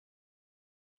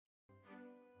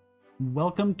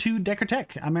Welcome to Decker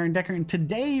Tech. I'm Aaron Decker, and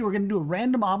today we're going to do a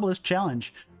random Obelisk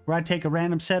challenge where I take a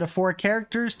random set of 4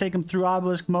 characters, take them through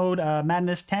Obelisk mode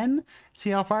Madness 10, see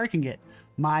how far I can get.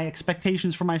 My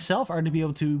expectations for myself are to be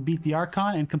able to beat the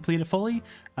Archon and complete it fully,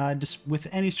 just with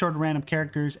any sort of random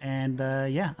characters, and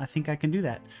yeah, I think I can do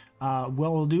that.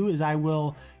 What we'll do is I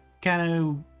will kind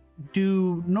of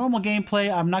do normal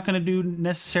gameplay. I'm not going to do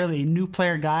necessarily a new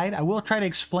player guide. I will try to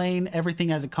explain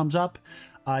everything as it comes up.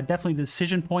 Definitely the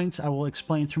decision points, I will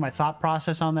explain through my thought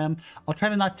process on them. I'll try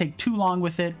to not take too long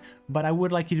with it, but I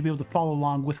would like you to be able to follow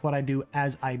along with what I do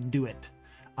as I do it.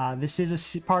 This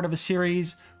is a part of a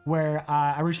series where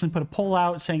I recently put a poll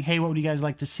out saying, hey, what would you guys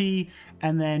like to see?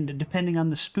 And then depending on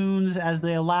the spoons as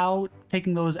they allow,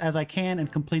 taking those as I can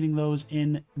and completing those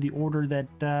in the order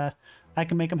that I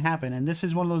can make them happen. And this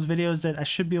is one of those videos that I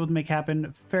should be able to make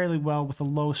happen fairly well with a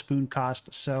low spoon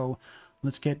cost. So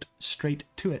let's get straight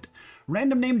to it.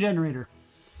 Random name generator.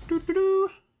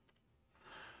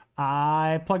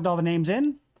 I plugged all the names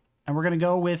in, and we're going to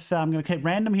go with, I'm going to hit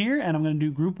random here, and I'm going to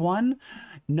do group 1.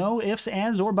 No ifs,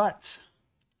 ands, or buts.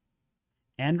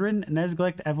 Andrin,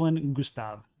 Nesglicht, Evelyn,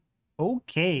 Gustav.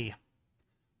 Okay.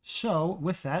 So,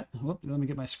 with that, whoop, let me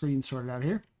get my screen sorted out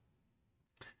here.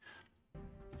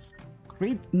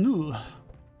 Great new.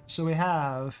 So we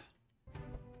have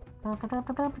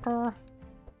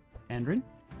Andrin,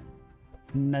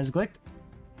 Nesglicht,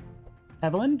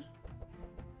 Evelyn,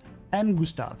 and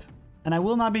Gustav. And I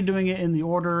will not be doing it in the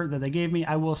order that they gave me.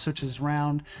 I will switch this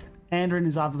around. Andrin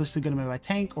is obviously going to be my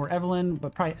tank, or Evelyn,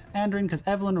 but probably Andrin because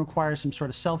Evelyn requires some sort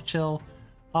of self-chill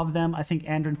of them. I think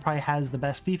Andrin probably has the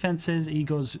best defenses. He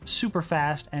goes super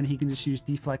fast, and he can just use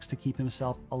deflex to keep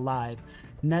himself alive.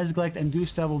 Nesglicht and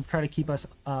Gustav will try to keep us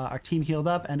our team healed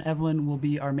up, and Evelyn will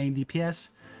be our main DPS.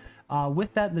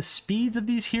 With that, the speeds of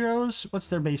these heroes, what's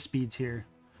their base speeds here?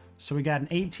 So we got an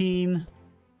 18,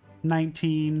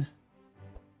 19,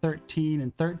 13,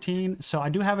 and 13. So I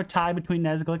do have a tie between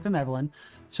Nesglicht and Evelyn.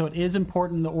 So it is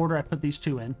important the order I put these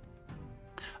two in.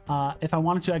 If I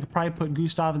wanted to, I could probably put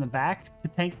Gustav in the back to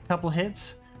tank a couple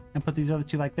hits and put these other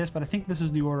two like this. But I think this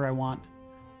is the order I want.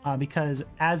 Because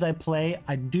as I play,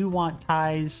 I do want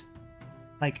ties,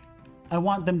 like, I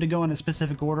want them to go in a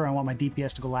specific order. I want my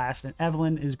DPS to go last, and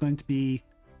Evelyn is going to be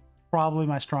probably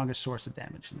my strongest source of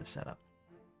damage in this setup.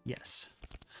 Yes.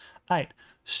 All right.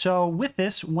 So with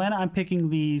this, when I'm picking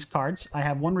these cards, I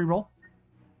have 1 reroll,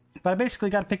 but I basically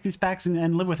got to pick these packs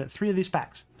and live with it. 3 of these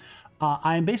packs.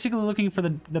 I'm basically looking for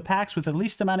the packs with the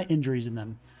least amount of injuries in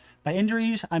them. By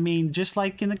injuries, I mean just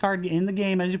like in the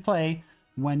game as you play,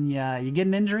 when you get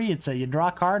an injury, it's you draw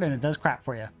a card and it does crap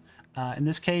for you. In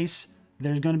this case,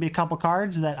 there's going to be a couple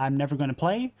cards that I'm never going to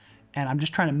play, and I'm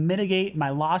just trying to mitigate my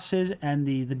losses and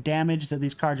the damage that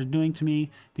these cards are doing to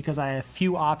me, because I have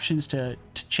few options to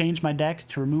change my deck,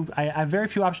 to remove. I have very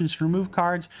few options to remove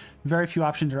cards, very few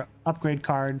options to upgrade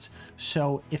cards.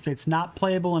 So if it's not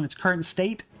playable in its current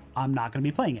state, I'm not going to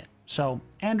be playing it. So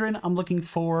Andrin, I'm looking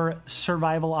for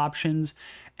survival options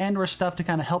and or stuff to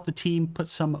kind of help the team, put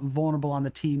some vulnerable on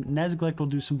the team. Nesglicht will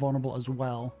do some vulnerable as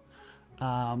well.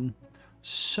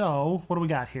 So, what do we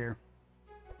got here?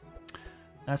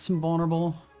 That's some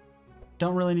vulnerable.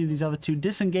 Don't really need these other two.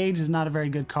 Disengage is not a very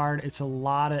good card. It's a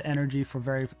lot of energy for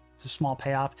very small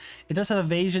payoff. It does have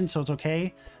evasion, so it's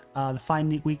okay. The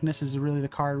Find Weakness is really the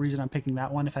reason I'm picking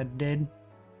that one if I did.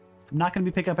 I'm not going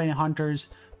to be picking up any hunters,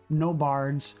 no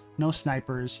bards, no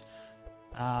snipers.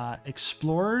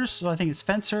 Explorers, so I think it's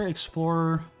Fencer,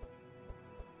 Explorer,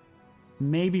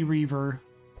 maybe Reaver,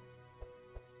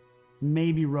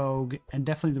 maybe Rogue, and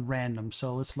definitely the random.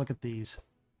 So let's look at these.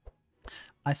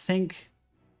 I think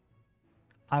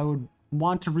I would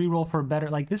want to reroll for a better,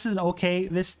 like, this is an okay,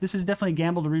 this is definitely a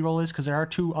gamble to reroll this because there are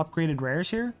 2 upgraded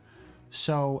rares here.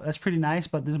 So that's pretty nice,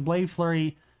 but this Blade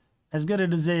Flurry, as good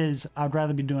as it is, I'd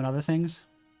rather be doing other things.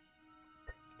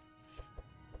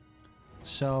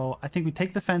 So I think we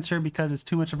take the Fencer because it's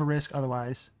too much of a risk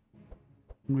otherwise.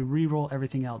 And we re-roll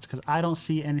everything else because I don't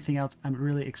see anything else I'm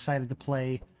really excited to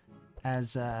play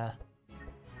as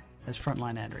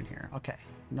frontline Andrin here. Okay,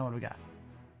 know what we got.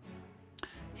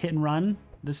 Hit and run.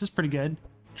 This is pretty good.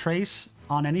 Trace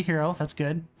on any hero. That's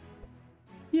good.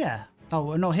 Yeah.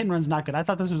 Oh, no, hit and run's not good. I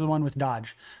thought this was the one with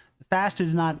dodge. Fast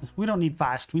is not... We don't need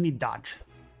fast. We need dodge.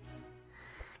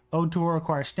 Ode to War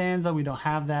requires stanza. We don't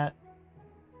have that.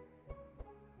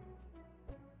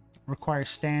 Requires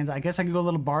stanza. I guess I could go a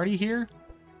little bardy here.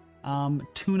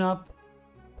 Tune up.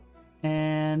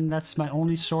 And that's my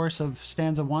only source of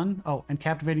stanza 1. Oh, and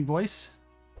captivating voice.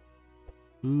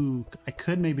 Ooh, I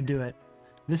could maybe do it.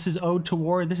 This is Ode to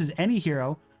War. This is any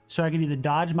hero. So I can either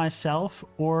dodge myself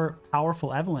or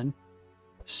powerful Evelyn.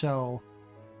 So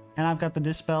And I've got the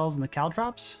Dispels and the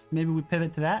Caltrops. Maybe we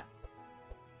pivot to that.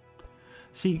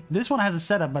 See, this one has a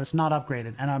setup, but it's not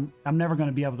upgraded. And I'm never going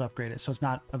to be able to upgrade it, so it's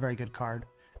not a very good card.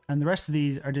 And the rest of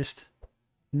these are just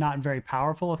not very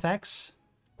powerful effects.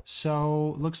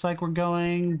 So, looks like we're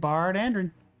going Bard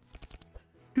Andrin.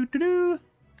 Doo-doo-doo.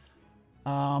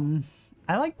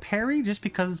 I like Parry just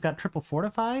because it's got triple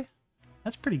Fortify.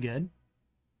 That's pretty good.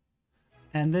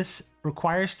 And this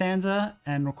requires stanza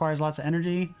and requires lots of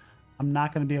energy. I'm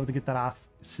not going to be able to get that off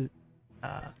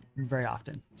very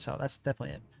often. So that's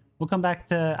definitely it. We'll come back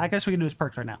to... I guess we can do his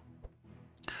perks right now.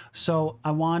 So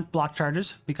I want block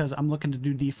charges because I'm looking to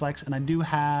do deflex. And I do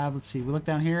have... Let's see. We look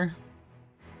down here.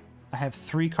 I have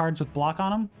 3 cards with block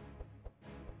on them.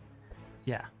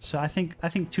 Yeah. So I think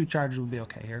 2 charges would be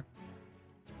okay here.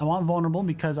 I want vulnerable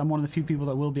because I'm one of the few people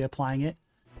that will be applying it.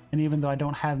 And even though I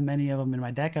don't have many of them in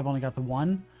my deck, I've only got the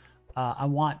 1. I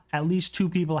want at least 2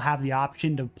 people to have the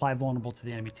option to apply vulnerable to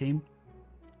the enemy team.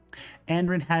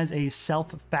 Andrin has a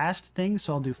self-fast thing,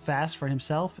 so I'll do fast for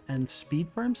himself and speed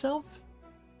for himself.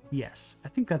 Yes, I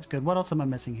think that's good. What else am I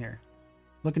missing here?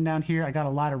 Looking down here, I got a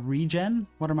lot of regen.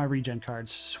 What are my regen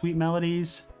cards? Sweet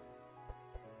Melodies.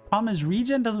 Problem is,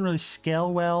 regen doesn't really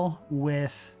scale well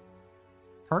with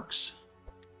perks.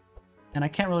 And I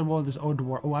can't really roll this Ode to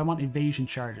War. Oh, I want evasion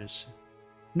charges.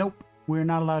 Nope, we're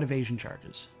not allowed evasion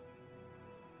charges.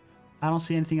 I don't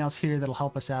see anything else here that'll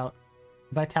help us out.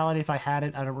 Vitality, if I had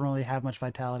it, I don't really have much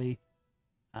vitality.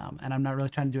 And I'm not really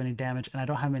trying to do any damage, and I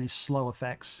don't have any slow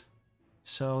effects.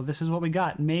 So this is what we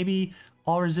got. Maybe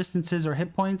all resistances or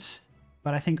hit points,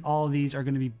 but I think all of these are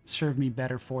going to serve me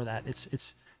better for that.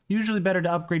 It's usually better to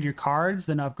upgrade your cards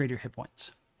than to upgrade your hit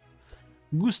points.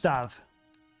 Gustav.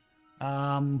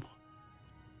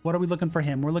 What are we looking for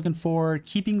him? We're looking for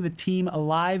keeping the team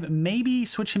alive. Maybe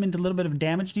switch him into a little bit of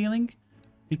damage dealing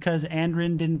because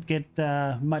Andrin didn't get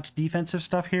much defensive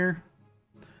stuff here.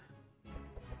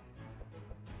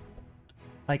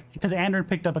 Like, because Andrin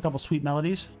picked up a couple Sweet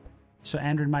Melodies. So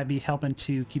Andrin might be helping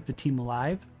to keep the team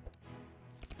alive.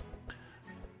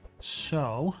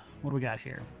 So, what do we got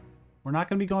here? We're not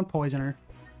going to be going Poisoner.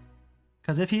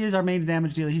 Because if he is our main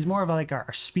damage dealer, he's more of like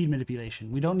our speed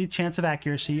manipulation. We don't need chance of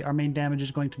accuracy. Our main damage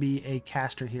is going to be a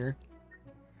caster here.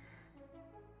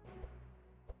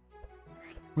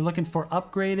 We're looking for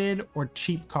upgraded or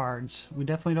cheap cards. We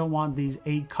definitely don't want these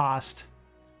 8 cost.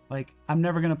 Like, I'm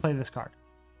never going to play this card.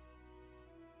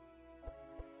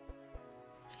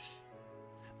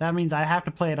 That means I have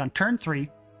to play it on turn 3.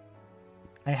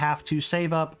 I have to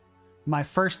save up my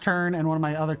first turn and one of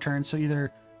my other turns. So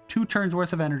either 2 turns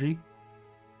worth of energy.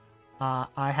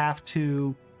 I have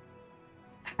to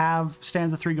have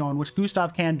stanza 3 going, which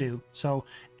Gustav can do. So,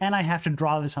 and I have to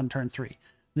draw this on turn 3.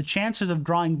 The chances of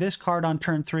drawing this card on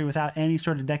turn 3 without any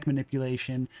sort of deck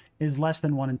manipulation is less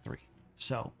than 1 in 3.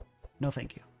 So, no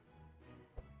thank you.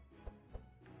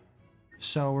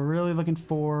 So we're really looking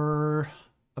for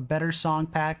a better song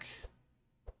pack.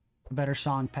 A better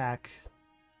song pack.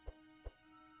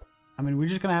 I mean, we're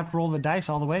just going to have to roll the dice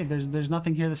all the way. There's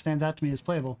nothing here that stands out to me as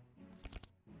playable.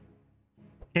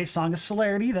 Okay, Song of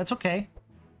Celerity, that's okay.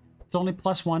 It's only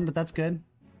 +1, but that's good.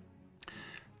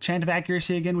 Chant of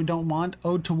Accuracy, again, we don't want.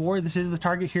 Ode to War, this is the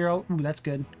target hero. Ooh, that's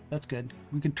good. That's good.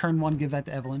 We can turn 1, give that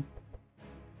to Evelyn.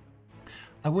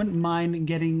 I wouldn't mind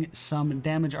getting some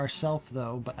damage ourselves,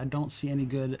 though, but I don't see any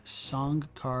good song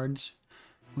cards.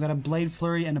 We got a Blade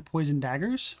Flurry and a Poison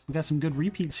Daggers. We got some good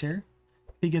repeats here.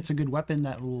 If he gets a good weapon,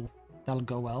 that'll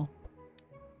go well.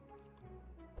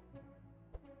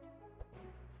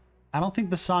 I don't think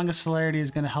the Song of Celerity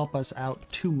is going to help us out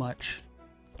too much,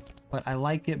 but I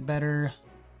like it better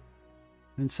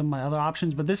than some of my other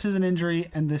options. But this is an injury,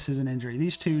 and this is an injury.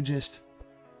 These two just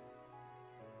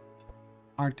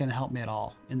aren't going to help me at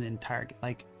all in the entire game.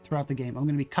 Like, throughout the game, I'm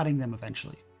going to be cutting them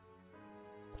eventually.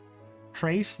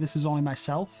 Trace, this is only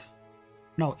myself.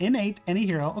 No, innate, any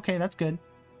hero. Okay, that's good.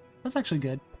 That's actually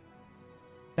good.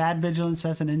 Bad Vigilance,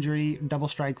 that's an injury. Double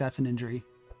Strike, that's an injury.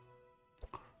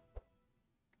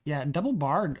 Yeah, double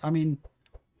Bard. I mean,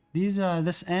 these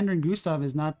this Andrin Gustav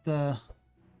is not the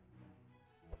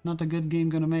good game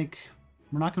gonna make.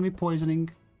 We're not gonna be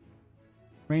poisoning.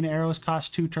 Rain of Arrows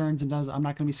costs 2 turns and I'm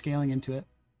not gonna be scaling into it.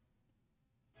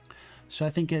 So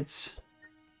I think it's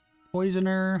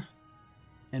Poisoner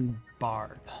and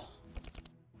Bard.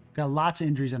 Got lots of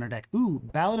injuries on our deck. Ooh,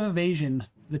 Ballad of Evasion,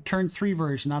 the turn 3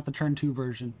 version, not the turn 2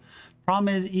 version. Problem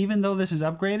is, even though this is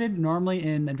upgraded, normally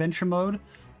in adventure mode,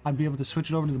 I'd be able to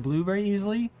switch it over to the blue very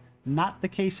easily. Not the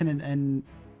case in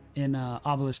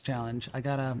Obelisk challenge. I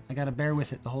gotta bear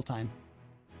with it the whole time.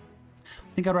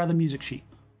 I think I'd rather Music Sheet.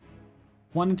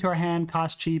 1 into our hand,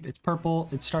 cost cheap. It's purple.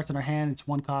 It starts in our hand. It's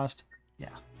 1 cost. Yeah,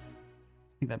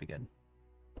 think that'd be good.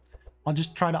 I'll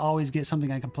just try to always get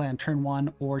something I can play on turn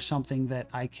 1 or something that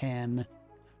I can...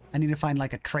 I need to find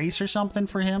like a trace or something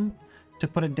for him to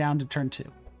put it down to turn 2.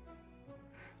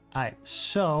 Alright,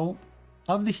 so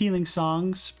of the healing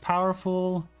songs,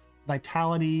 Powerful,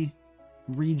 Vitality,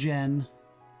 Regen.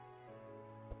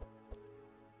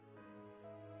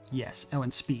 Yes, oh,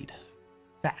 and Speed.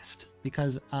 Fast.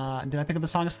 Because, did I pick up the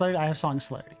Song of Celerity? I have Song of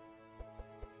Celerity.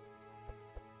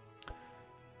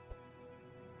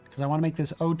 Because I want to make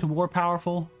this Ode to War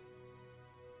powerful.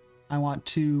 I want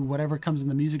to, whatever comes in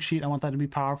the music sheet, I want that to be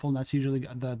powerful, and that's usually,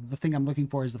 the thing I'm looking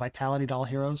for is the Vitality to all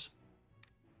heroes.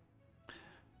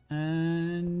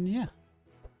 And, yeah.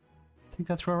 I think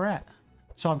that's where we're at.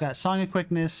 So I've got Song of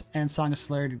Quickness and Song of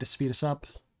Celerity to speed us up.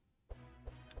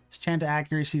 This Chant of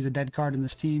Accuracy is a dead card in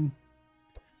this team.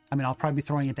 I mean, I'll probably be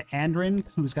throwing it to Andrin,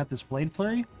 who's got this Blade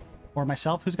Flurry. Or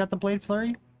myself, who's got the Blade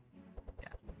Flurry. Yeah.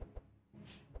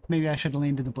 Maybe I should have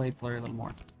leaned to the Blade Flurry a little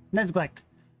more. Neglect.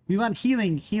 We want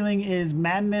Healing. Healing is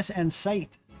Madness and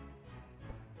Sight.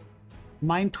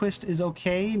 Mind Twist is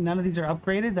okay. None of these are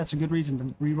upgraded. That's a good reason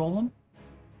to reroll them.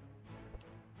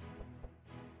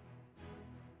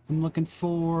 I'm looking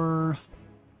for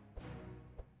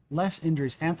less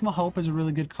injuries. Anthem of Hope is a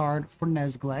really good card for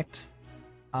Neglect.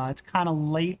 It's kind of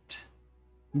late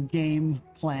game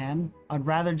plan. I'd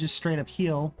rather just straight up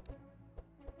heal.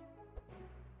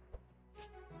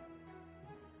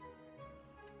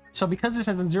 So because this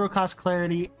has a 0 cost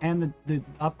clarity and the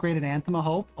upgraded Anthem of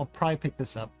Hope, I'll probably pick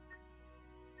this up.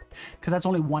 Because that's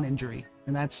only 1 injury.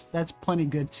 And that's plenty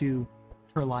good to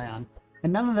rely on.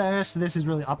 And none of the rest of this is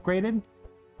really upgraded.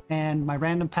 And my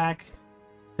random pack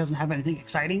doesn't have anything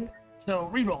exciting.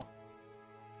 So reroll.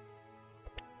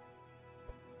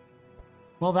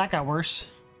 Well, that got worse.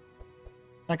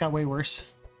 That got way worse.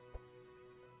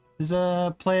 There's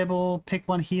a playable pick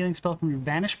 1 healing spell from your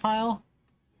Vanish pile.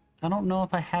 I don't know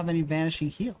if I have any Vanishing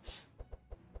Heals.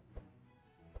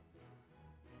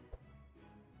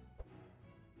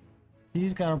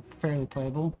 These got are fairly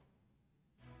playable.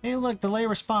 Hey look, Delay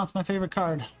Response, my favorite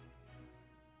card.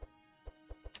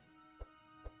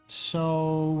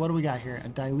 So, what do we got here? A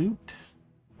Dilute.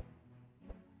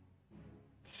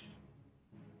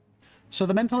 So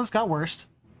the Mentalist got worst.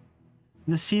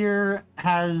 The Seer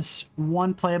has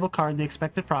 1 playable card, the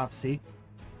Expected Prophecy.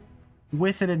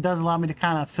 With it, it does allow me to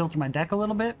kind of filter my deck a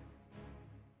little bit.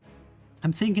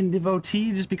 I'm thinking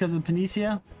Devotee just because of the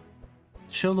Panacea.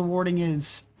 Shield of Warding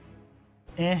is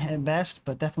at best,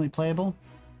 but definitely playable.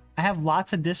 I have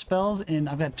lots of Dispels, and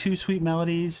I've got 2 Sweet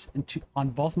Melodies and 2 on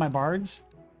both my bards.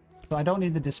 So I don't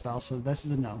need the Dispel, so this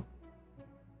is a no.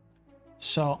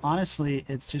 So honestly,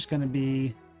 it's just going to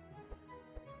be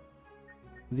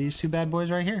these 2 bad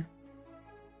boys right here.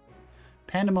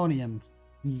 Pandemonium.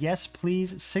 Yes,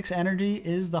 please. 6 energy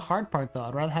is the hard part, though.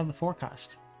 I'd rather have the 4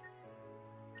 cost.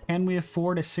 Can we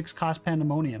afford a 6 cost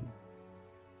Pandemonium?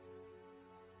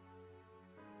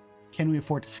 Can we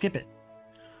afford to skip it?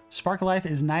 Spark of Life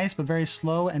is nice, but very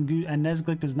slow, and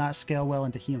Neglect does not scale well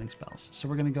into healing spells. So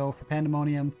we're going to go for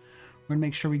Pandemonium. We're going to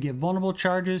make sure we get vulnerable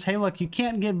charges. Hey, look, you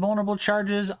can't get vulnerable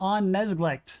charges on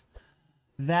Neglect.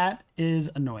 That is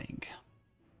annoying.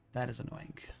 That is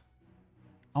annoying.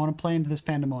 I want to play into this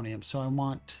Pandemonium, so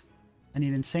I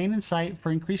need Insane Insight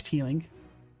for increased healing.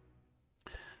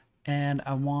 And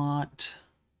I want...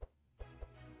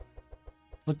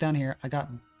 Look down here. I got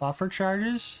buffer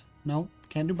charges. Nope,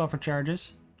 can't do buffer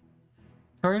charges.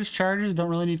 Courage charges, don't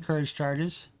really need courage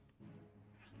charges.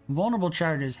 Vulnerable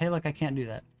charges, hey look, I can't do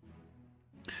that.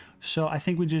 So I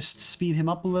think we just speed him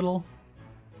up a little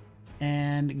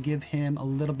and give him a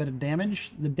little bit of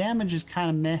damage. The damage is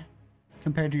kind of meh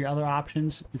compared to your other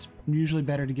options. It's usually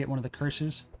better to get one of the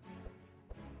curses.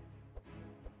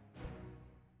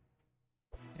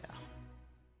 Yeah.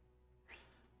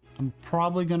 I'm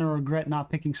probably going to regret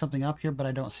not picking something up here, but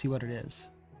I don't see what it is.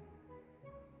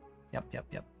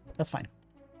 Yep. That's fine.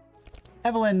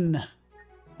 Evelyn.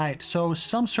 Alright, so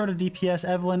some sort of DPS.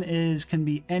 Evelyn can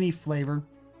be any flavor.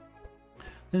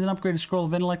 There's an upgraded Scroll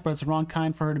of Intellect, but it's the wrong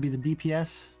kind for her to be the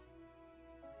DPS.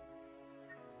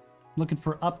 Looking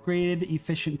for upgraded,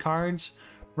 efficient cards.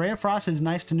 Ray of Frost is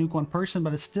nice to nuke 1 person,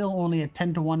 but it's still only a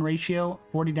 10-to-1 ratio.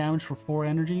 40 damage for 4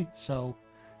 energy, so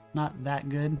not that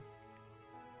good.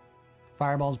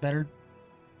 Fireball's better.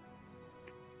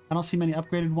 I don't see many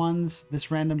upgraded ones.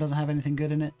 This random doesn't have anything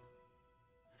good in it.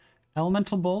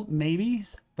 Elemental Bolt, maybe,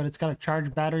 but it's got a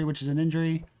charged battery, which is an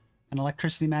injury. An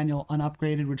Electricity Manual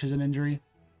unupgraded, which is an injury.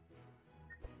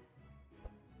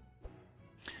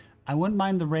 I wouldn't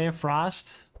mind the Ray of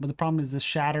Frost, but the problem is the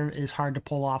Shatter is hard to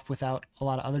pull off without a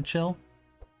lot of other chill.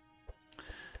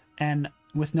 And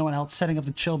with no one else setting up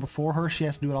the chill before her. She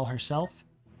has to do it all herself.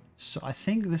 So I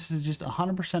think this is just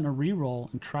 100% a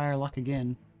reroll and try our luck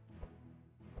again.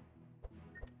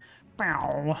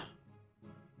 Bow.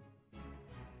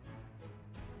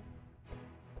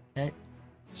 Okay,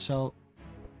 so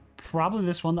probably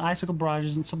this one. The Icicle Barrage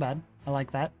isn't so bad. I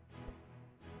like that.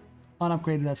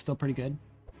 Unupgraded, that's still pretty good.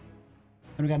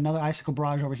 And we got another Icicle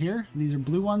Barrage over here. These are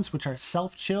blue ones, which are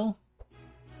self-chill.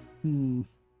 We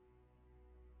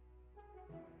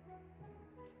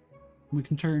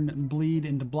can turn Bleed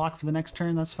into block for the next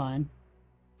turn. That's fine.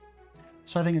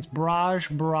 So I think it's Barrage,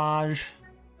 Barrage,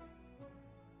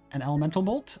 and Elemental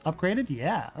Bolt upgraded.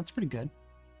 Yeah, that's pretty good.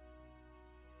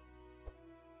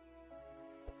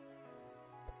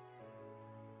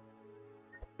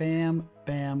 Bam,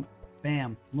 bam,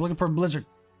 bam. I'm looking for a Blizzard.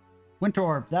 Winter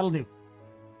Orb, that'll do.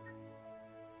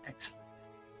 Excellent.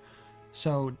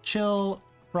 So, Chill,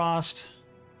 Frost.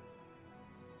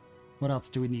 What else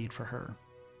do we need for her?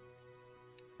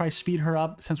 Probably speed her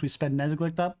up since we sped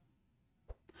Nezglict up.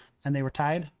 And they were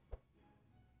tied.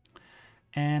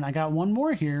 And I got one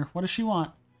more here. What does she want?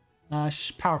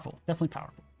 She's powerful. Definitely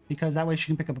powerful. Because that way she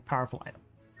can pick up a powerful item.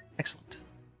 Excellent.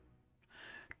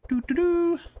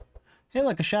 Doo-doo-doo. Hey,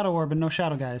 look, a Shadow Orb and no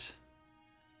Shadow guys.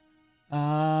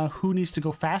 Who needs to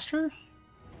go faster?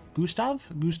 Gustav?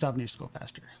 Gustav needs to go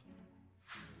faster.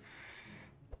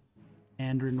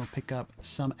 Andrin will pick up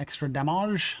some extra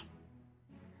damage.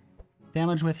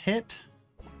 Damage with hit.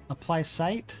 Apply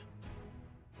sight.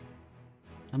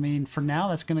 I mean, for now,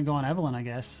 that's going to go on Evelyn, I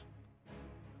guess.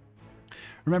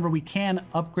 Remember, we can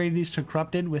upgrade these to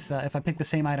Corrupted with if I pick the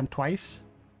same item twice.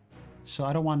 So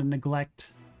I don't want to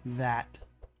neglect that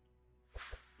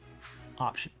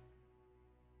option.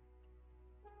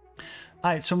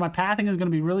 Alright, so my pathing is going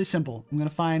to be really simple. I'm going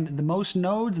to find the most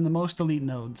nodes and the most elite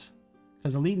nodes.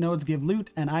 Because elite nodes give loot,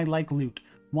 and I like loot.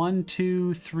 1,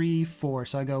 2, 3, 4.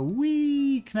 So I go,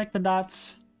 wee, connect the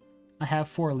dots. I have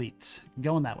 4 elites.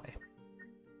 Going that way.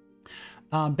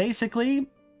 Basically,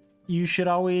 you should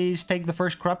always take the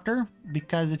first Corruptor,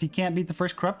 because if you can't beat the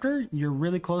first Corruptor, you're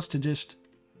really close to just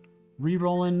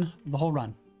re-rolling the whole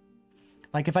run.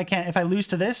 Like if I lose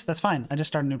to this, that's fine. I just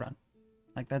start a new run.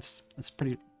 Like that's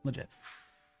pretty legit.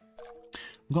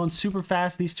 I'm going super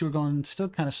fast. These two are going still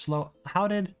kind of slow.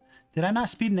 Did I not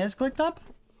speed Nezglict up?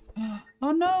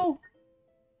 Oh no!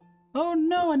 Oh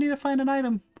no! I need to find an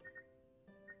item.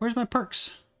 Where's my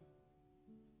perks?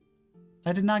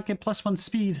 I did not get +1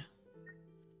 speed.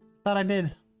 Thought I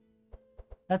did.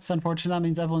 That's unfortunate. That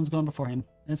means Evelyn's going before him.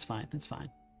 It's fine. It's fine.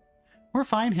 We're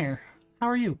fine here. How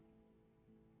are you?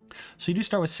 So you do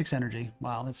start with 6 energy.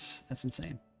 Wow, that's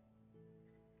insane.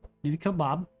 Need to kill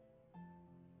Bob.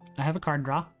 I have a card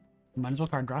draw. Might as well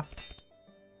card draw.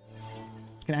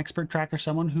 Can expert tracker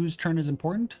someone whose turn is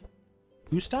important?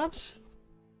 Gustav's?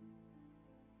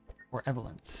 Or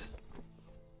Evelyn's?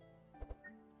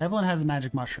 Evelyn has a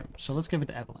magic mushroom, so let's give it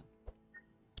to Evelyn.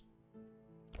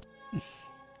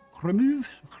 Remove,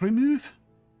 remove,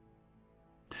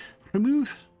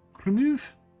 remove,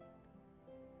 remove.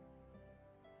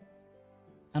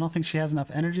 I don't think she has enough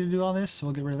energy to do all this, so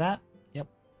we'll get rid of that. Yep.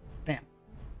 Bam.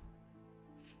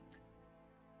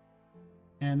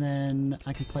 And then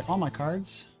I can play all my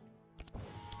cards.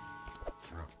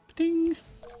 Ding.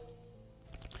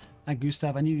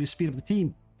 Gustav, I need you to speed up the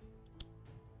team.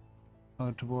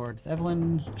 Go towards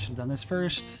Evelyn. I should have done this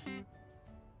first.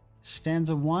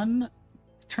 Stanza 1.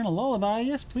 Eternal Lullaby.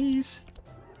 Yes, please.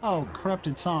 Oh,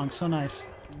 Corrupted Song. So nice.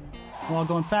 We're all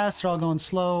going fast. They're all going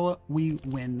slow. We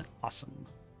win. Awesome.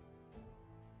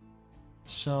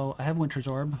 So I have Winter's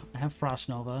Orb. I have Frost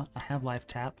Nova. I have Life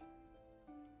Tap.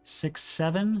 6,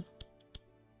 7.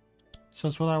 So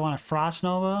it's whether I want a Frost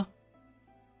Nova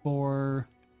or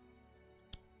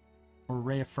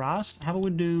Ray of Frost. How about we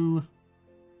do...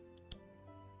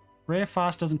 Ray of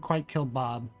Frost doesn't quite kill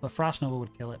Bob, but Frost Nova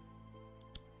would kill it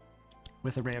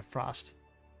with a Ray of Frost.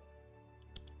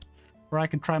 Or I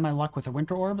could try my luck with a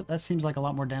Winter Orb. That seems like a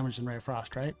lot more damage than Ray of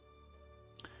Frost, right?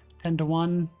 10 to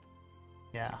 1.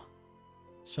 Yeah.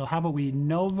 So how about we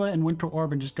Nova and Winter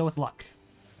Orb and just go with luck?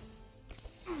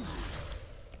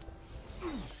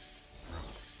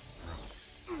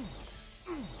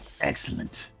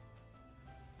 Excellent.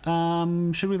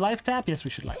 Should we Life Tap? Yes, we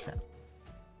should Life Tap.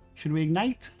 Should we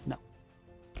Ignite? No.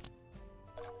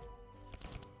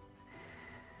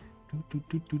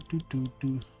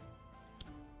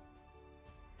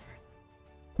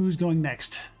 Who's going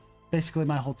next? Basically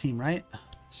my whole team, right?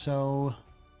 So,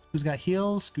 who's got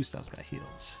heals? Gustav's got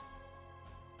heals.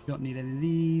 Don't need any of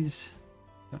these.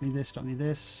 Don't need this, don't need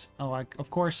this. Oh, of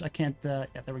course I can't, yeah,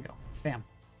 there we go. Bam.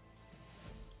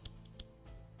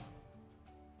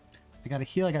 I got a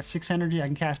heal. I got 6 energy. I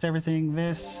can cast everything.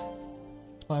 This,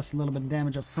 plus a little bit of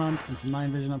damage up front and some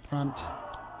mind vision up front.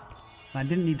 And I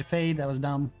didn't need to fade. That was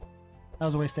dumb. That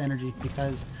was a waste of energy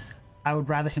because I would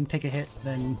rather him take a hit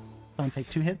than someone take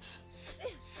 2 hits.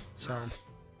 So,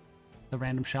 the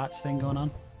random shots thing going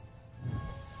on.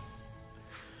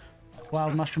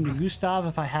 Wild Mushroom to Gustav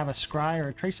if I have a Scry or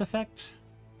a Trace effect.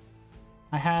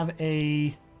 I have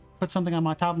a put something on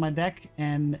my top of my deck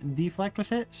and deflect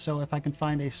with it, so if I can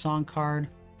find a song card.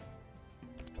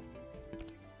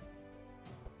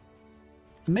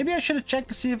 Maybe I should have checked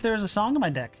to see if there was a song in my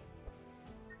deck.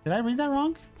 Did I read that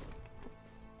wrong?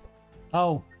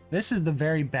 Oh, this is the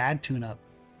very bad tune-up.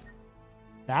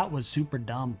 That was super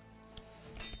dumb.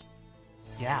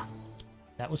 Yeah,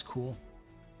 that was cool.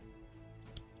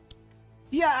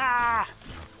 Yeah!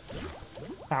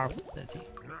 Powerful.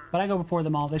 But I go before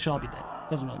them all. They should all be dead.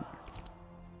 Doesn't really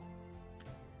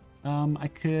matter. I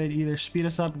could either speed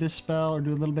us up, dispel, or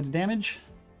do a little bit of damage.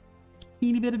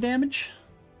 Teeny bit of damage.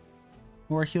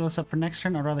 Or heal us up for next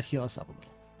turn. I'd rather heal us up a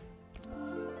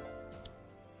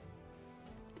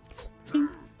little.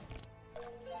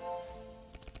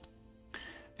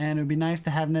 And it would be nice to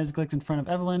have Nezglict in front of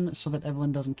Evelyn so that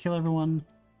Evelyn doesn't kill everyone.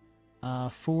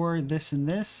 For this and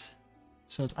this.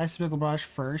 So it's Ice Pickle Barrage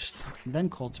first, then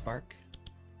Cold Spark,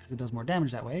 because it does more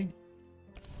damage that way.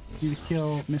 Need to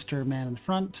kill Mr. Man in the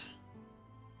front.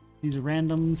 These are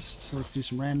randoms, so let's do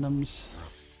some randoms.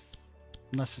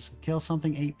 Unless this can kill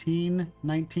something. 18,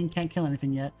 19, can't kill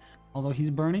anything yet. Although he's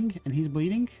burning and he's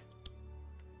bleeding.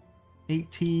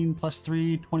 18 plus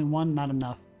 3, 21, not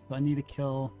enough. So I need to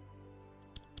kill...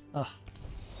 Ugh.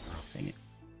 Dang it.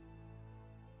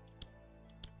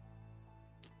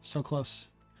 So close.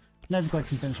 Nezglict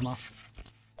can finish him off.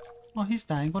 Oh, he's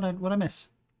dying. What'd I miss?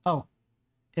 Oh,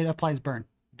 it applies burn.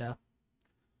 Duh.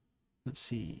 Let's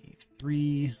see.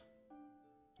 3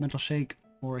 Mental Shake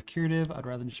or a Curative. I'd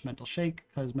rather just Mental Shake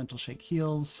because Mental Shake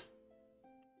heals.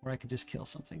 Or I could just kill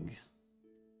something.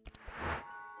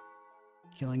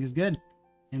 Killing is good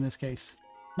in this case.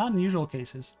 Not in usual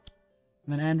cases.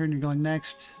 And then Andrin, you're going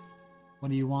next. What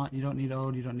do you want? You don't need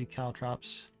Ode. You don't need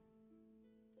Caltrops.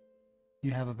 You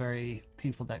have a very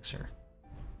painful deck, sir.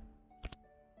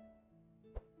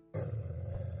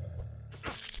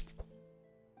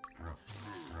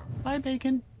 Bye,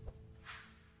 Bacon.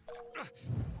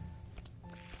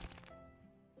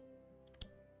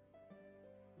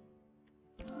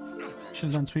 Should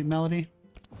have done Sweet Melody.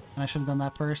 And I should have done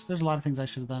that first. There's a lot of things I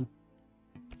should have done.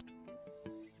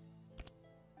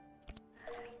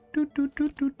 Doot, doot,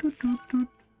 doot, doot, doot, doot, doot.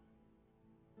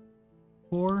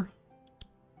 4.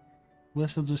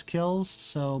 Whistle just kills,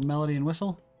 so Melody and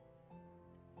Whistle.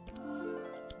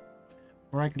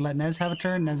 Or I could let Nez have a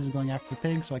turn. Nez is going after the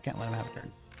pig, so I can't let him have a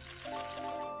turn.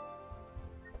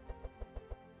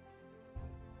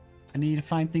 I need to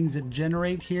find things that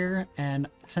generate here, and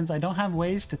since I don't have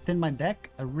ways to thin my deck,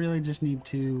 I really just need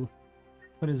to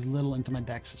put as little into my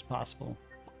decks as possible.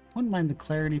 I wouldn't mind the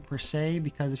clarity per se,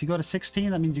 because if you go to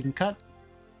 16, that means you can cut.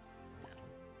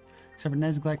 Except for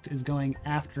Nezglict is going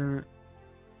after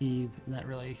Eve, and that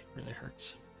really, really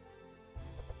hurts.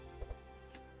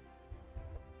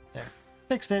 There.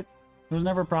 Fixed it. It was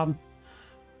never a problem.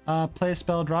 Play a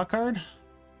spell, draw a card.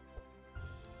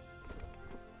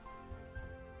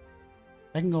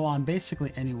 I can go on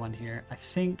basically anyone here. I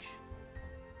think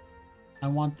I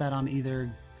want that on either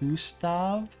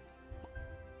Gustav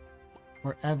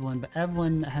or Evelyn, but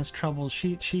Evelyn has trouble.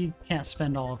 She can't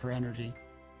spend all of her energy,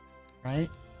 right?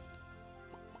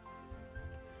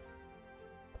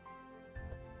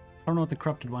 I don't know what the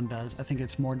corrupted one does. I think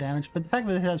it's more damage, but the fact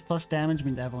that it has plus damage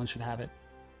means Evelyn should have it.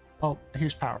 Oh,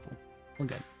 here's powerful. We're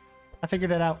good. I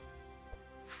figured it out.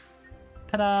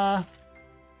 Ta-da!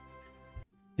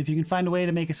 If you can find a way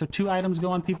to make it so 2 items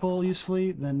go on people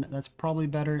usefully, then that's probably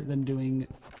better than doing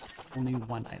only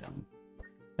 1 item.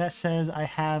 That says I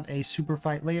have a super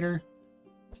fight later.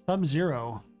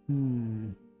 Sub-Zero.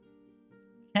 Can't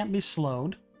be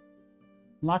slowed.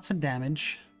 Lots of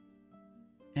damage.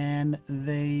 And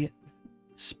they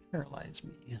paralyze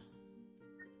me. If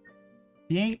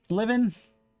you ain't living,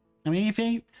 I mean, if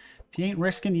you ain't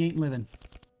risking, you ain't living.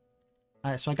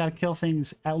 Alright, so I gotta kill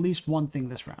things, at least one thing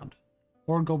this round.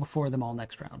 Or go before them all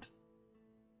next round.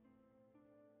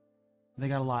 They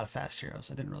got a lot of fast heroes.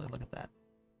 I didn't really look at that.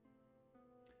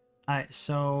 Alright,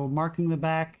 so marking the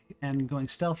back and going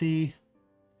stealthy.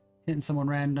 Hitting someone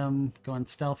random. Going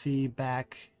stealthy,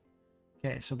 back.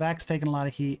 Okay, so back's taking a lot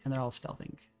of heat and they're all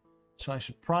stealthing. So I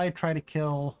should probably try to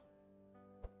kill...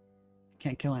 I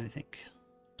can't kill anything.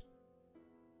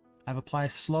 I've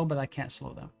applied slow, but I can't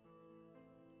slow them.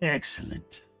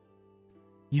 Excellent.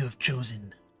 You have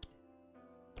chosen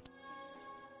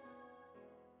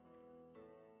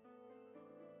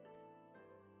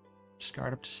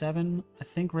Discard up to 7. I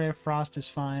think Ray of Frost is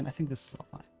fine. I think this is all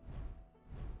fine.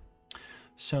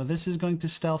 So this is going to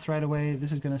stealth right away.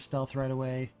 This is going to stealth right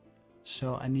away.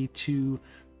 So I need to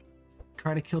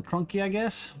try to kill Trunky, I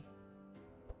guess.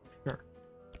 Sure.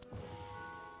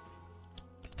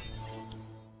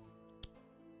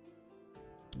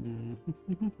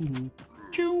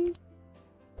 Choo.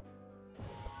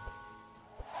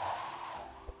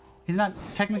 He's not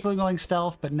technically going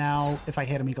stealth, but now if I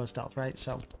hit him, he goes stealth, right?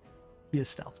 So he is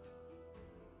stealth.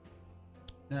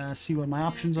 See what my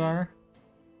options are.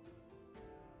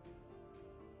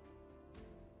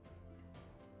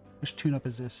 Which tune-up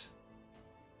is this?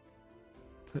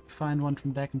 Find one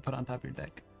from deck and put it on top of your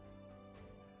deck.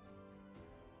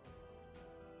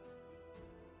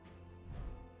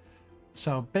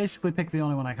 So basically pick the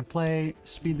only one I can play.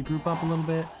 Speed the group up a little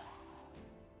bit.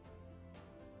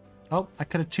 Oh, I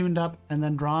could have tuned up and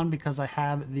then drawn because I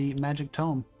have the magic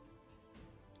tome.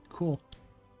 Cool.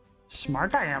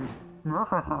 Smart I am.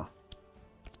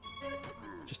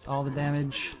 Just all the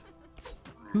damage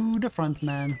to the front,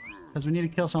 man. Because we need to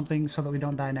kill something so that we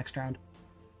don't die next round.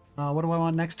 What do I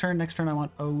want next turn? Next turn I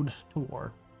want Ode to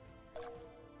War.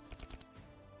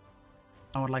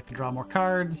 I would like to draw more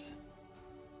cards.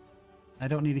 I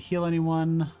don't need to heal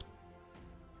anyone,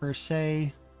 per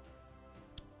se.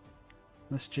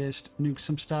 Let's just nuke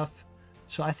some stuff.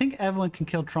 So I think Evelyn can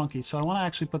kill Trunky, so I want to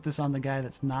actually put this on the guy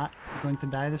that's not going to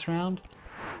die this round.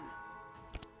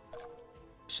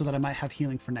 So that I might have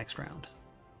healing for next round.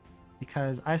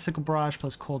 Because Icicle Barrage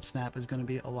plus Cold Snap is going to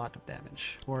be a lot of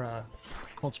damage. Or a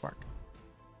Cold Spark.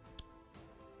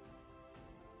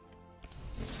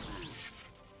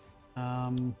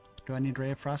 Do I need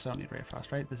Ray of Frost? I don't need Ray of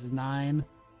Frost, right? This is 9.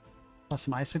 Plus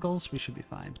some Icicles. We should be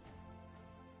fine.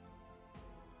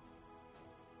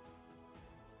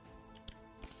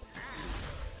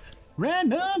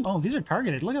 Random! Oh, these are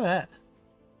targeted. Look at that.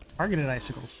 Targeted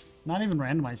Icicles. Not even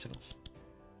random Icicles.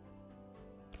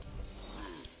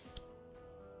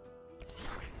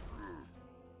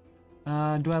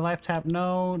 Do I life tap?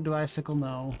 No. Do I Icicle?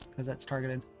 No, because that's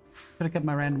targeted. Could have kept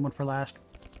my random one for last.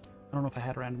 I don't know if I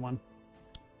had a random one.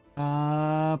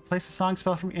 Place a song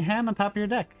spell from your hand on top of your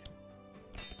deck.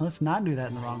 Let's not do that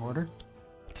in the wrong order.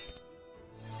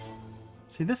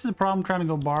 See, this is a problem trying to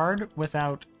go Bard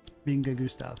without being good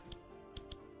Gustav.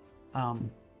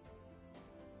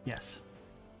 Yes.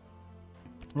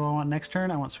 What do I want next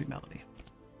turn? I want Sweet Melody.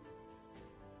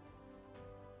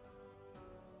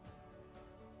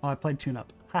 Oh, I played Tune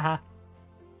Up. Haha.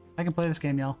 I can play this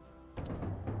game, y'all.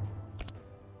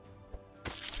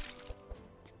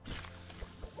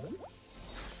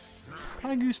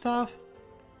 Hi, Gustav.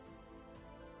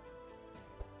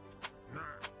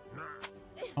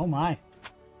 Oh my.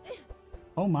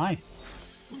 Oh my.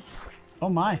 Oh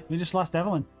my. We just lost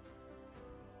Evelyn.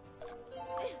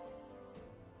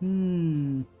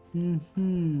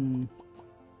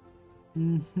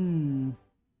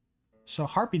 So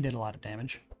Harpy did a lot of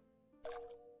damage.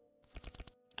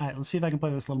 Alright, let's see if I can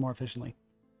play this a little more efficiently.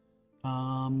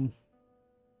 So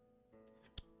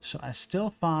I still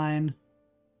fine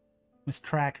with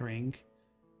Trackering.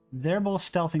 They're both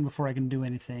stealthing before I can do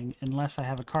anything, unless I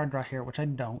have a card draw here, which I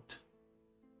don't.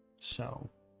 So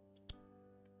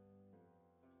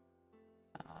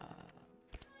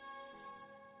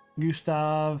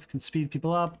Gustav can speed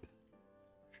people up.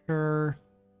 Sure.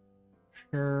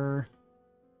 Sure.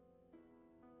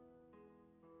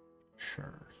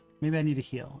 Sure. Maybe I need to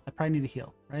heal. I probably need to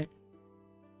heal, right?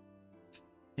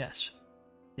 Yes.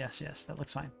 Yes, yes. That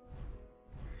looks fine.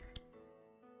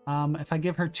 If I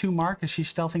give her 2 mark, is she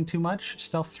stealthing too much?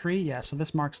 Stealth 3? Yeah, so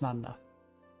this mark's not enough.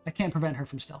 I can't prevent her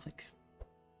from stealthing.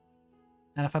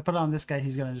 And if I put it on this guy,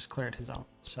 he's going to just clear it his own.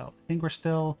 So I think we're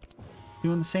still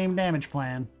doing the same damage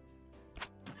plan.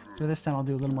 For this time, I'll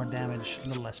do a little more damage, a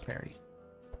little less parry.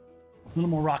 A little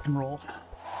more rock and roll.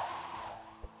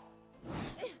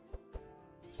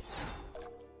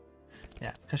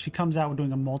 Yeah, because she comes out with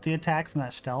doing a multi-attack from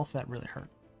that stealth, that really hurt.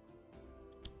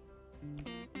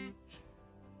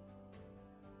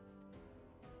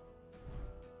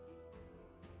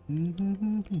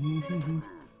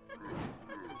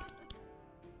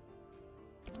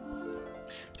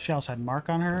 She also had Mark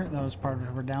on her. That was part of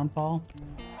her downfall.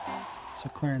 So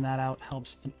clearing that out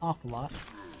helps an awful lot.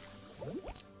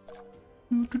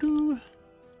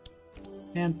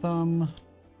 Anthem.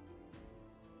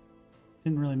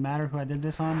 Didn't really matter who I did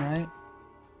this on, right?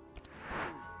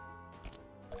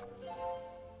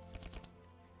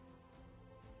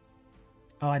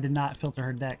 Oh, I did not filter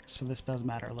her deck, so this does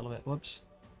matter a little bit. Whoops.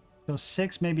 So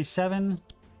 6, maybe 7.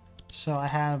 So I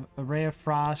have a Ray of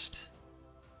Frost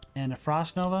and a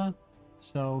Frost Nova.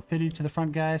 So 50 to the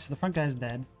front guy. So the front guy's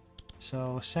dead.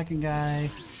 So second guy,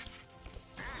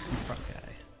 front guy.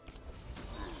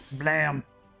 Blam!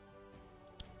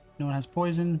 No one has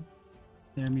poison.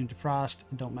 They're immune to frost.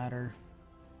 It don't matter.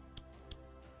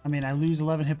 I mean, I lose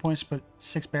 11 hit points, but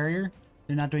 6 barrier.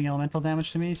 They're not doing elemental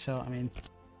damage to me, so, I mean...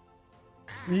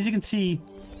 As you can see,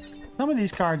 some of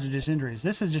these cards are just injuries.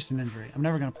 This is just an injury. I'm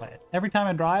never going to play it. Every time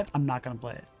I draw it, I'm not going to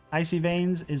play it. Icy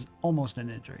Veins is almost an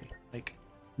injury. Like,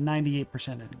 98%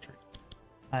 an injury.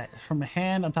 Alright, from a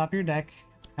hand on top of your deck,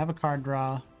 have a card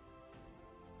draw.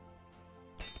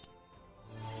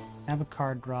 Have a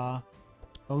card draw.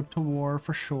 Ode to War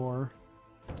for sure.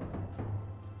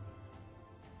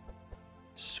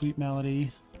 Sweet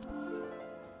Melody.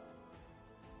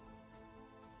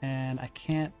 And I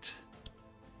can't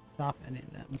stop any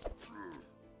of them.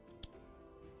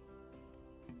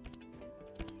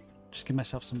 Just give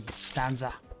myself some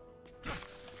stanza.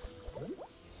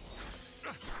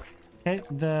 Okay,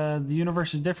 the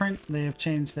universe is different. They have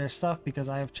changed their stuff because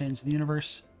I have changed the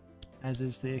universe, as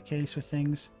is the case with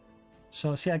things.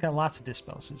 So, see, I got lots of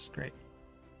dispels. This is great.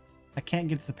 I can't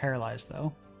get to the paralyzed,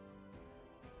 though.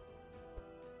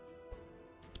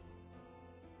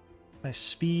 If I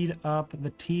speed up the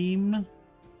team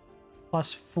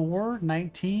plus 4,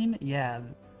 19, yeah,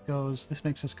 goes. This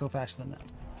makes us go faster than them.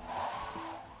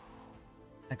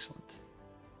 Excellent.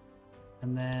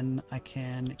 And then I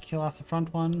can kill off the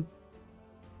front one.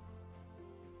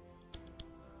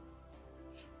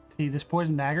 See, this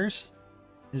poison daggers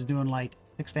is doing like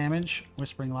 6 damage.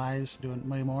 Whispering Lies doing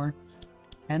way more.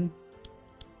 10.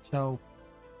 So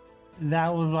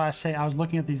that was what I say. I was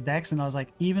looking at these decks and I was like,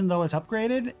 even though it's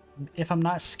upgraded, if I'm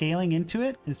not scaling into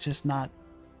it, it's just not,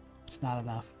 it's not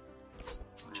enough.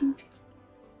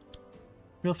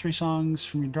 Real 3 songs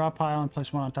from your draw pile and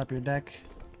place 1 on top of your deck.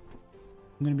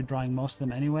 I'm going to be drawing most of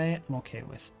them anyway. I'm okay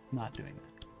with not doing that.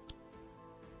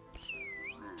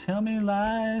 Tell me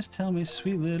lies, tell me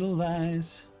sweet little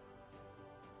lies.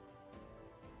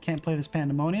 Can't play this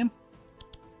Pandemonium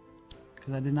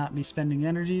because I did not be spending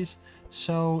energies.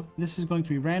 So this is going to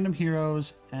be random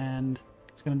heroes and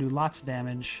it's going to do lots of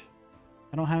damage.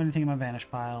 I don't have anything in my Vanish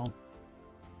pile.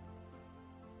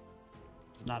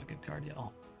 It's not a good card,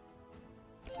 y'all.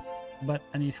 But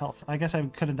I need health. I guess I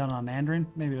could have done it on Andrin.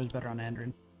 Maybe it was better on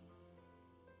Andrin.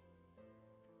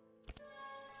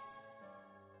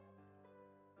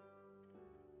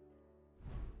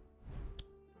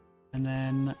 And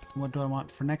then what do I want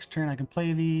for next turn? I can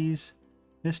play these.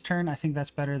 This turn, I think that's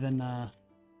better than,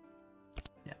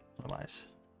 yeah, otherwise.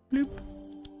 Bloop.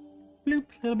 Bloop.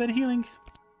 Little bit of healing.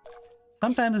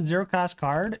 Sometimes a 0 cost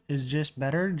card is just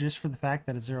better just for the fact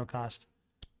that it's 0 cost.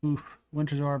 Oof.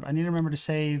 Winter's Orb. I need to remember to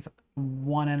save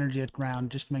 1 energy at round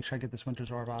just to make sure I get this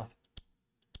Winter's Orb off.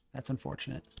 That's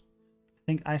unfortunate. I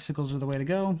think Icicles are the way to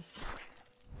go.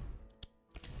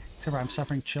 Except for I'm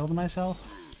suffering chill to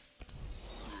myself.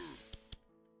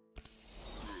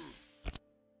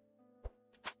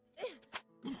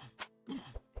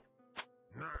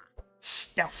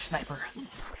 Stealth Sniper.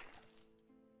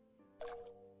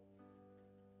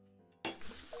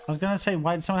 I was gonna say,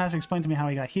 why someone has to explain to me how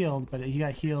he got healed, but he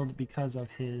got healed because of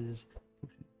his...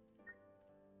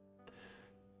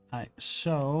 Alright,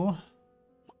 so...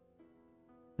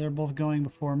 They're both going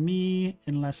before me,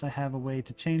 unless I have a way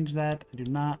to change that. I do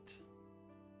not.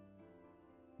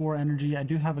 4 energy. I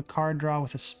do have a card draw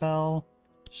with a spell,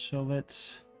 so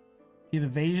let's give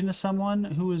evasion to someone.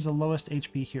 Who is the lowest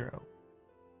HP hero?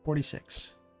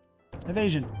 46.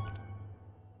 Evasion.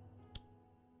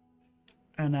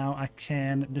 And now I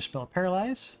can Dispel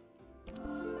Paralyze.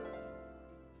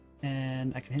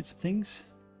 And I can hit some things.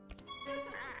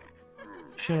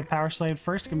 Should have Power Slave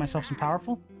first to give myself some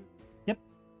powerful. Yep,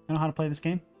 I know how to play this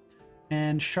game.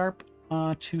 And Sharp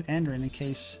to Andrin in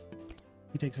case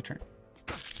he takes a turn.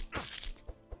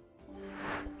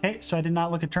 Okay, so I did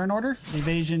not look at turn order.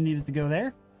 Evasion needed to go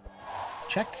there.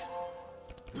 Check.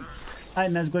 Alright,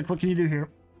 Nezglick, what can you do here?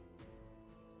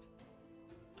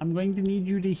 I'm going to need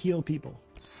you to heal people.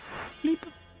 Bleep.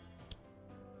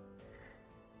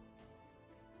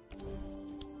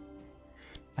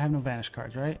 I have no Vanish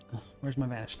cards, right? Where's my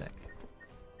Vanish deck?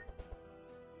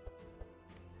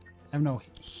 I have no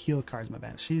heal cards in my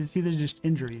Vanish. See, there's just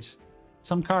injuries.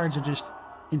 Some cards are just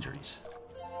injuries.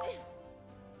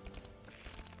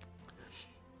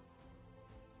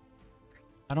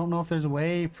 I don't know if there's a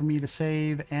way for me to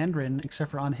save Andrin,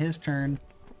 except for on his turn,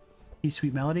 he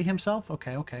Sweet Melody himself?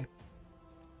 Okay, okay.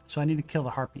 So I need to kill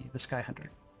the Harpy, the Sky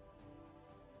Hunter.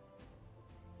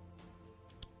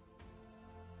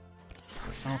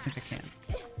 I don't think I can.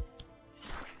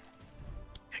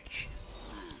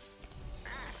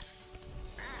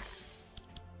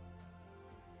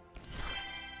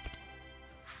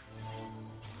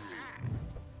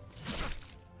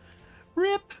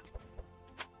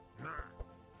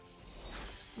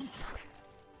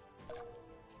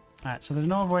 Alright, so there's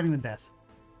no avoiding the death.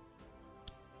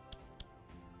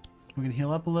 We're gonna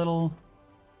heal up a little.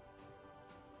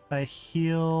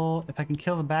 If I can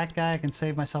kill the back guy, I can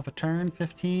save myself a turn.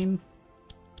 15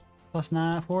 plus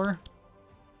 9, 4.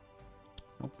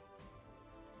 Nope.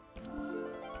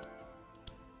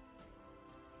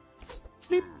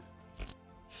 Sleep.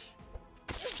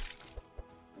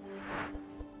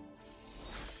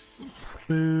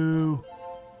 Boo.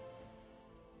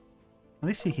 At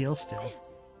least he heals still.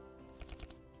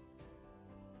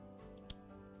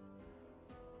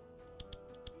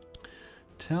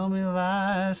 Tell me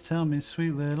lies, tell me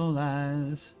sweet little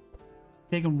lies.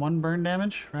 Taking 1 burn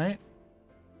damage, right?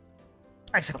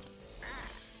 Icicle.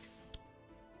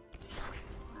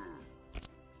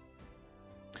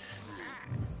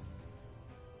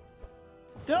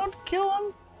 Don't kill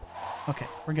him. Okay,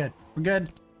 we're good. We're good.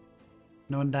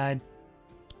 No one died.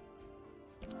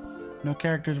 No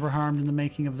characters were harmed in the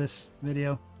making of this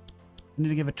video. I need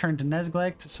to give a turn to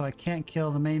Neglect, so I can't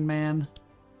kill the main man.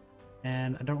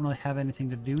 And I don't really have anything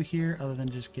to do here other than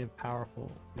just give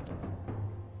powerful.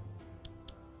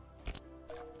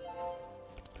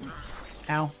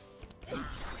 Ow.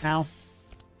 Ow.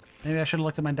 Maybe I should have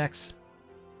looked at my decks.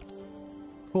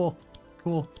 Cool.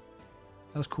 Cool.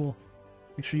 That was cool.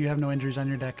 Make sure you have no injuries on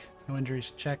your deck. No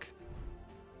injuries. Check.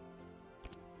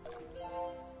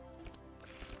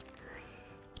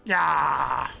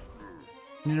 Yeah.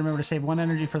 You need to remember to save 1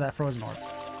 energy for that frozen orb.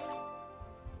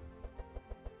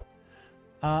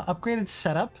 Upgraded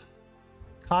setup.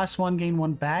 Cost 1, gain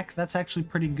 1 back. That's actually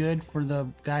pretty good for the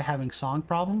guy having song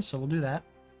problems, so we'll do that.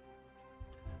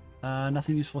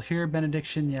 Nothing useful here.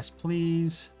 Benediction, yes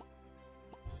please.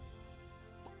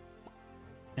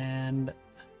 And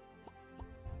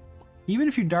even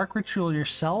if you Dark Ritual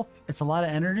yourself, it's a lot of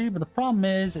energy, but the problem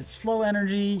is it's slow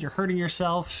energy, you're hurting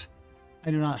yourself.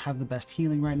 I do not have the best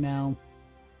healing right now,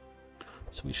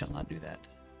 so we shall not do that.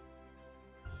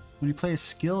 When you play a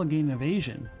skill, gain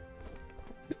evasion.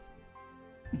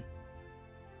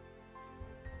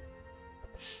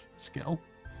 Skill.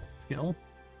 Skill.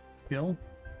 Skill.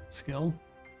 Skill.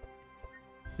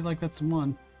 I feel like that's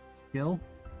 1. Skill.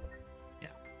 Yeah.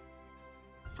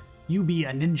 You be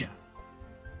a ninja.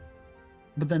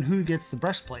 But then who gets the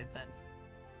breastplate then?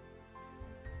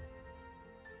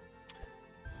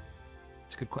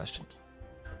 That's a good question.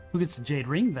 Who gets the jade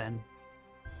ring then?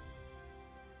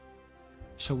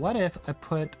 So what if I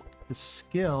put the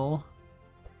skill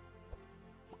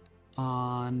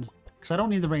on... Because I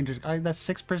don't need the rangers. That's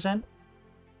 6%. What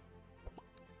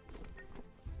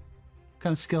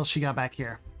kind of skills she got back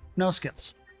here? No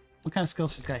skills. What kind of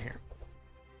skills she's got here?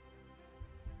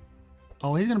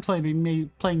 Oh, he's going to be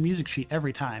playing music sheet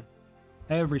every time.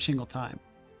 Every single time.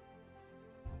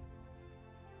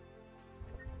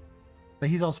 But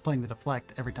he's also playing the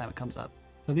deflect every time it comes up.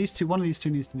 So these two, one of these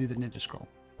two needs to do the ninja scroll.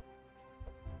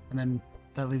 And then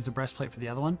that leaves the breastplate for the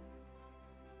other one.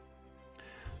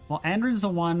 Well, Andrew's the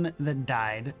one that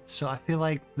died, so I feel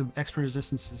like the extra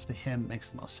resistances to him makes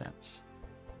the most sense.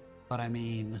 But I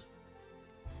mean,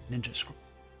 ninja scroll.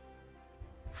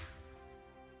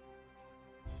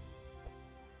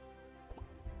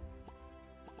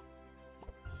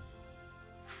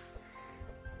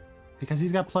 Because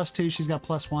he's got +2, she's got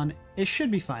 +1. It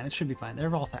should be fine. It should be fine.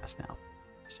 They're all fast now.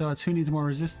 So it's who needs more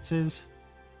resistances.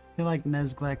 I feel like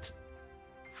Neglect.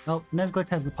 Oh, Neglect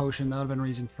has the potion. That would have been a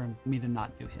reason for me to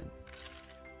not do him.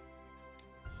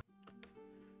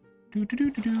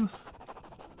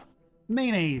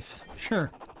 Mayonnaise.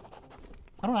 Sure.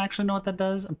 I don't actually know what that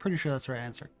does. I'm pretty sure that's the right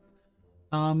answer.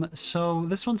 So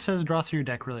this one says draw through your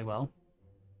deck really well.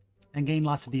 And gain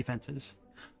lots of defenses.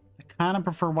 I kind of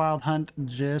prefer Wild Hunt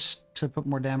just to put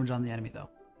more damage on the enemy though.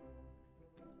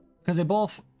 Because they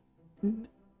both...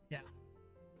 Yeah.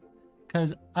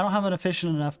 Because I don't have an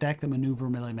efficient enough deck that maneuver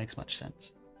really makes much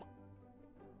sense.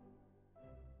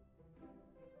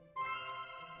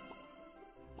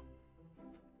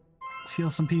 Let's heal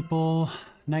some people.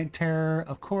 Night Terror,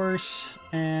 of course.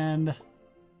 And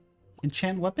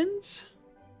enchant weapons?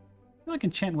 I feel like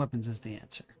enchant weapons is the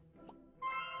answer.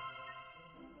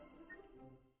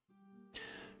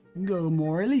 Go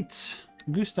more elites.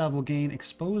 Gustav will gain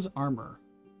expose armor.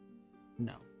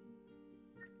 No.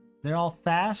 They're all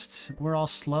fast. We're all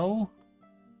slow.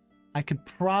 I could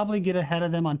probably get ahead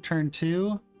of them on turn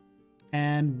 2.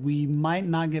 And we might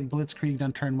not get blitzkrieged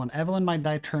on turn 1. Evelyn might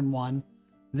die turn 1.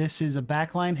 This is a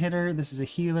backline hitter. This is a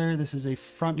healer. This is a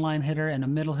frontline hitter and a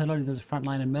middle hitter. There's a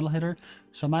frontline and middle hitter.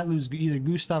 So I might lose either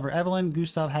Gustav or Evelyn.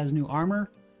 Gustav has new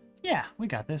armor. Yeah, we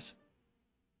got this.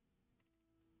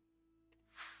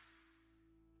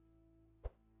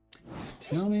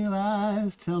 Tell me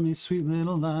lies, tell me sweet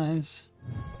little lies.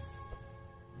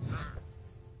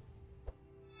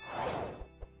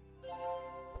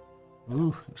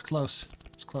 Ooh, it was close.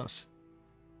 It was close.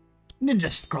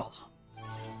 Ninja scroll.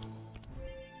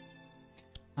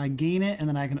 I gain it and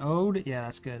then I can ode. Yeah,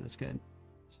 that's good. That's good.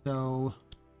 So,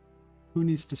 who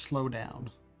needs to slow down?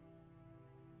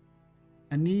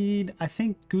 I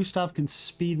think Gustav can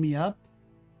speed me up.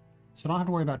 So I don't have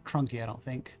to worry about Trunky, I don't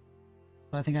think.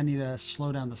 But I think I need to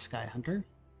slow down the Sky Hunter.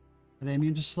 Are they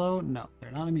immune to slow? No,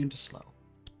 they're not immune to slow.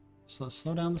 So let's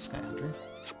slow down the Sky Hunter.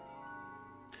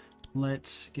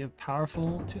 Let's give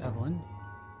Powerful to Evelyn.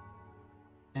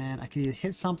 And I can either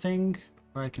hit something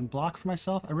or I can block for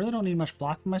myself. I really don't need much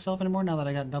block for myself anymore now that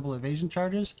I got double evasion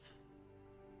charges.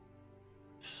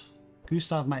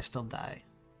 Gustav might still die.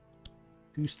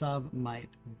 Gustav might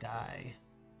die.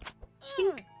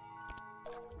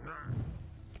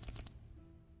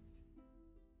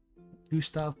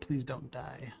 Gustav, please don't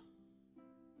die.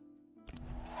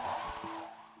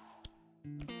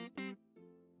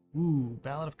 Ooh,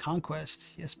 Ballad of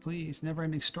Conquest. Yes, please.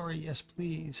 Never-ending story. Yes,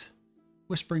 please.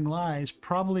 Whispering Lies.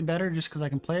 Probably better just because I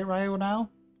can play it right now.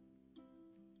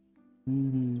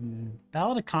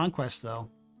 Ballad of Conquest, though.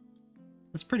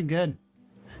 That's pretty good.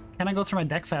 Can I go through my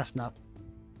deck fast enough?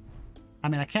 I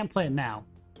mean, I can't play it now.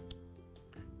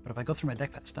 But if I go through my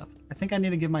deck fast enough, I think I need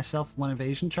to give myself one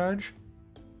evasion charge.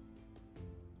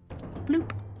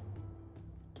 Bloop.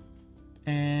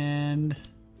 And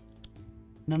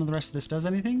none of the rest of this does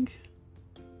anything.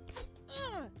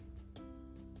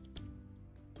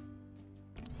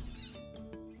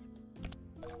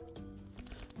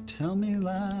 Tell me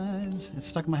lies. It's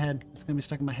stuck in my head. It's gonna be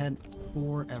stuck in my head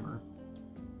forever.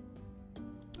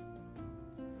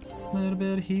 A little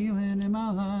bit of healing in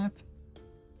my life.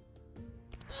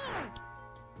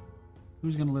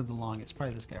 Who's gonna live the longest?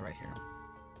 Probably this guy right here.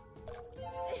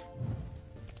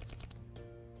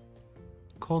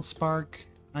 Cold Spark,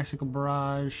 Icicle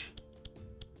Barrage.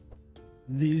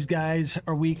 These guys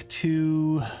are weak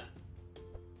to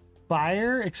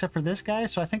fire, except for this guy.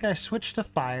 So I think I switched to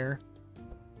fire.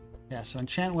 Yeah, so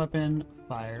enchant weapon,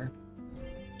 fire.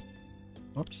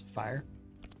 Whoops, fire.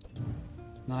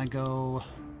 Then I go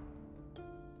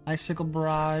Icicle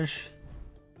Barrage.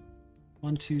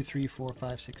 1, 2, 3, 4,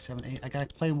 5, 6, 7, 8. I gotta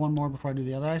play one more before I do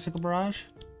the other Icicle Barrage.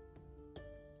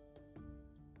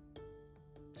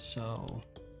 So,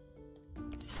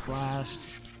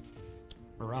 Blast,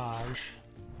 Barrage,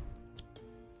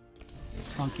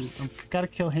 Funky. I've gotta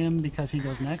kill him because he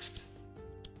goes next.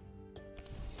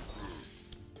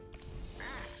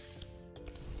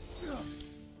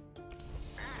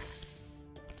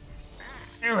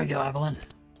 There we go, Evelyn.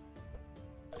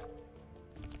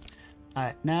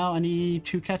 Alright, now I need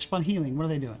to catch up on healing. What are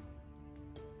they doing?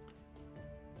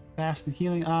 Fast and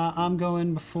healing. I'm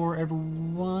going before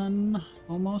everyone,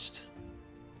 almost.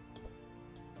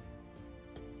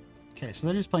 Okay, so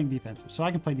they're just playing defensive, so I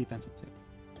can play defensive too.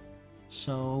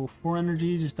 So 4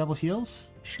 energy, just double heals?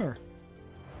 Sure.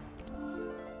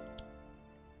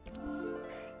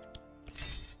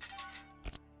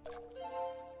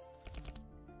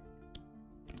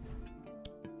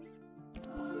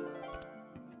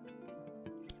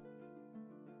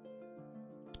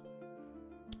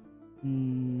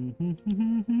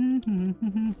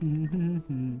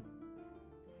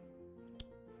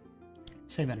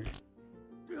 Save energy.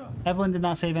 Evelyn did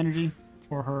not save energy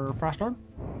for her Frost Orb.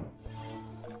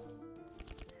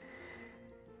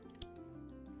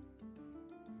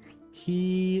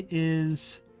 He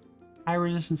is high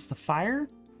resistance to fire,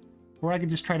 or I could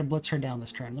just try to blitz her down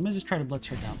this turn. Let me just try to blitz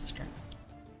her down this turn.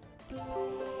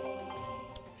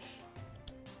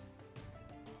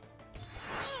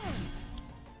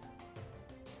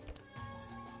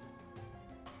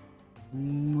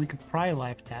 We could probably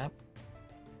life tap.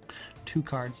 2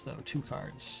 cards though, 2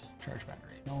 cards. Charge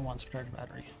battery. No one wants charge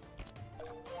battery.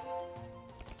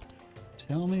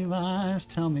 Tell me lies,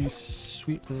 tell me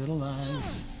sweet little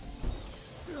lies.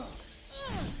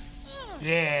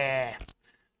 Yeah!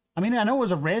 I mean, I know it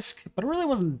was a risk, but it really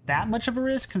wasn't that much of a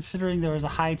risk considering there was a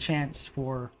high chance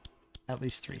for at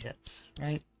least 3 hits,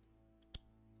 right?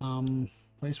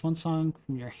 Place 1 song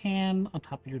from your hand on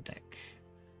top of your deck.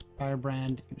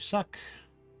 Firebrand, you suck.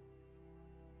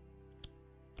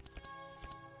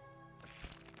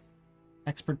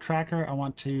 Expert Tracker, I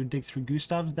want to dig through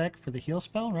Gustav's deck for the heal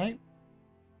spell, right?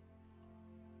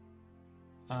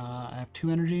 I have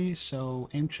 2 energy, so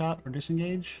aim shot or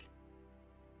disengage.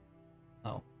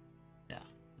 Oh, yeah,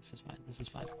 this is fine. This is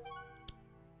fine.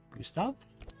 Gustav,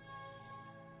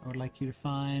 I would like you to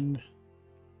find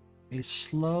a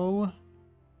slow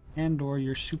and/or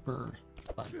your super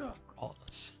button for all of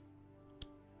us.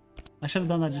 I should have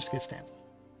done that just to get stanza.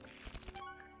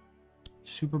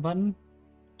 Super button.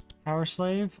 Power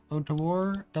slave. Ode to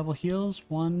war. Double heals.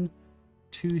 1,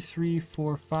 2, 3,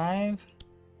 4, 5.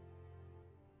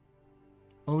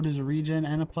 Ode is a regen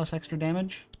and a plus extra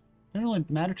damage. Doesn't really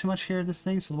matter too much here, this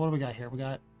thing. So what do we got here? We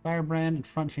got Firebrand and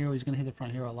front hero. He's going to hit the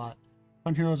front hero a lot.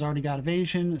 Front hero's already got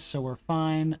evasion, so we're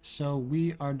fine. So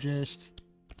we are just...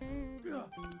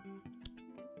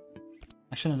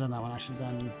 I shouldn't have done that one. I should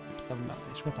have done double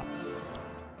melodies. We're fine.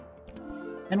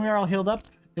 And we are all healed up.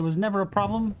 It was never a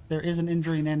problem. There is an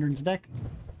injury in Andrin's deck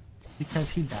because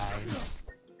he died.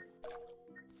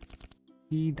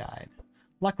 He died.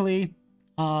 Luckily,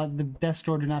 the Death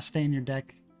Door do not stay in your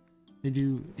deck. They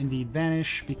do indeed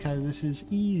vanish because this is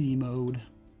easy mode.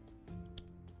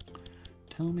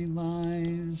 Tell me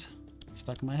lies. It's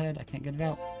stuck in my head. I can't get it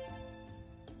out.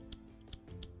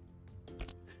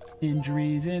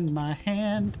 Injuries in my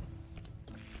hand.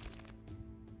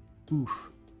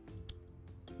 Oof.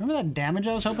 Remember that damage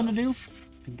I was hoping to do?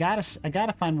 I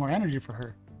gotta find more energy for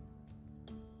her.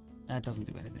 That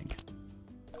doesn't do anything.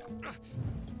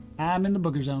 I'm in the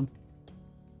booger zone.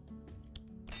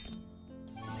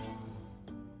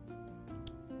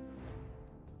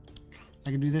 I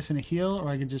can do this in a heal, or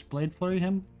I could just Blade Flurry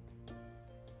him.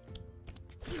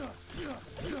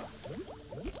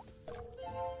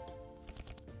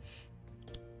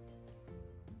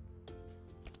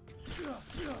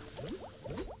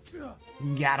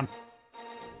 Got him.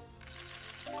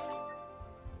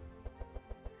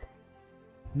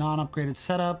 Non-upgraded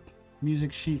setup.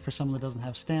 Music sheet for someone that doesn't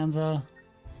have stanza.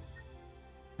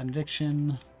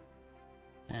 Benediction.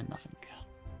 And nothing.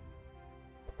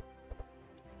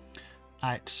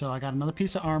 Alright, so I got another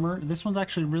piece of armor. This one's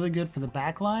actually really good for the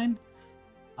back line.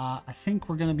 I think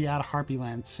we're going to be out of Harpy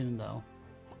Land soon, though.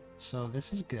 So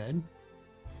this is good.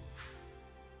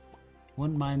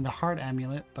 Wouldn't mind the Heart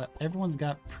Amulet, but everyone's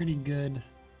got pretty good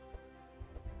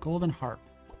Golden Harp.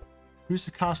 Reduce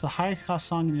the cost, the highest cost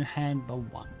song in your hand by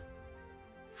 1.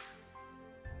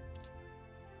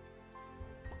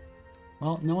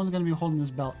 Well, no one's going to be holding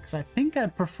this belt, because I think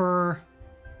I'd prefer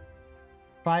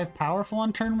 5 powerful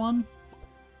on turn 1.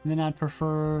 And then I'd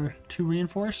prefer 2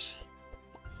 reinforce.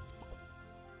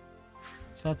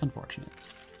 So that's unfortunate.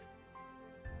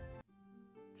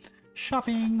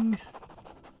 Shopping.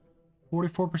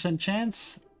 44%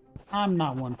 chance. I'm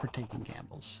not one for taking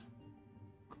gambles.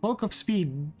 Cloak of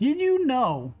Speed. Did you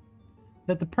know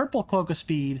that the purple Cloak of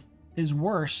Speed is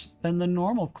worse than the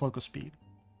normal Cloak of Speed?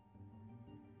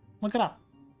 Look it up.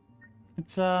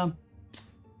 It's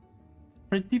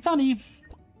pretty funny.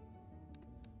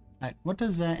 Alright, what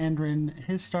does Andrin,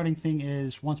 his starting thing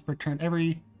is once per turn,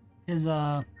 his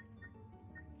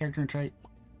character and trait,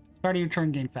 start of your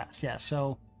turn gain fast. Yeah,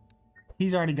 so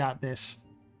he's already got this,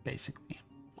 basically.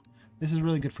 This is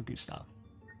really good for Gustav.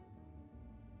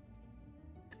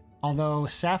 Although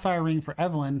Sapphire Ring for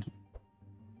Evelyn,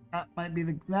 that might be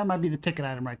the ticket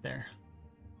item right there.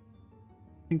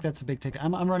 I think that's a big ticket.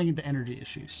 I'm running into energy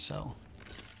issues, so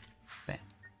bam.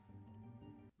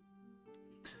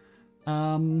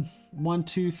 1,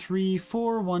 2, 3,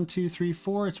 4. 1, 2, 3,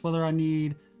 4. It's whether I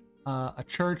need a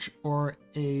church or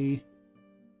a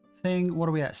thing. What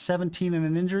are we at? 17 and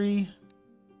an injury.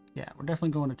 Yeah, we're definitely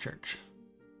going to church.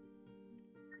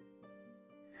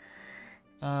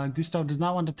 Gustav does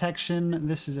not want detection.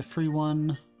 This is a free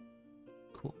one.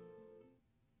 Cool.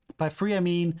 By free, I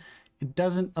mean it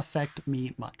doesn't affect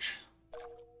me much.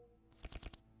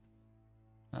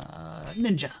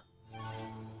 Ninja.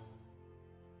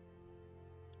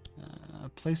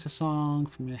 Place a song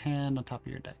from your hand on top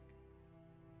of your deck.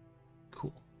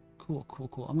 Cool. Cool, cool,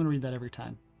 cool. I'm going to read that every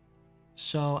time.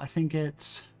 So I think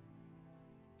it's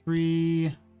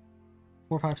 3,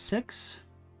 4, 5, 6.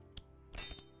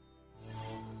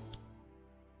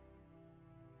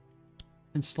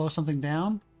 And slow something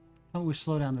down. How about we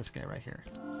slow down this guy right here?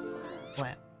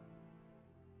 Blam.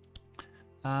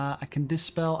 I can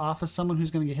dispel off of someone who's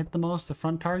going to get hit the most, the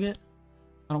front target.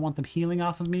 I don't want them healing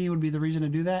off of me would be the reason to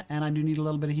do that. And I do need a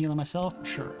little bit of healing myself.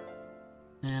 Sure.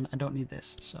 And I don't need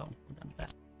this, so we're done with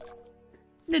that.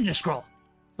 Ninja Scroll.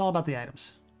 It's all about the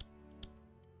items.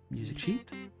 Music sheet.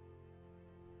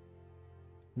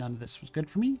 None of this was good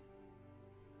for me.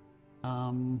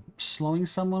 Slowing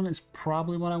someone is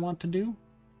probably what I want to do.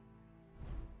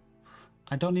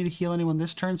 I don't need to heal anyone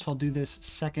this turn, so I'll do this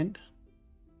second.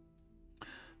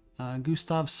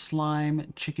 Gustav,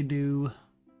 Slime, Chickadoo.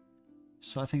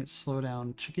 So I think it's slow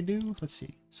down Chickadoo. Let's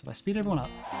see. So if I speed everyone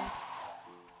up.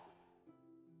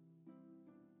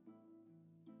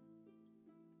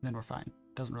 Then we're fine.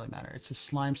 Doesn't really matter. It's a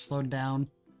Slime slowed down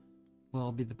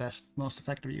will be the best, most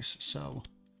effective use. So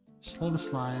Slow the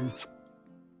slime.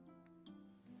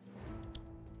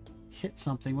 Hit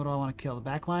something. What do I want to kill? The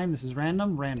back line? This is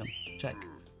random? Random. Check.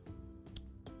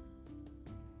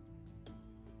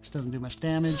 This doesn't do much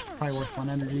damage. Probably worth 1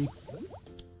 energy.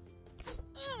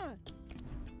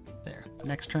 There.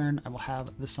 Next turn, I will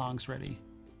have the songs ready.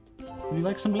 Would you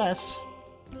like some bless?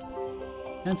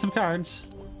 And some cards.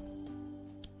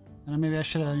 And maybe I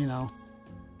should have, you know,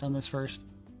 done this first.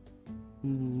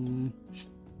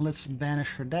 Let's banish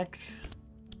her deck.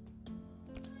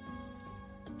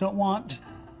 Don't want.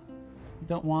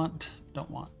 Don't want.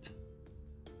 Don't want.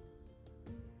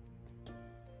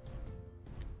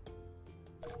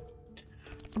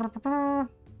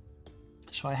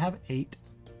 So I have 8.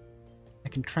 I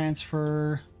can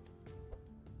transfer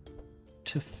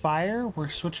to fire. We're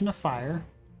switching to fire.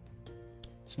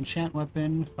 So enchant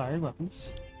weapon, fired weapons.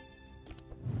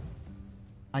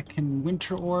 I can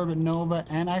Winter Orb, Nova,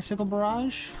 and Icicle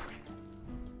Barrage.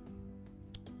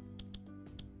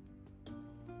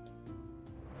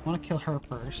 I want to kill her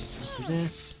first. So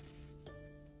this,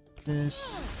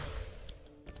 this,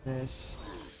 this.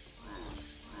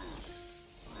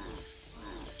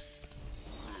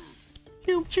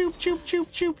 Choop, choop, choop, choop,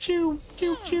 choop, choop,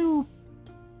 choop, choop.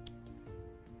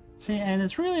 See, and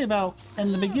it's really about,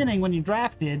 in the beginning, when you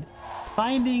drafted,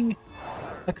 finding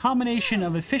a combination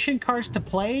of efficient cards to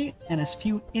play and as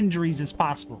few injuries as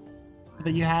possible. So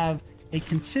that you have a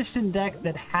consistent deck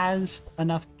that has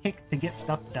enough kick to get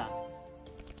stuff done.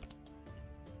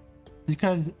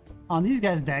 Because on these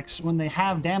guys' decks, when they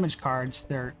have damage cards,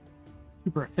 they're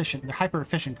super efficient. They're hyper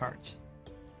efficient cards.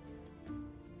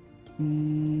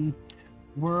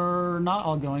 We're not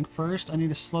all going first. I need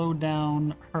to slow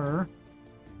down her.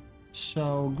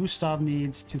 So Gustav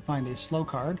needs to find a slow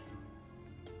card.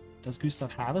 Does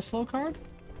Gustav have a slow card?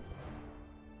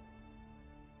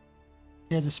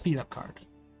 He has a speed up card.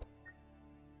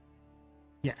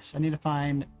 Yes, I need to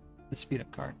find the speed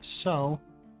up card. So,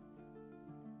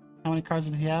 how many cards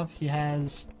does he have? He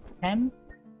has 10.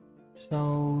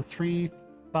 So 3,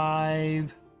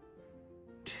 5,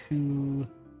 2.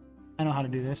 I know how to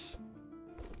do this.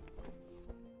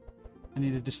 I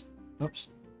need to just, oops,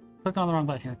 click on the wrong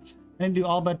button here. I need to do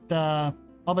all but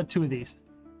 2 of these.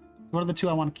 What are the 2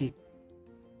 I want to keep?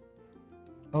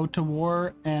 Ode to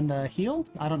War and Heal?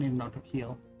 I don't need an Ode to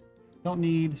Heal. Don't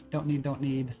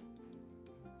need.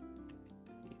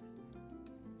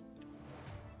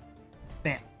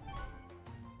 Bam.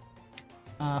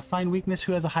 Find weakness.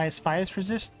 Who has the highest fire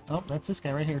resist? Oh, that's this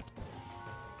guy right here.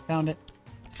 Found it.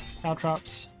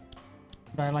 Caltrops.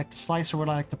 Would I like to slice or would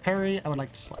I like to parry? I would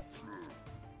like to slice.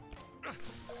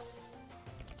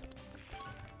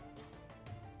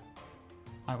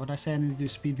 Alright, what did I say? I need to do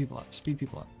speed people up. Speed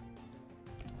people up.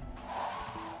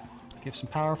 Give some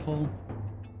powerful.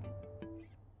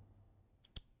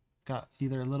 Got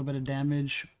either a little bit of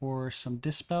damage or some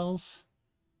dispels.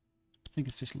 I think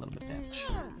it's just a little bit of damage.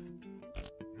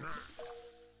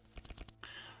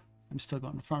 I'm still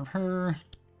going in front of her.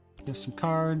 Give some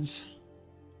cards.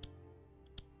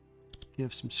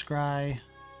 Give some scry.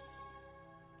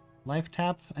 Life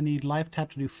tap. I need life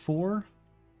tap to do 4.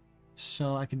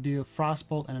 So I could do a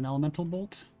Frostbolt and an Elemental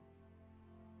Bolt.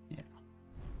 Yeah.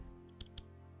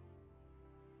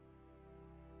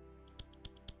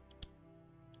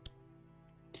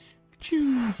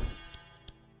 Choo.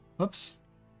 Whoops.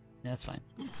 Yeah, that's fine.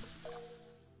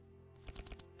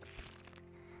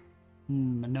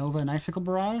 Nova and Icicle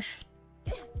Barrage.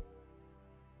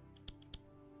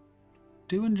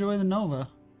 Do enjoy the Nova.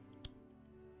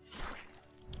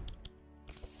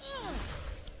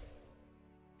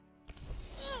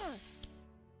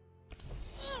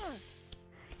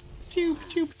 Choo,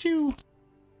 choo, choo.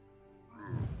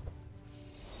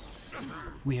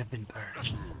 We have been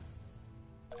purged.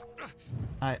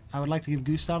 I would like to give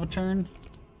Gustav a turn.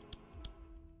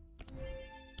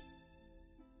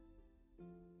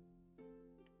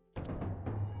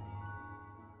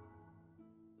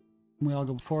 We all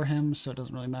go before him, so it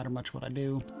doesn't really matter much what I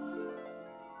do.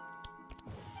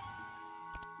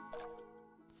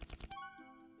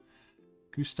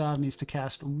 Gustav needs to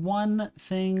cast 1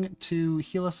 thing to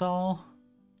heal us all.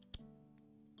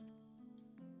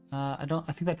 I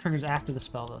think that triggers after the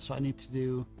spell though, so I need to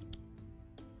do.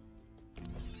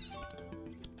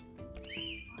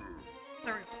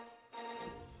 There we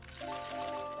go.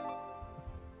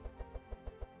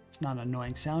 It's not an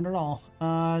annoying sound at all.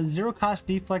 0 cost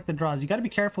deflect the draws. You got to be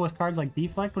careful with cards like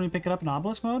deflect when you pick it up in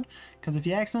Obelisk mode, because if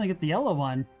you accidentally get the yellow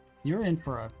one, you're in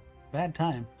for a bad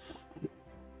time.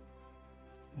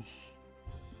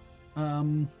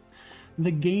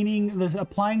 The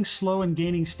applying slow and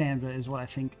gaining stanza is what I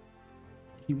think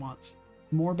he wants.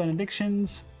 More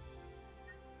benedictions.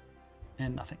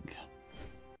 and nothing.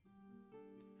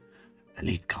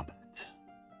 Elite combat.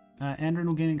 Andrin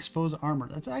will gain exposed armor.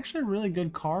 That's actually a really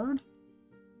good card.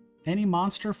 Any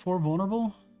monster 4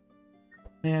 vulnerable.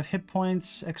 They have hit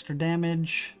points, extra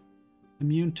damage,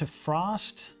 immune to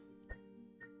frost.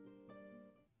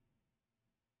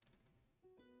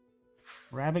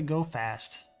 Rabbit go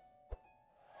fast.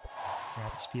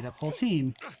 Rabbit speed up whole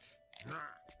team.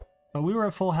 But we were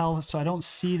at full health, so I don't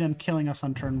see them killing us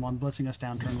on turn 1, blitzing us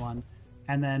down turn 1.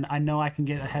 And then I know I can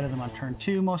get ahead of them on turn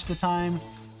 2 most of the time,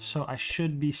 so I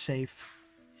should be safe.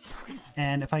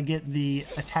 And if I get the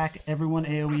attack everyone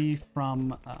AoE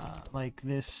from, like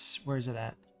this, where is it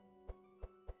at?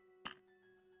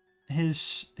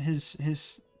 His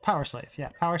Power Slave. Yeah,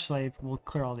 Power Slave will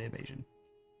clear all the evasion.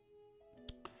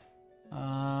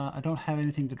 I don't have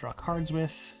anything to draw cards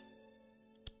with.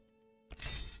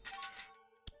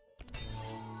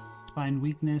 Find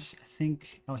weakness, I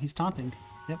think... Oh, he's taunting.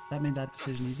 Yep, that made that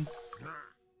decision easy.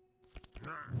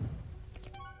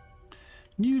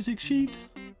 Music sheet.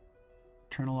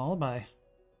 Eternal Lullaby.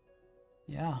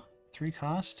 Yeah, 3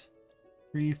 cost.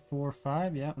 3, 4,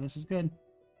 5. Yeah, this is good.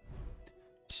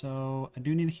 So, I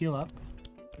do need to heal up.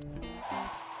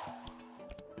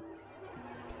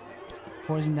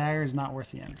 Poison Dagger is not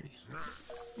worth the energy.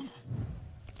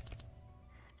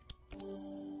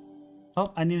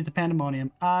 Oh, I needed the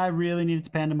Pandemonium. I really needed the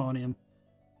Pandemonium.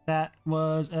 That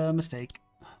was a mistake.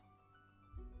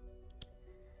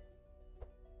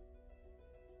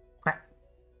 Crap.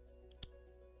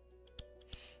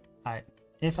 Alright.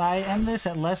 If I end this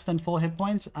at less than full hit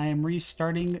points, I am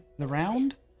restarting the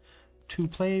round to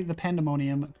play the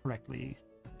Pandemonium correctly.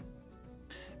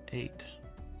 8.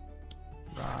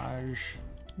 Barrage.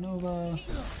 Nova.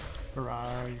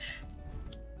 Barrage.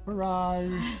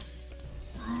 Barrage.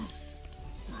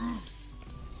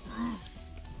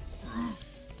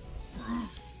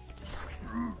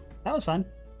 That was fun.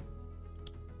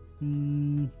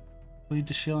 Bleed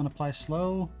to shield and apply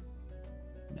slow.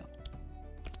 No.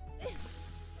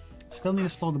 Still need to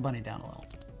slow the bunny down a little.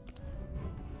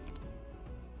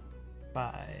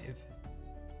 5.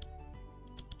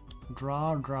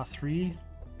 Draw 3.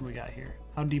 What do we got here?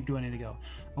 How deep do I need to go?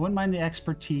 I wouldn't mind the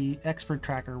expert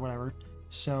tracker, whatever.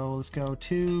 So let's go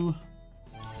 2,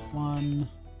 1.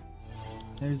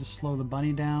 There's the slow the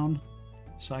bunny down,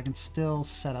 so I can still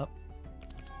set up.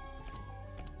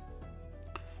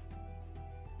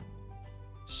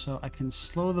 So I can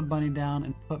slow the bunny down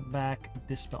and put back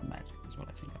Dispel Magic is what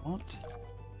I think I want.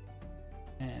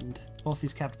 And both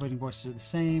these captivating voices are the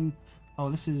same. Oh,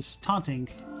 this is taunting.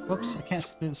 Whoops, I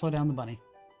can't slow down the bunny.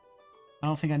 I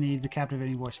don't think I need the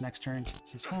captivating voice next turn, so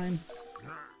this is fine.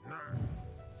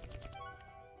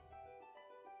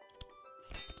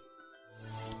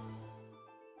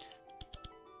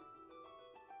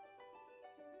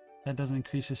 That doesn't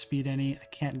increase his speed any. I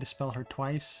can't dispel her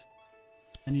twice.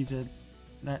 I need to...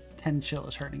 That 10 chill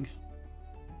is hurting.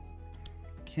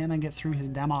 Can I get through his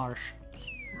damage?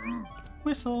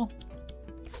 Whistle!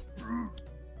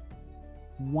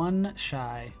 1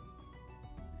 shy.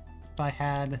 If I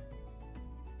had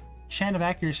Chant of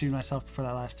Accuracy myself before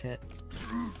that last hit,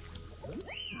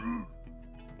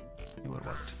 it would have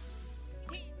worked.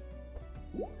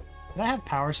 Did I have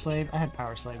Power Slave? I had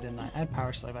Power Slave, didn't I? I had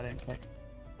Power Slave, I didn't pick.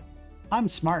 I'm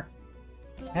smart.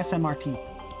 SMRT.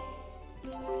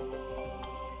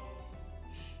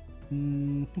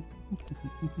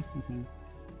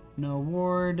 No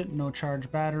ward, no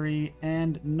charge battery,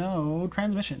 and no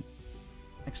transmission.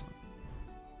 Excellent.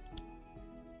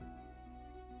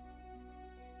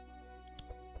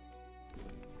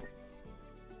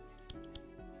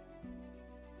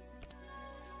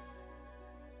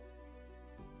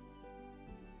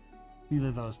 Neither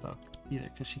of those, though. Either,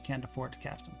 because she can't afford to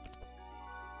cast them.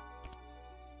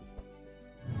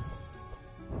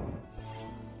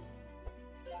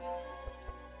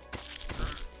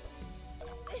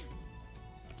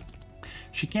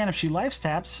 She can if she life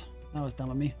taps. That was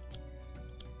dumb of me.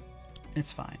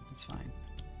 It's fine. It's fine.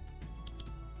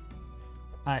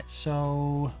 Alright,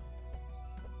 so...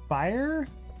 Fire?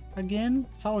 Again?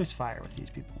 It's always fire with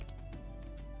these people.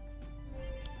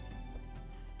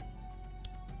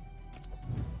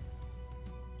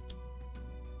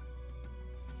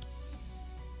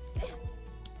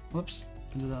 Whoops.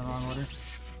 I did that in the wrong order.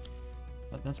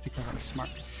 But that's because I'm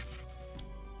smart.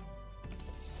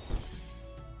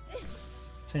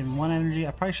 Saving 1 energy.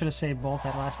 I probably should have saved both.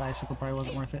 That last icicle probably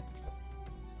wasn't worth it.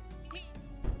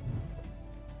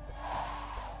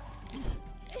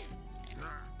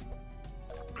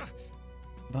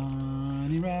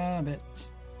 Bunny rabbit.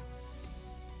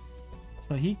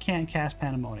 So he can't cast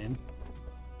Pandemonium.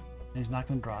 He's not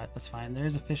going to draw it. That's fine.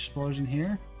 There's a fish explosion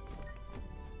here.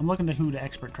 I'm looking to who to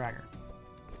expert tracker.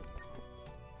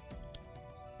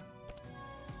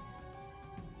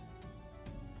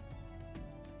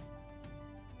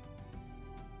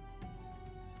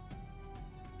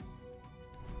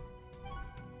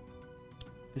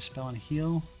 Dispel and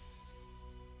heal.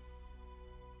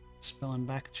 Dispel and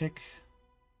back chick.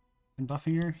 And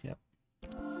buffing her. Yep.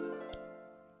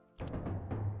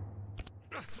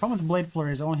 Problem with the Blade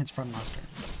Flurry is it only hits front monster.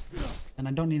 And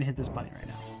I don't need to hit this bunny right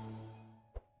now.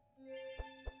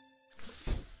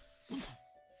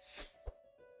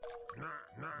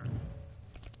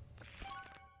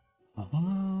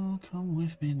 Oh, come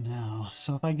with me now.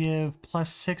 So if I give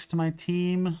 +6 to my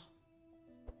team,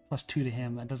 +2 to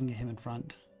him, that doesn't get him in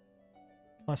front.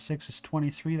 +6 is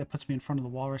 23, that puts me in front of the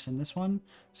walrus in this one.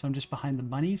 So I'm just behind the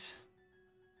bunnies.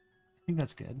 I think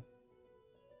that's good.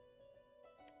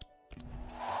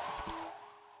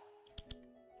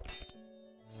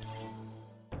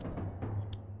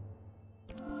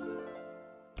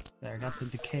 There, I got the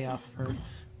decay off her.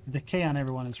 The decay on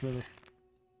everyone is really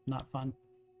not fun.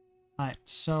 Alright,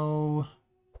 so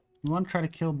we want to try to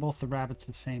kill both the rabbits at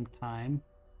the same time.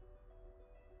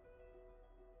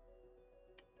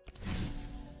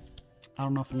 I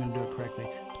don't know if I'm going to do it correctly.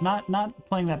 Not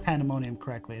playing that Pandemonium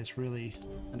correctly is really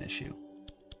an issue,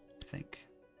 I think.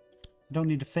 I don't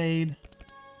need to fade,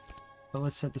 but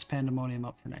let's set this Pandemonium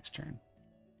up for next turn.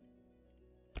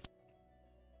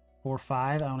 4,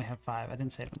 5. I only have 5. I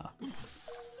didn't save enough.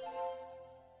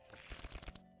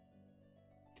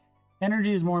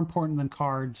 Energy is more important than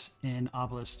cards in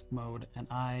Obelisk mode, and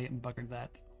I buggered that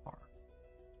hard.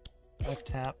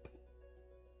 F-tap.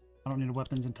 I don't need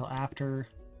weapons until after.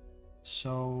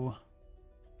 So,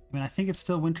 I mean, I think it's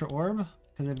still Winter Orb,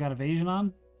 because they've got evasion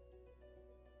on.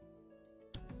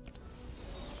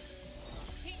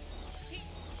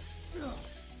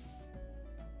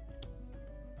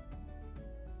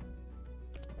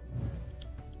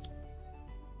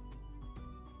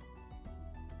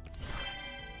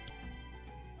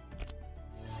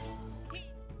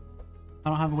 I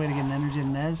don't have a way to get an energy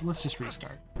in Nez. Let's just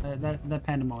restart. That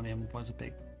Pandemonium was a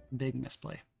big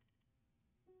misplay.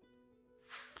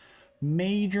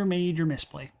 Major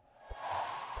misplay.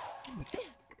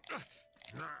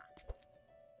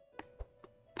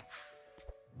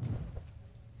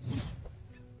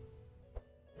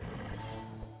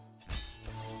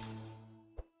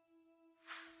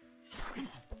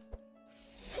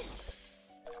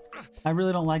 I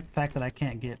really don't like the fact that I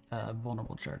can't get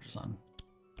vulnerable charges on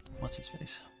what's his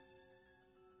face.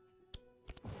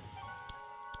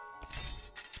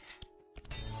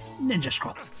 Ninja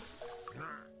scroll.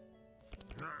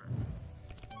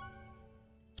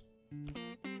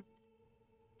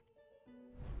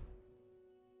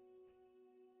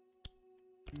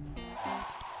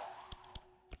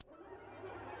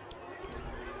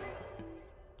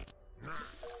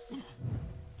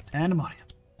 Pandemonium.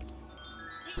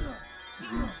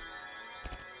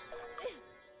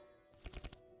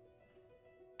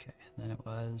 Okay, then it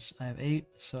was, I have 8,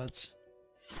 so it's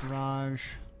Raj,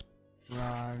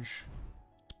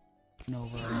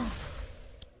 Nova.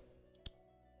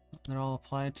 They're all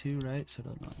applied to, right? So it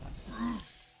doesn't matter.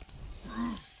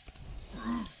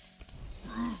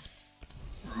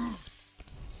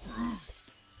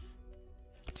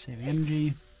 Saving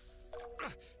energy.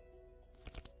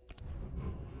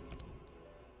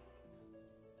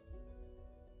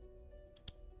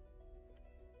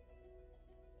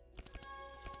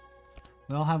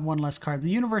 We all have one less card. The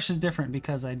universe is different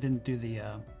because I didn't do the,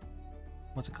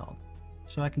 what's it called?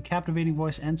 So I can Captivating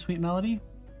Voice and Sweet Melody.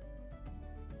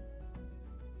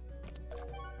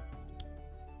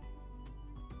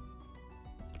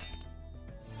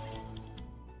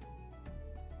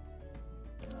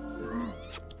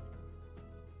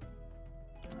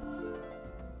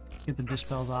 Get the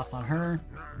dispels off on her.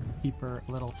 Keep her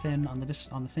a little thin on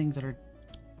the things that are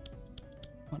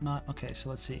whatnot. Okay, so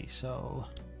let's see. So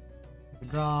we have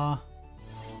a draw.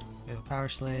 We have a power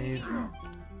slave.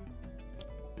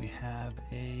 We have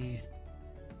a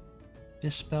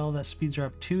dispel that speeds her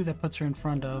up 2. That puts her in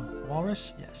front of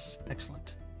Walrus. Yes,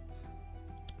 excellent.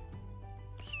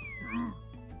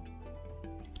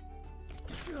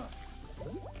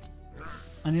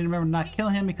 I need to remember to not kill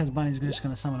him because Bunny's just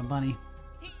going to summon a bunny.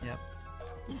 Yep.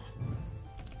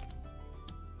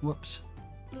 Whoops.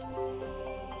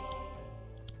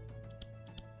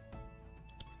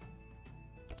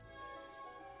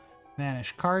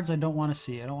 Vanish. Cards I don't want to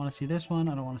see. I don't want to see this one.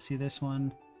 I don't want to see this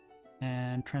one.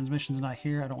 And transmission's not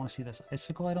here. I don't want to see this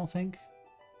icicle, I don't think.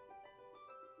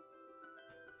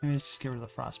 Maybe let's just get rid of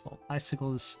the frostbolt.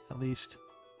 Icicle is at least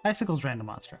Icicle's random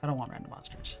monster. I don't want random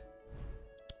monsters.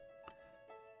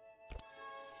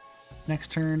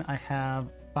 Next turn I have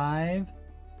 5.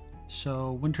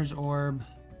 So Winter's Orb,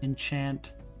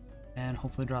 enchant, and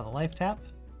hopefully draw the life tap.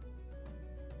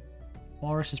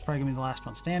 Walrus is probably going to be the last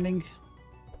one standing.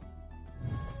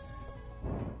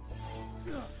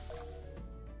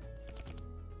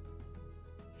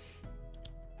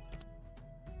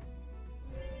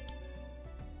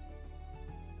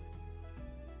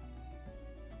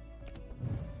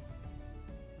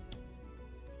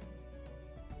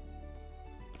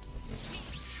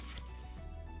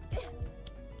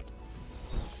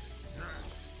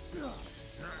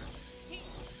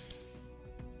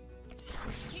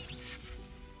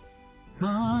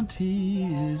 Monty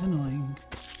is annoying.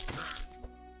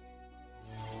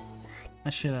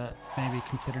 I should have maybe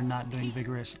considered not doing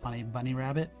vigorous on a bunny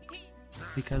rabbit,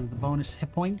 because the bonus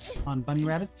hit points on bunny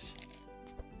rabbits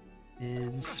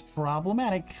is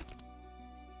problematic.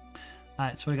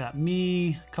 Alright, so we got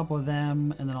me, a couple of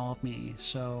them, and then all of me.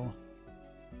 So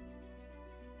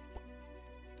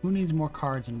who needs more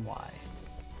cards and why?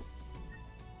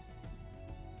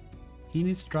 He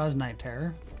needs to draw his Night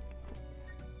Terror.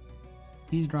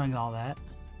 He's drawing all that.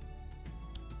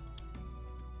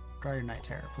 Draw your Night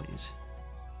Terror, please.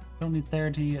 I don't need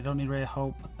Therapy, I don't need Ray of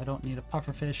Hope, I don't need a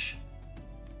Pufferfish.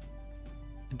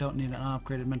 I don't need an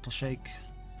unupgraded Mental Shake.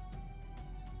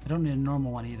 I don't need a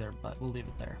normal one either, but we'll leave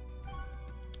it there.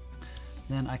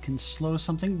 Then I can slow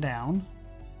something down.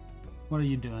 What are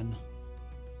you doing?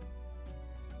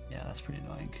 Yeah, that's pretty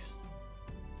annoying.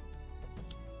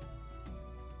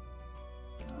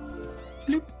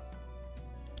 Bloop.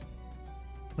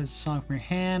 Plays a song from your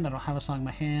hand. I don't have a song in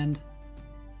my hand.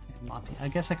 And Monty. I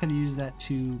guess I could have used that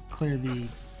to clear the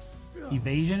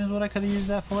evasion is what I could have used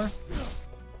that for.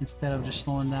 Instead of just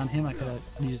slowing down him, I could have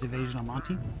used evasion on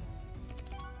Monty.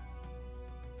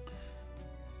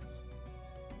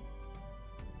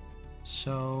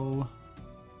 So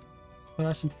put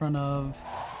us in front of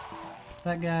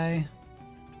that guy.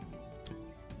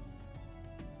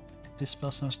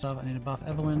 Dispel some stuff. I need to buff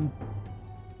Evelyn.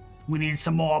 We need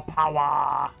some more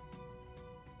power!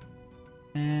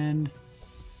 And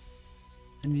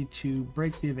I need to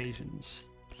break the evasions.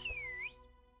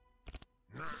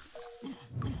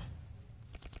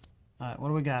 Alright, what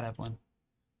do we got, Evelyn?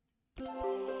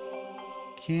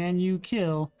 Can you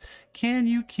kill? Can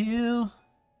you kill?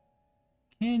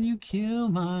 Can you kill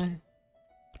my...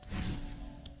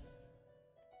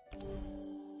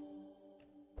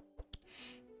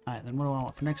 Alright, then what do I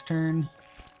want for next turn?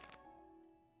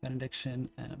 Benediction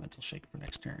and a Mental Shake for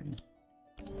next turn.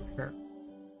 Sure.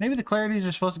 Maybe the clarities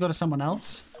are supposed to go to someone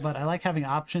else, but I like having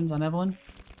options on Evelyn.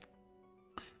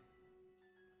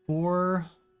 4,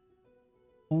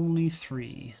 only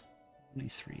 3. Only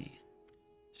 3.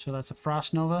 So that's a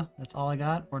Frost Nova. That's all I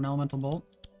got. Or an Elemental Bolt.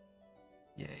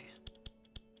 Yay.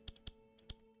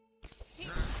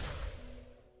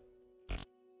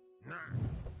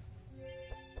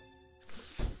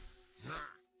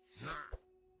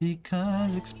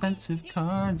 Because expensive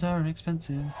cards are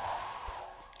expensive.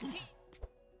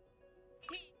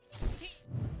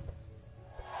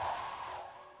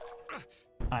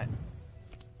 Alright.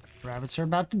 Rabbits are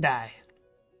about to die.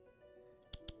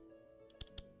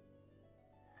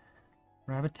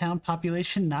 Rabbit Town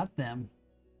population, not them.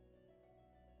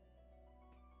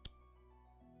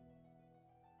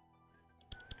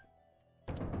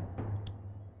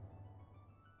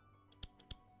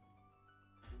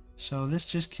 So this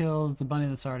just kills the bunny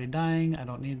that's already dying. I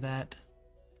don't need that.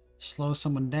 Slow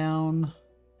someone down.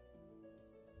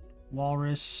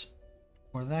 Walrus.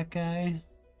 Or that guy.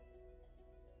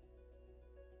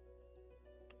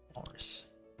 Walrus.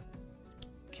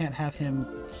 Can't have him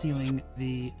healing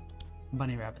the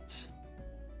bunny rabbits.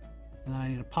 And then I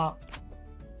need to pop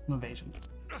some evasion.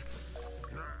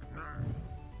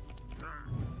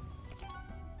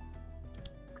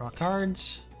 Draw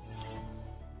cards.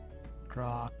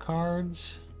 Draw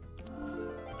cards.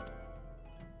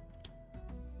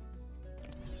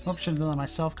 Hope should have done that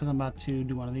myself because I'm about to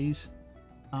do one of these.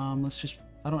 Let's just,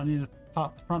 I don't need to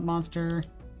pop the front monster.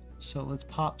 So let's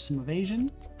pop some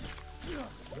evasion.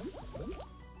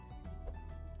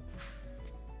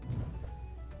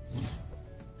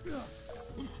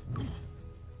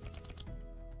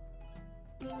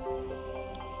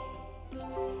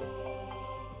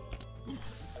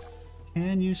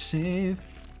 Can you save?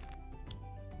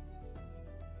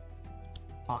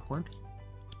 Awkward.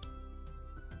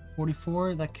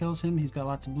 44, that kills him. He's got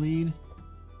lots of bleed.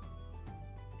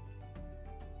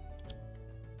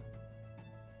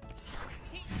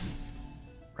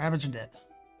 Rabbits are dead.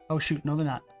 Oh shoot, no they're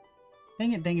not.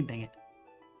 Dang it, dang it, dang it.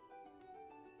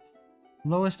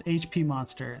 Lowest HP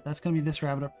monster. That's going to be this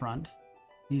rabbit up front.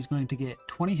 He's going to get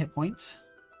 20 hit points.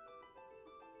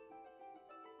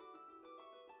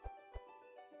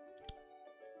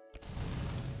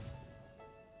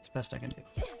 It's the best I can do.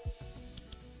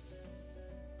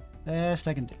 Best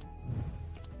I can do.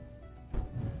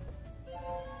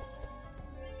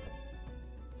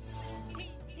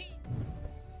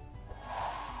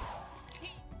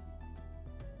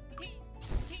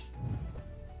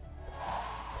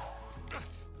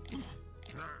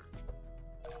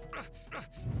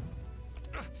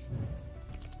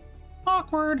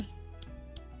 Awkward.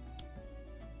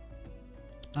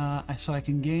 So I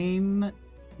can gain,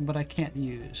 but I can't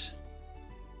use.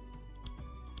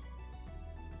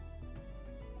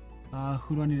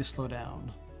 Who do I need to slow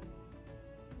down?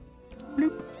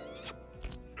 Bloop.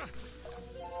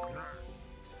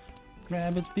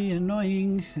 Rabbits be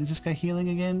annoying. Is this guy healing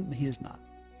again? He is not.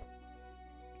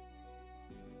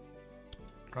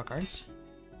 Draw cards.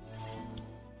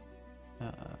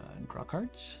 Draw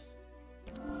cards.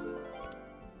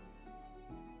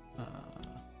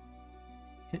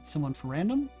 Hit someone for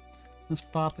random. Let's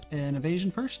pop an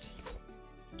evasion first.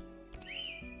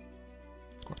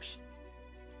 Of course.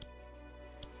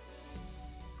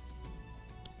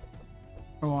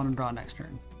 Or I want to draw next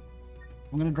turn.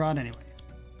 I'm going to draw it anyway.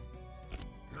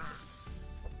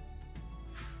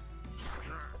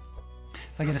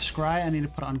 If I get a scry, I need to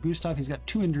put on Gustav. He's got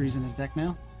 2 injuries in his deck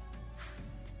now.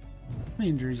 3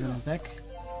 injuries in his deck.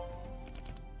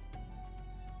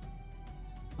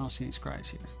 I don't see any scries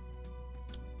here.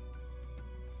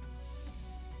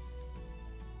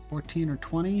 14 or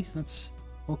 20, that's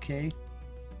okay.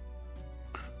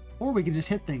 Or we could just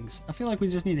hit things. I feel like we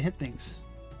just need to hit things.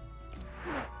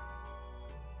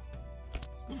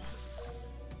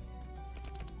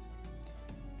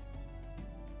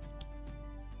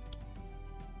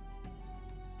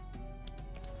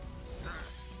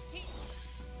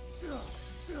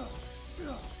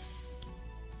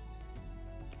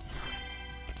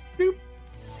 Boop.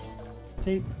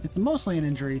 See, it's mostly an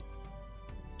injury.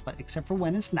 But except for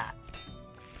when it's not.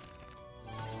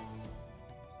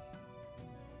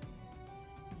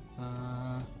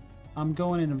 I'm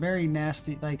going in a very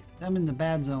nasty, like, I'm in the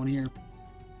bad zone here.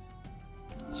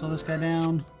 Slow this guy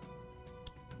down.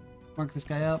 Mark this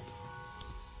guy up.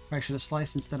 Probably should have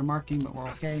sliced instead of marking, but we're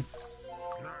okay.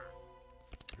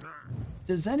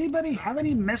 Does anybody have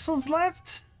any missiles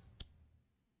left?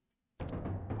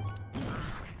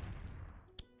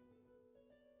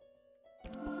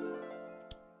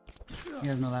 You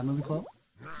guys know that movie quote?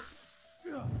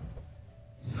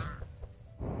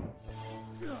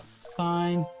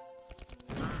 Fine.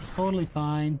 Totally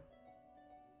fine.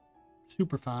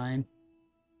 Super fine.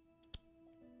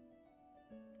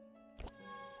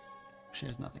 She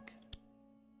has nothing.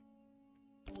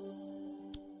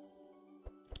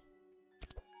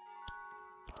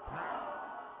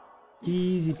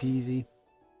 Easy peasy.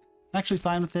 I'm actually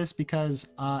fine with this because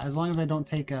as long as I don't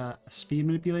take a speed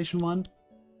manipulation one,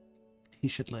 he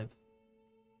should live.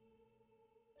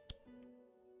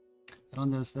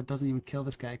 That doesn't even kill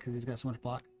this guy because he's got so much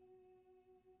block.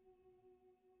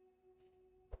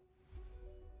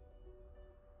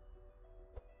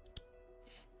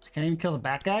 I can't even kill the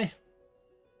bat guy.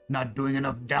 Not doing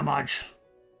enough damage.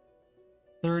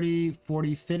 30,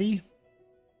 40, 50.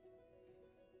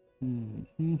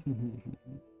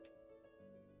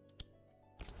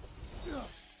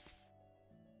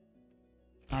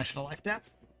 I should have liked that.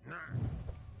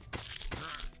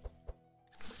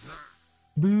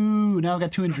 Boo! Now I've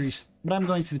got 2 injuries. But I'm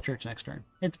going to the church next turn.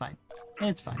 It's fine.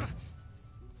 It's fine.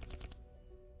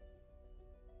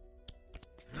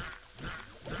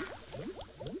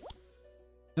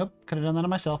 Nope. Could have done that on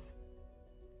myself.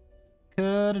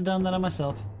 Could have done that on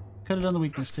myself. Could have done the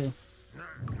weakness too.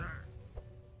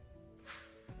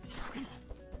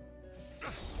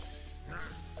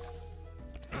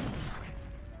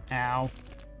 Ow.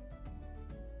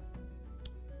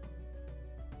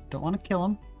 Don't want to kill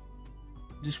him.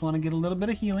 Just want to get a little bit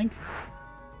of healing.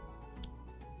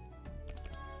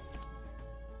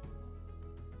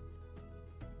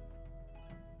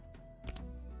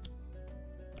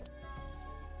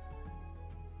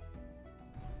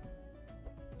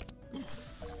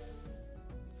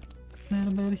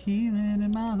 Little bit of healing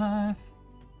in my life.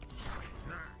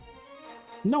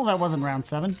 No, that wasn't round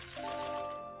 7.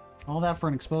 All that for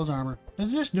an exposed armor. I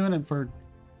was just doing it for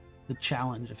the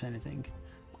challenge, if anything.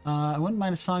 I wouldn't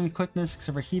mind a Song of Quickness,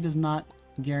 except for he does not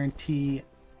guarantee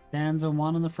stanza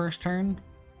 1 on the first turn.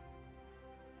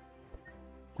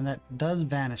 And that does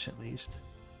vanish at least.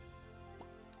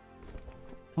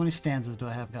 How many stanzas do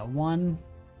I have? Got 1.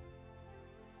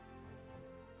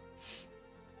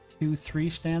 2, 3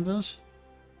 stanzas.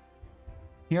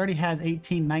 He already has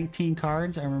 18, 19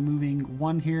 cards. I'm removing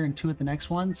 1 here and 2 at the next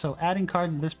one. So adding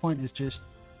cards at this point is just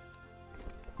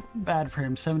bad for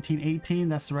him. 17, 18,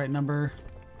 that's the right number.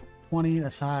 20,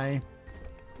 that's high.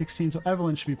 16, so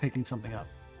Evelyn should be picking something up.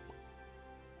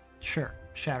 Sure,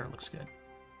 Shatter looks good.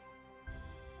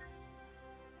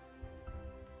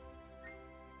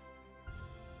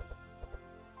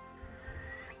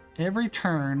 Every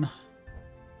turn,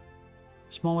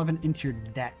 small weapon into your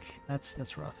deck.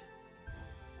 That's rough.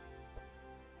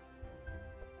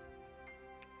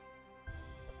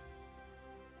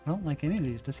 I don't like any of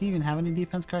these. Does he even have any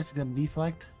defense cards? He's got a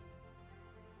deflect.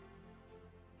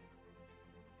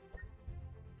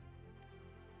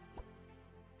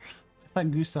 I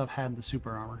thought Gustav had the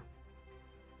super armor.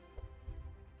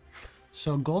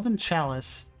 So Golden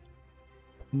Chalice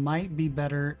might be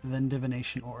better than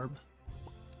Divination Orb,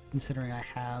 considering I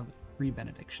have 3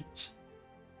 benedictions.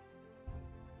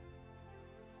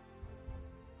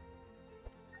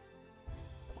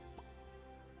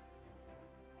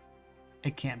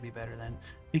 It can't be better then,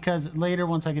 because later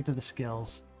once I get to the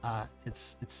skills,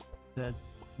 it's the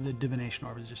Divination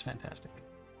Orb is just fantastic.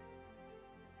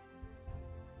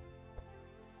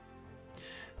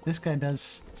 This guy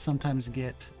does sometimes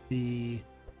get the...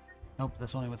 Nope,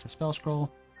 that's only with the spell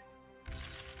scroll.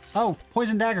 Oh,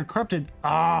 Poison Dagger, corrupted.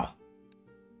 Ah!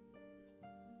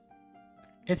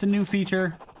 It's a new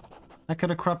feature. I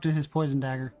could have corrupted his Poison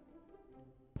Dagger.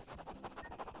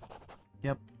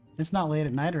 Yep. It's not late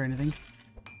at night or anything.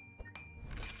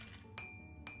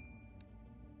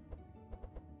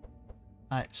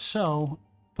 Alright, so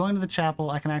going to the chapel,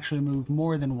 I can actually move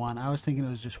more than 1. I was thinking it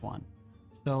was just 1.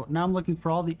 So now I'm looking for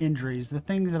all the injuries, the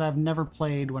things that I've never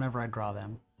played whenever I draw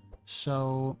them.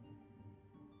 So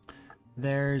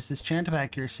there's this Chant of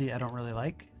Accuracy I don't really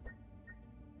like.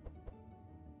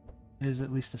 It is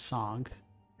at least a song.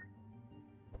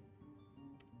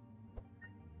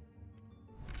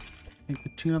 I think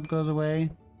the tune-up goes away.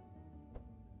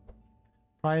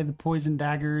 Probably the Poison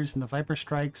Daggers and the Viper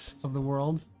Strikes of the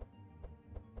world.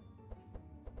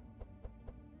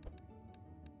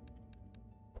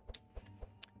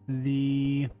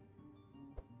 The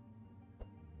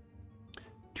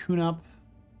tune-up.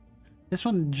 This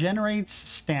one generates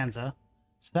stanza.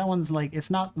 So that one's like, it's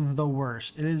not the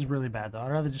worst. It is really bad though.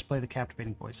 I'd rather just play the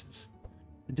Captivating Voices.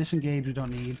 The Disengage we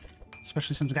don't need,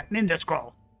 especially since we got Ninja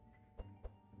Scroll.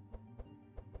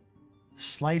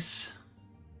 Slice.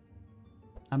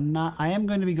 I am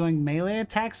going to be going melee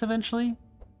attacks eventually.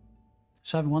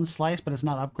 So having 1 slice, but it's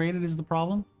not upgraded is the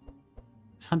problem.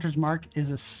 This Hunter's Mark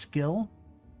is a skill.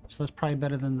 So that's probably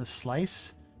better than the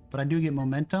slice, but I do get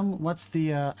momentum. What's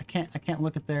the I can't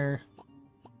look at their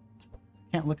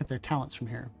talents from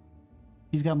here.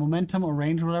 He's got momentum or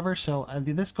range or whatever, so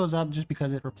this goes up just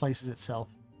because it replaces itself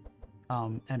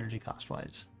energy cost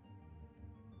wise.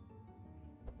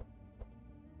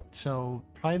 So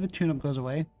probably the tune-up goes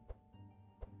away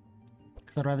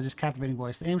because I'd rather just Captivating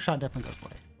Voice. The aim shot definitely goes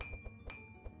away.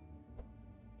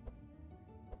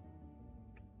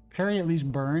 Parry at least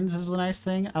burns is a nice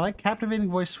thing. I like Captivating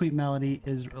Voice, Sweet Melody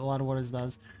is a lot of what it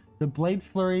does. The Blade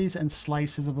Flurries and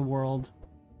Slices of the world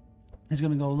is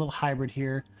going to go a little hybrid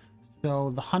here.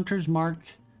 So the Hunter's Mark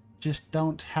just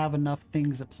don't have enough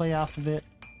things that play off of it.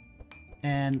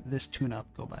 And this tune-up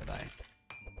go bye-bye.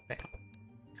 Bam.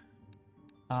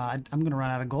 I'm going to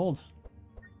run out of gold.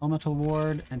 Elemental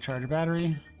Ward and Charger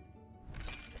Battery.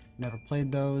 Never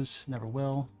played those. Never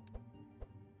will.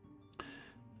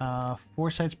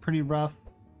 Foresight's pretty rough.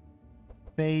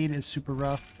 Fade is super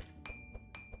rough.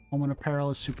 Omen Apparel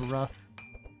is super rough.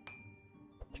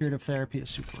 Curative Therapy is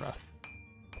super rough.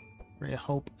 Ray of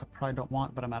Hope I probably don't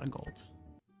want, but I'm out of gold.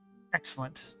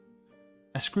 Excellent.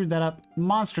 I screwed that up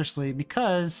monstrously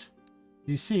because,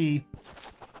 you see,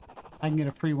 I can get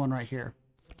a free one right here.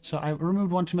 So I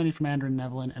removed 1 too many from Andrew and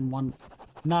Evelyn and 1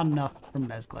 not enough from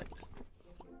Nesglict.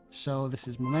 So this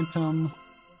is Momentum.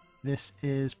 This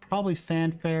is probably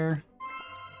Fanfare,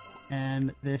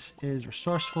 and this is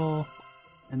Resourceful,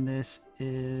 and this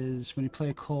is when you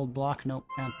play a cold block, nope,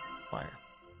 Amplifier.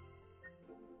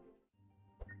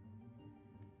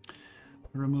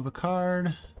 Remove a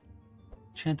card.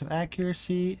 Chant of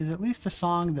Accuracy is at least a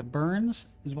song that burns,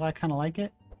 is why I kind of like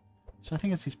it. So I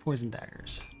think it's these Poison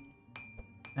Daggers.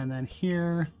 And then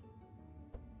here,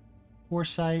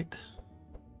 Foresight.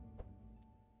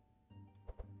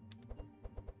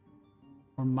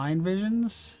 Or Mind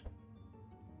Visions.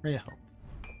 Ray of Hope.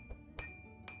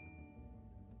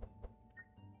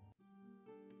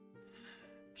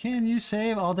 Can you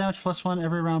save all damage +1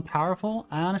 every round powerful?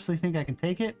 I honestly think I can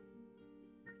take it.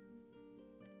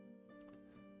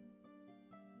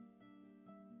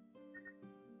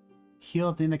 heal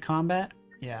at the end of combat?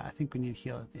 Yeah, I think we need to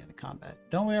heal at the end of combat.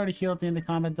 Don't we already heal at the end of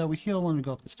combat, though? We heal when we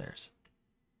go up the stairs.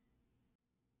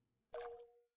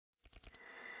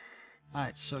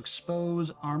 Alright, so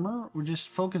expose armor. We're just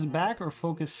focus back or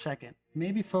focus second?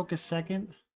 Maybe focus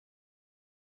second.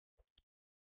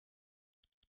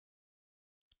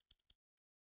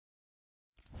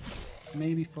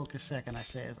 Maybe focus second, I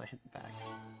say as I hit the back.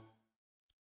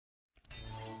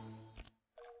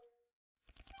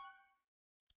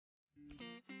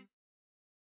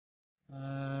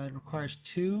 It requires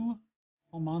 2.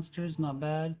 All monsters, not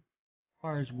bad.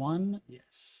 Requires 1, yes.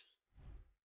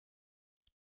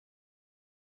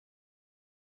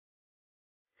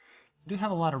 I do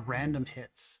have a lot of random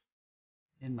hits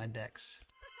in my decks.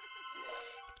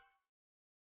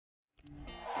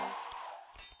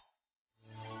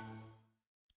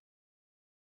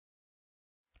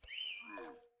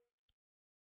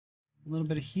 A little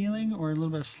bit of healing or a little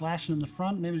bit of slashing in the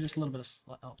front. Maybe just a little bit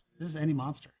of... Oh, this is any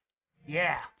monster.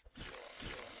 Yeah!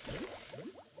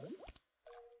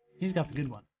 He's got the good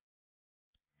one.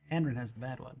 Andrin has the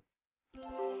bad one.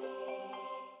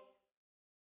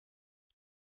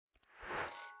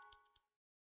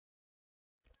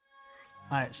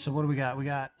 Alright, so what do we got? We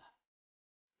got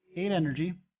 8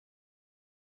 energy.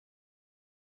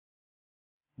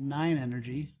 9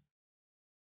 energy.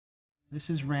 This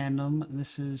is random.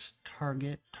 This is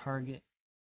target, target,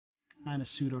 kind of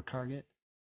pseudo target,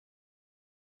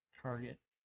 target,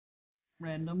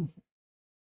 random.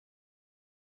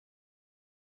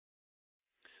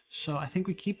 So I think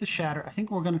we keep the shatter. I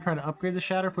think we're going to try to upgrade the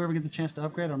shatter if we ever get the chance to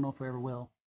upgrade. I don't know if we ever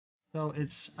will. So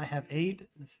I have 8,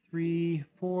 3,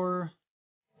 4,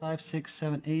 5, 6,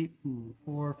 7, 8,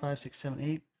 4, 5, 6, 7,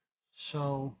 8.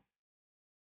 So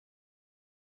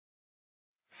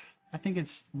I think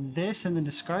it's this and then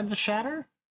discard the shatter.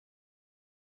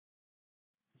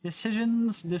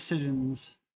 Decisions.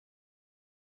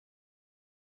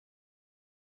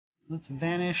 Let's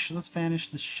vanish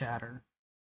the shatter.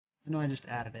 I know I just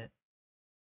added it.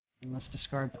 And let's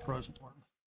discard the frozen orb.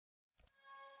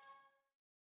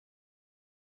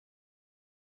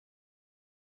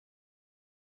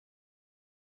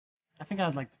 I think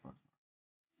I'd like the frozen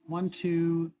orb. 1,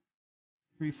 2,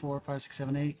 3, 4, 5, 6,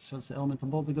 7, 8. So it's the elemental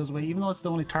bolt that goes away. Even though it's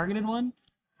the only targeted one,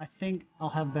 I think I'll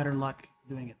have better luck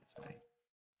doing it this way.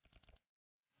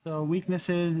 So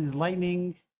weaknesses is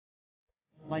lightning,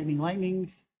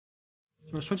 lightning.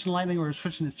 So we're switching to lightning or we're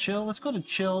switching to chill. Let's go to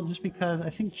chill just because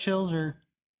I think chills are...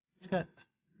 It's got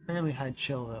fairly high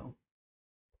chill though.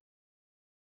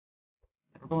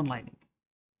 We're going lightning.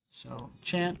 So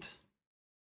chant,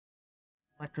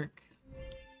 electric,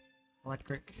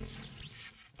 electric,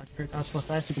 electric. I was supposed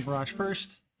to icicle barrage first.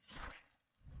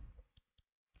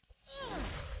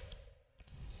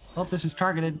 Oh, this is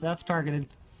targeted. That's targeted.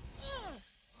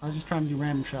 I was just trying to do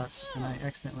random shots and I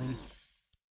accidentally...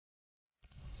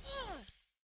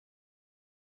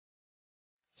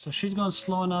 So she's going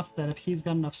slow enough that if he's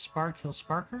got enough spark, he'll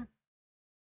spark her.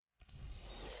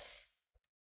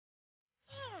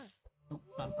 Oh,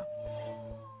 not enough.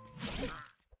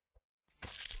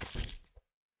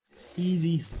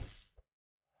 Easy.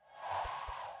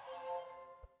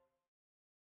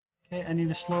 Okay, I need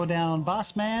to slow down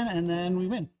Boss Man, and then we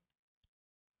win.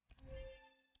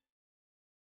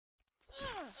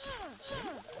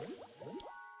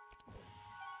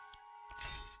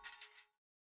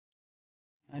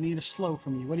 I need a slow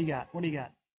from you. What do you got? What do you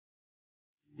got?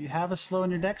 Do you have a slow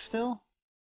in your deck still?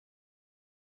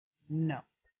 No.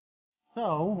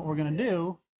 So, what we're going to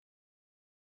do...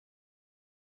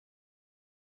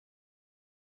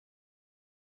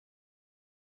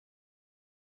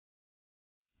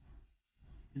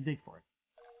 is dig for it.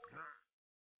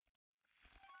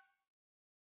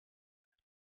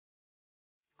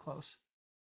 Close.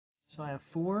 So I have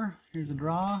 4. Here's a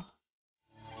draw.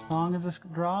 Song is a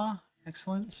draw.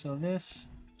 Excellent. So this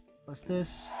plus this.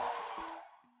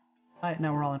 Alright,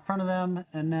 now we're all in front of them,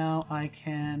 and now I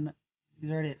can... He's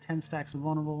already at 10 stacks of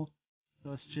vulnerable,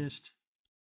 so it's just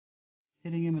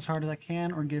hitting him as hard as I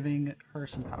can or giving her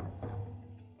some power.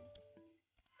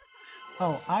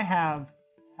 Oh, I have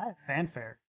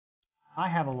fanfare. I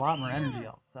have a lot more energy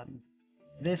all of a sudden.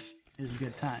 This is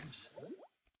good times.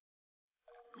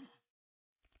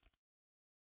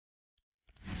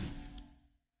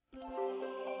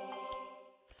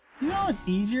 You know how much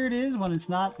easier it is when it's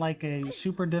not like a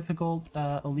super difficult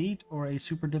elite or a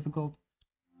super difficult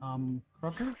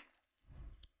corruptor?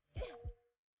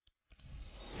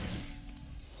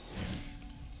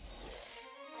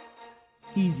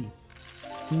 Easy.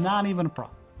 Not even a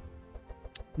problem.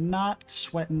 Not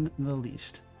sweating the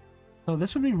least. So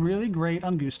this would be really great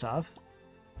on Gustav.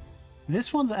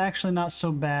 This one's actually not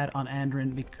so bad on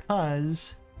Andrin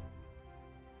because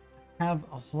I have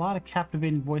a lot of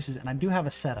captivating voices and I do have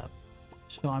a setup.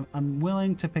 So I'm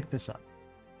willing to pick this up.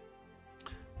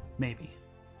 Maybe.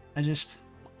 I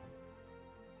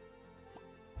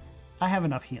have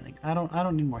enough healing. I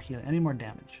don't need more healing. I need more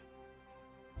damage.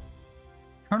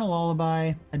 Eternal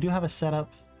Lullaby. I do have a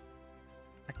setup.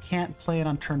 I can't play it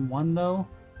on turn 1 though,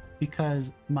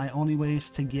 because my only ways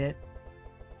to get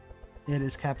it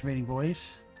is Captivating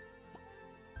Voice.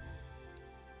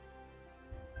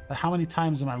 But how many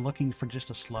times am I looking for just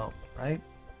a slow, right?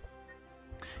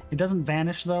 It doesn't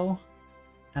vanish though,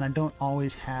 and I don't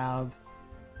always have...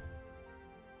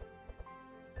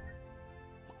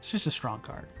 It's just a strong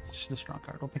card. It's just a strong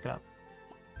card. We'll pick it up.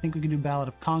 I think we can do Ballad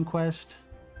of Conquest.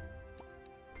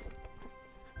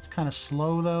 It's kind of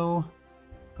slow though,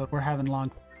 but we're having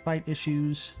long fight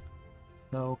issues.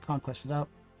 So Conquest it up.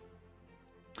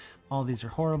 All these are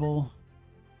horrible.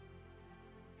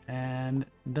 And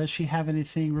does she have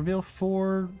anything? Reveal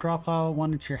 4, draw pile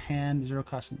 1 into your hand, 0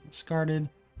 cost and discarded.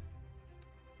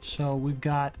 So we've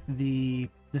got the...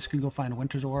 This can go find a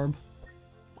Winter's Orb.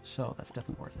 So that's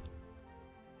definitely worth it.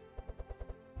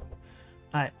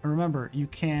 Alright, remember, you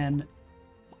can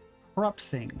corrupt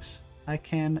things. I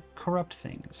can corrupt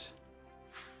things.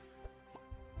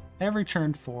 Every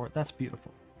turn 4, that's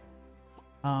beautiful.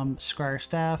 Scryer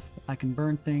Staff, I can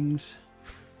burn things.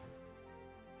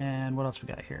 And what else we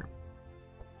got here?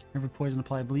 Every poison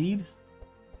apply bleed.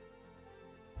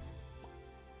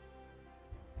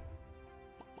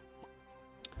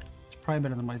 It's probably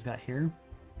better than what he's got here.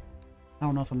 I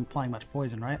don't know if I'm applying much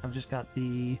poison, right? I've just got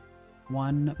the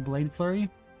 1 Blade Flurry.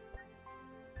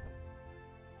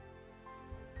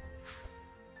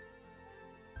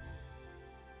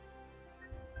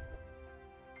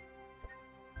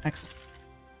 Excellent.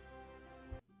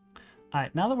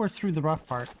 Alright, now that we're through the rough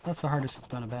part, that's the hardest it's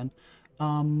going to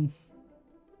be.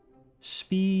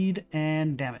 Speed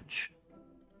and damage.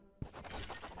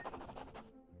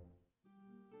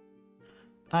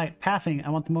 Alright, pathing. I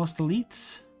want the most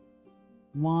elites.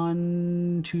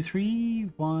 1, 2,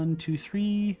 3. 1, 2,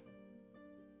 3.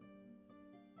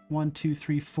 1, 2,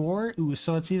 3, 4. Ooh,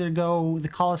 so it's either go the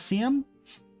Colosseum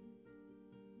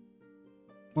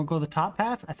or go the top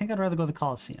path. I think I'd rather go the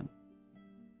Colosseum.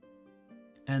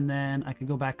 And then I could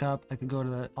go back up. I could go to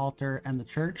the altar and the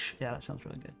church. Yeah, that sounds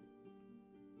really good.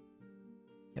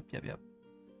 Yep.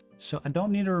 So I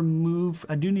don't need to remove...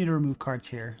 I do need to remove cards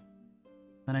here.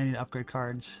 Then I need to upgrade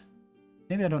cards.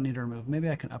 Maybe I don't need to remove. Maybe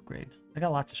I can upgrade. I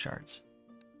got lots of shards.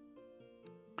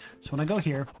 So when I go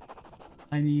here,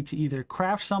 I need to either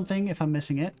craft something if I'm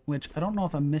missing it, which I don't know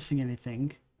if I'm missing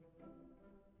anything.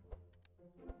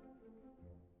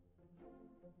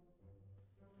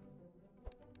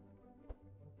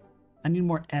 I need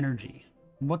more energy.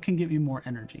 What can give me more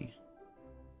energy?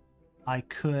 I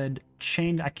could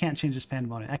change... I can't change this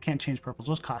Pandemonium. I can't change purples.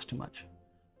 Those cost too much.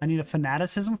 I need a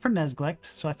Fanaticism for Nesglict,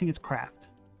 so I think it's craft.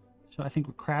 So I think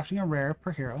we're crafting a rare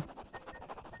per hero.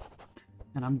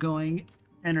 And I'm going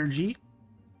energy.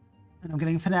 And I'm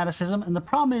getting Fanaticism. And the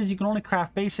problem is you can only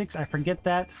craft basics. I forget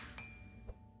that.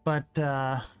 But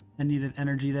I needed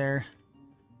energy there.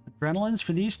 Adrenalines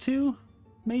for these two?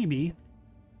 Maybe.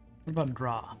 What about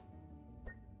draw?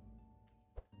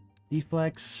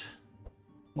 Deflex.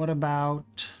 What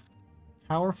about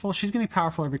powerful? She's getting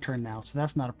powerful every turn now, so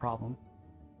that's not a problem.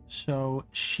 So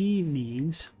she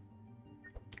needs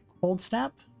Cold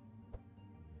Snap.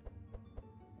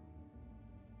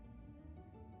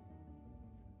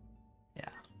 Yeah.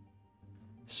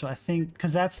 So I think,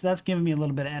 because that's giving me a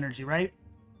little bit of energy, right?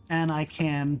 And I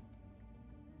can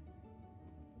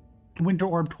Winter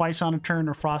Orb twice on a turn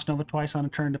or Frost Nova twice on a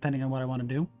turn, depending on what I want to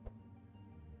do.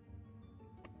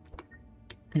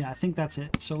 Yeah, I think that's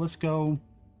it. So let's go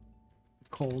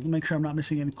cold. Make sure I'm not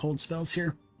missing any cold spells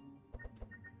here.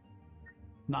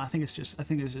 No, I think it's just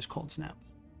Cold Snap.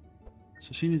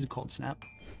 So she needs a Cold Snap.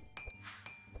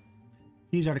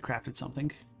 He's already crafted something.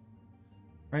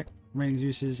 Right? Remaining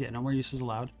uses, yeah, no more uses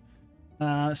allowed.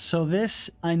 So this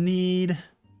I need.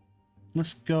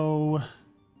 Let's go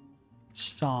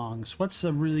songs. What's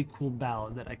a really cool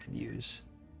ballad that I could use?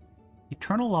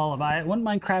 Eternal Lullaby. I wouldn't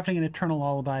mind crafting an Eternal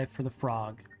Lullaby for the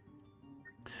frog.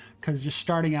 Because just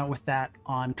starting out with that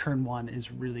on turn 1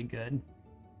 is really good.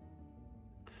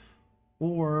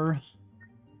 Or...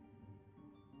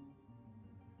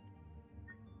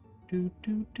 I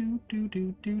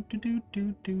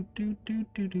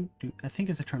think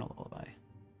it's Eternal Lullaby.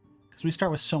 Because we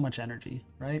start with so much energy,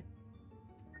 right?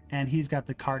 And he's got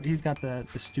the card, he's got the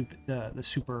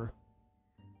super.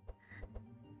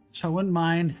 So I wouldn't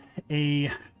mind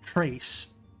a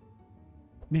trace.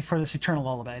 before this Eternal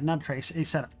Lullaby. Not a trace, a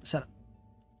setup. Setup.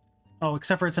 Oh,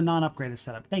 except for it's a non-upgraded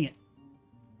setup. Dang it.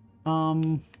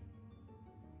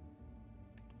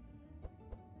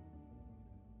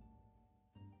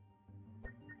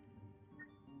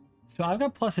 So I've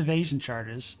got plus evasion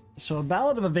charges. So a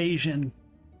Ballad of Evasion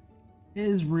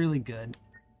is really good.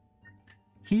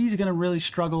 He's going to really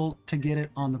struggle to get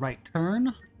it on the right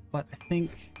turn, but I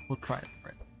think we'll try it for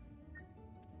it.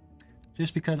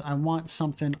 Just because I want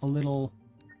something a little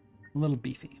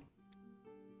beefy.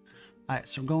 Alright,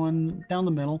 so going down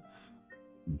the middle.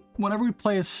 Whenever we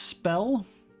play a spell,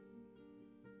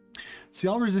 see,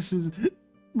 all resistance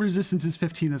is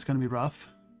 15. That's going to be rough.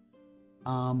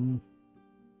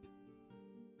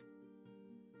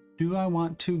 Do I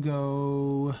want to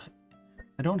go...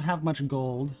 I don't have much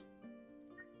gold.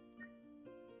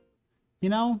 You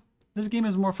know, this game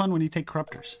is more fun when you take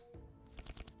Corruptors.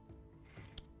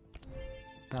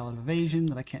 Ballad of Evasion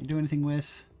that I can't do anything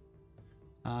with.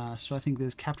 So I think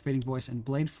there's Captivating Voice and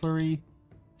Blade Flurry.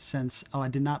 Since... Oh, I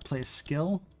did not play a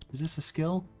skill. Is this a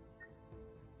skill?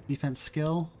 Defense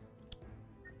skill.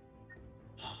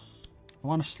 I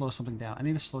want to slow something down. I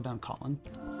need to slow down Colin.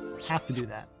 Have to do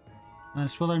that. And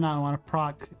it's whether or not I want to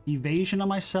proc evasion on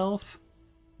myself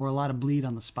or a lot of bleed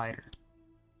on the spider.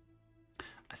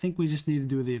 I think we just need to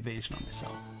do the evasion on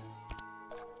myself.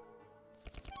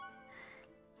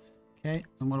 Okay,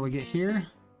 and what do we get here?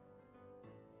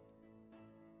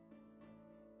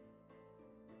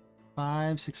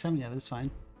 5, 6, 7. Yeah, that's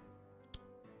fine.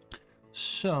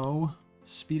 So,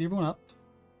 speed everyone up.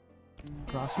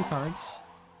 Draw some cards.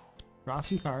 Draw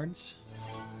some cards.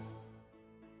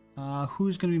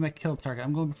 Who's going to be my kill target?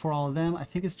 I'm going before all of them. I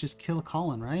think it's just kill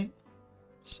Colin, right?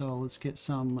 So let's get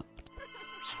some...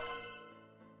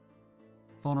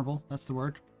 Vulnerable, that's the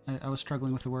word. I was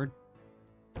struggling with the word.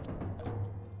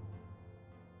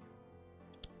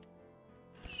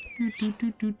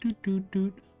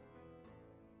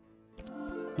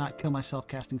 Not kill myself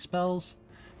casting spells.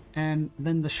 And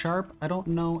then the sharp, I don't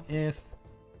know if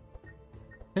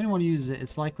anyone uses it,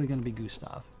 it's likely going to be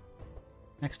Gustav.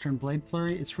 Next turn, Blade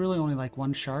Flurry. It's really only like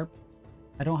one sharp.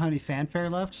 I don't have any fanfare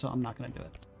left, so I'm not going to do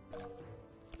it.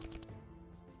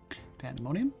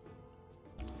 Pandemonium.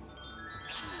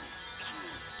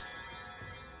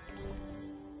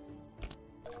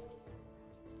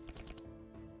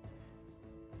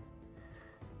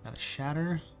 Got a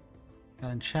Shatter.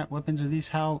 Got enchant weapons. Are these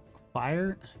how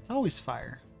fire? It's always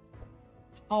fire.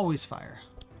 It's always fire.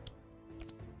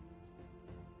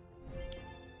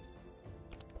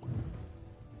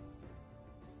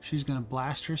 She's gonna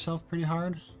blast herself pretty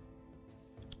hard.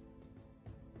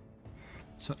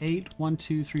 So 8, 1,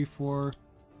 2, 3, 4,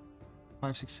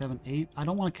 5, 6, 7, 8. I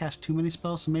don't want to cast too many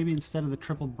spells, so maybe instead of the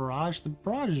triple barrage, the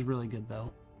barrage is really good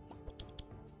though.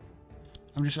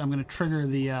 I'm gonna trigger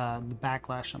the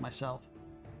backlash on myself.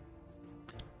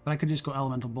 But I could just go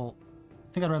Elemental Bolt.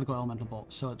 I think I'd rather go Elemental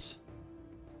Bolt. So it's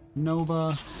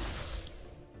Nova,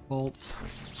 Bolt,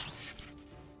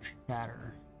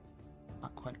 Shatter.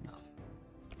 Not quite enough.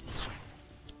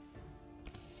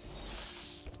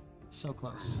 So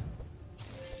close.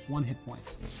 1 hit point.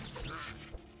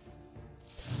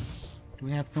 Do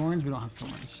we have thorns? We don't have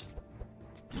thorns.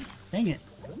 Dang it.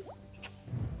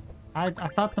 I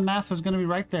thought the math was going to be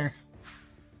right there.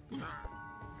 If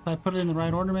I put it in the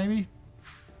right order, maybe?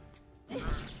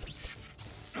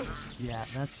 Yeah,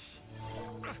 that's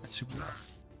super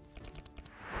rough.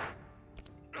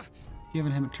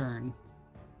 Giving him a turn.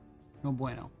 No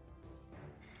bueno.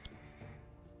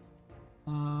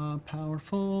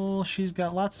 Powerful. She's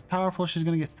got lots of powerful. She's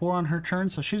going to get 4 on her turn,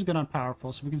 so she's good on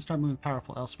powerful. So we can start moving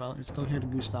powerful elsewhere. Let's go here to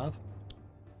Gustav.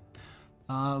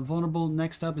 Vulnerable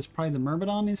next up is probably the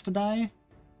Myrmidon needs to die.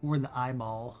 Or the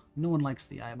Eyeball. No one likes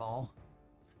the Eyeball.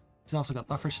 He's also got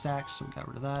buffer stacks, so we got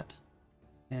rid of that.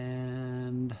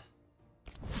 And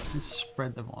let's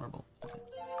spread the vulnerable.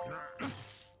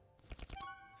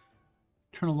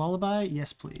 Eternal Lullaby?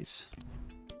 Yes, please.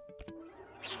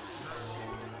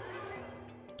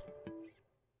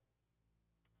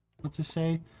 What's it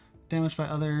say? Damaged by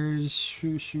others.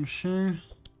 Sure.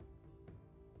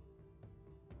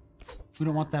 We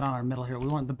don't want that on our middle hero. We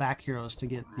want the back heroes to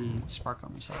get the spark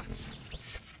on themselves.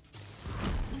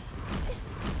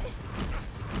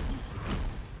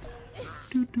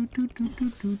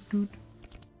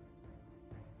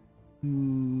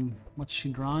 What's she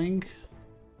drawing?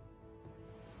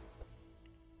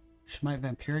 She might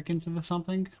vampiric into the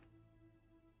something.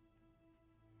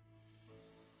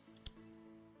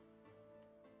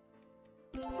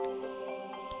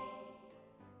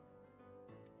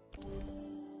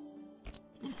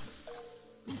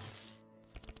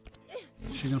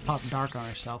 She's gonna pop dark on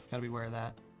herself. Gotta be aware of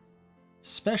that.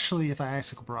 Especially if I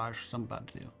icicle barrage, which I'm about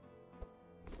to do.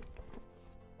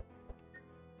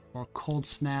 Or cold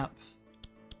snap.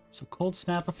 So cold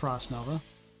snap a frost nova.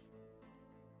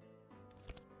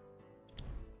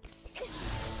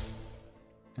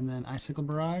 And then icicle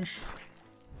barrage.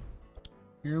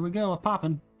 Here we go, a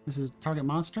poppin'. This is target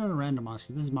monster or random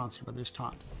monster? This is monster, but there's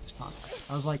taunt. There's taunt.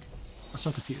 I was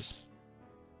so confused.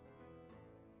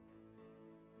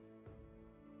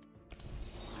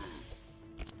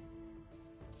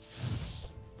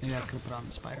 Maybe I could have put on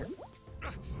the spider.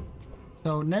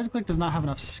 So Nezglick does not have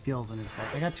enough skills in his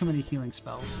deck. I got too many healing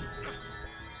spells.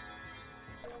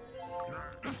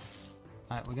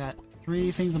 Alright, we got 3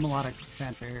 things of melodic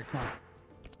fanfare here. Come on.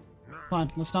 Come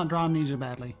on, let's not draw amnesia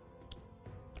badly.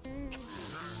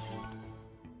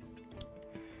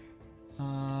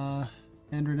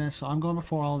 Enderness, so I'm going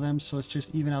before all of them, so let's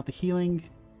just even out the healing.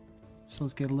 So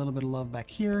let's get a little bit of love back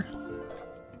here.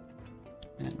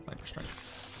 And Viper Strike.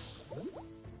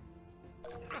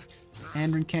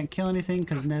 Andrin can't kill anything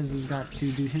because Nez has got to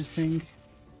do his thing.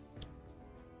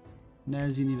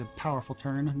 Nez, you need a powerful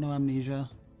turn. No amnesia.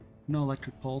 No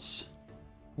electric pulse.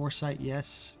 Foresight,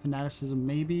 yes. Fanaticism,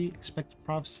 maybe. Expected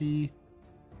prophecy.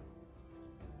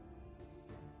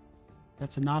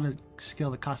 That's not a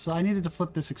skill that costs. So I needed to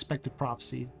flip this expected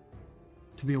prophecy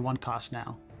to be a 1 cost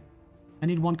now. I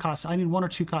need 1 cost. I need 1 or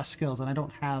 2 cost skills, and I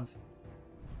don't have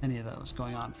any of those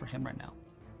going on for him right now.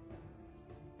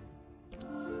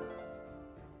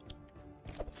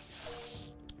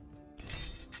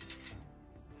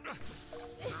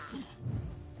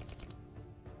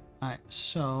 Alright,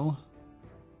 so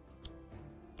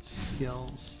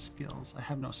skills. I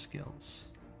have no skills.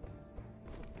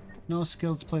 No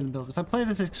skills to play the bills. If I play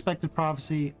this expected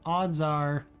prophecy, odds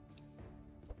are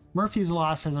Murphy's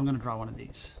Law says I'm going to draw one of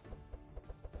these.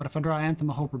 But if I draw Anthem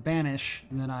of Hope or Banish,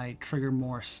 then I trigger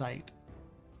more sight.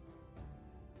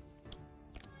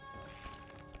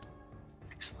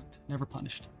 Excellent. Never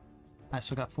punished. Alright,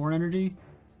 so I got 4 energy.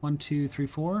 1, 2, 3,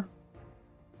 4.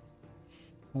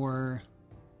 Or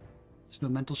let's do a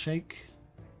mental shake.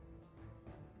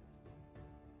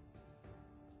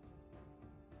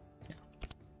 Yeah.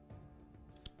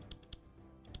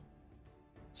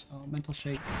 So mental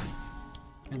shake.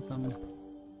 Anthem.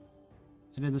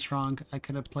 I did this wrong. I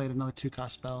could have played another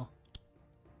 2-cost spell.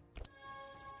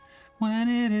 When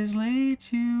it is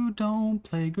late, you don't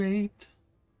play great.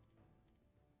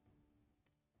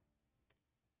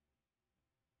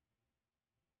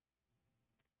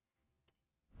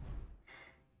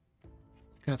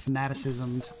 Could have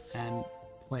fanaticismed and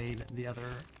played the other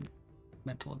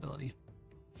mental ability.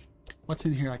 What's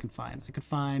in here I can find? I could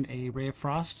find a Ray of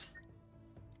Frost.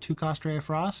 2-cost Ray of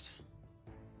Frost.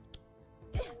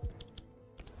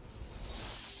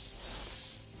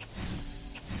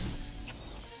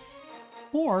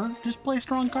 Or just play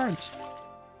strong cards.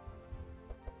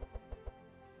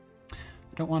 I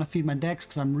don't want to feed my decks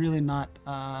because I'm really not...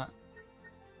 I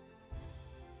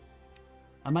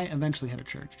might eventually hit a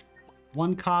church.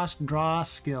 1 cost, draw,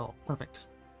 skill. Perfect.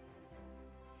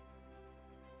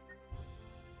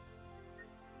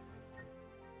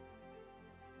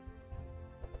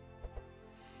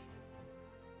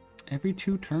 Every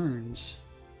 2 turns.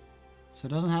 So it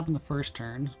doesn't happen the first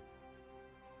turn.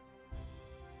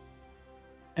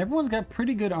 Everyone's got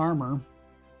pretty good armor.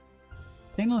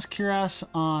 Stainless Cuirass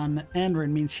on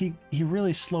Andrin means he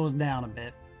really slows down a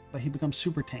bit, but he becomes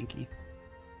super tanky.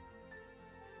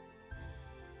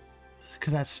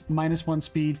 Because that's -1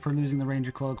 speed for losing the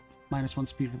Ranger Cloak, -1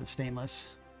 speed for the Stainless.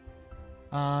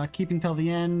 Keeping till the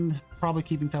end, probably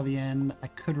keeping till the end. I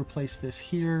could replace this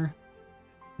here.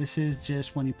 This is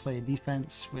just when you play a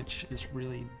defense, which is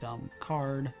really dumb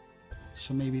card.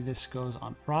 So maybe this goes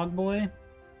on Frog Boy.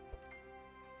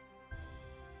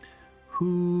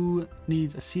 Who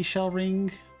needs a seashell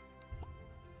ring?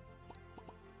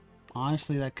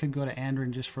 Honestly, that could go to Andrin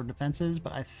just for defenses,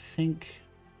 but I think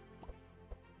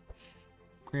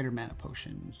Greater Mana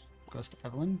Potion goes to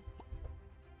Evelyn.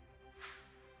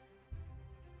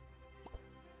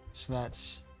 So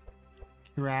that's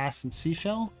Cuirass and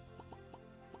Seashell.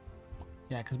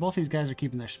 Yeah, because both these guys are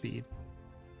keeping their speed.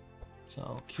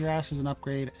 So Cuirass is an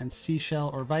upgrade, and Seashell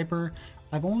or Viper.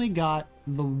 I've only got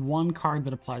the 1 card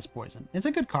that applies poison. It's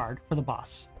a good card for the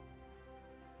boss.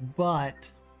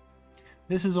 But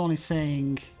this is only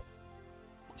saying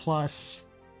plus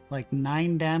like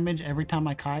 9 damage every time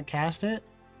I cast it.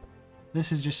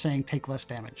 This is just saying take less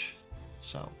damage.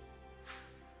 So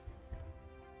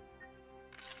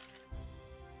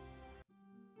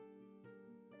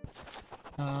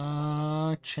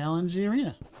challenge the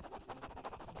arena.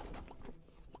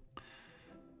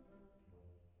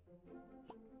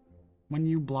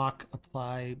 block,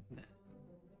 apply.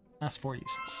 That's 4 uses.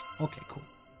 Okay, cool.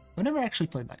 I've never actually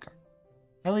played that card.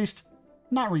 At least,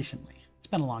 not recently. It's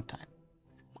been a long time.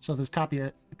 So this copy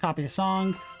a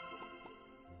song.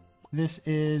 This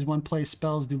is one place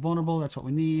spells do vulnerable. That's what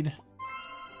we need.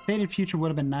 Faded Future would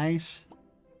have been nice,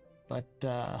 but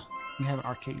we have an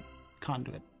Arcade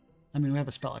Conduit. I mean, we have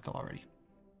a Spell Echo already.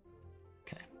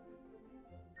 Okay.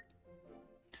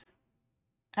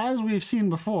 As we've seen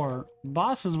before,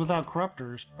 bosses without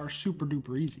corruptors are super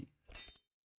duper easy.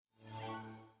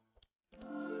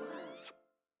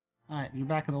 Alright, you're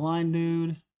back of the line,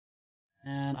 dude.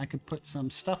 And I could put some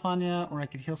stuff on you, or I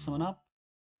could heal someone up.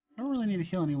 I don't really need to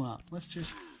heal anyone up. Let's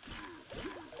just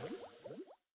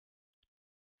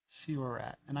see where we're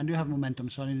at. And I do have momentum,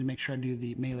 so I need to make sure I do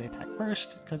the melee attack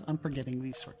first, because I'm forgetting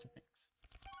these sorts of things.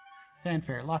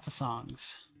 Fanfare, lots of songs.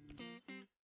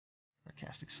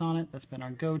 Sarcastic Sonnet, that's been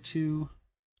our go-to.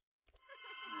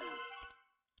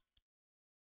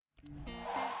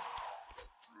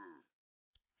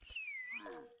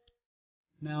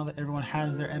 Now that everyone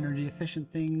has their energy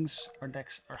efficient things, our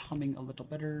decks are humming a little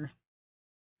better.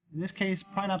 In this case,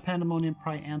 probably not Pandemonium,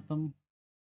 probably Anthem.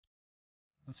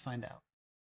 Let's find out.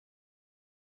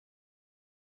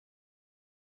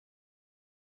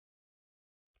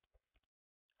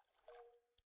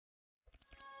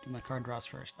 Do my card draws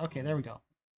first. Okay, there we go.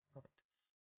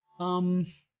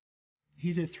 Perfect.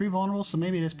 He's at 3 vulnerable, so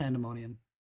maybe it is Pandemonium.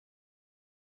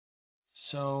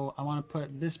 So I want to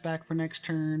put this back for next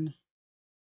turn.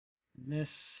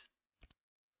 This,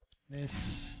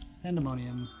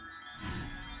 Pandemonium,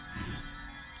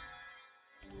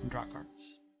 and draw cards.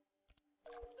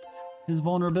 His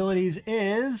vulnerabilities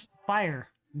is fire.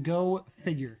 Go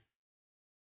figure.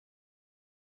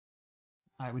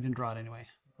 Alright, we didn't draw it anyway,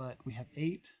 but we have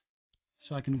 8.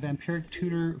 So I can Vampiric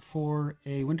Tutor for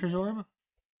a Winter's Orb.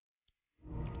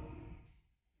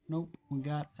 Nope, we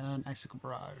got an Icicle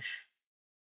Barrage.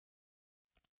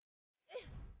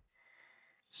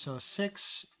 So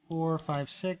 6, 4, 5,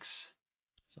 6.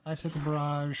 So Icicle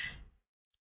Barrage,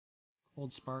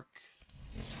 Cold Spark.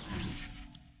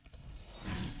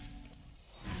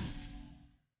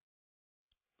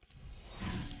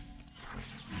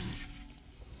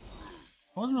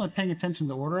 I wasn't really paying attention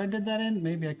to the order I did that in.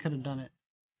 Maybe I could have done it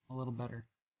a little better.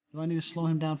 Do I need to slow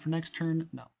him down for next turn?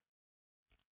 No.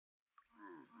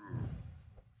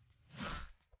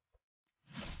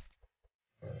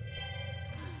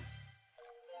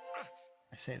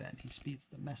 I say that and he speeds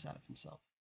the mess out of himself.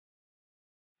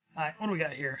 Alright, what do we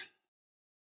got here?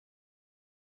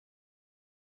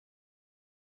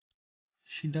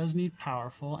 She does need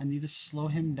powerful. I need to slow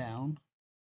him down.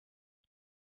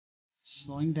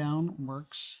 Slowing down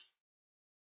works.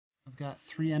 I've got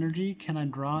 3 energy. Can I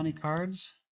draw any cards?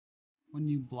 When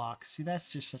you block. See, that's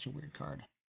just such a weird card.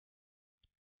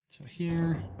 So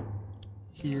here,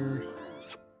 here.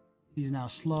 He's now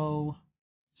slow.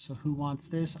 So who wants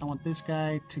this? I want this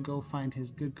guy to go find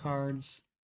his good cards.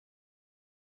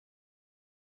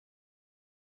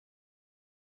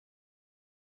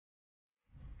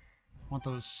 I want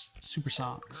those super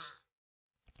songs.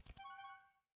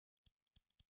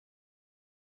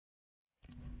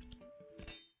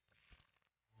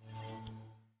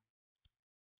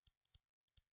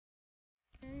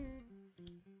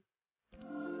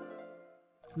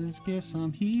 Let's get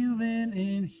some healing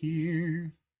in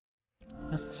here.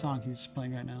 That's the song he's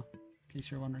playing right now, in case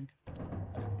you're wondering.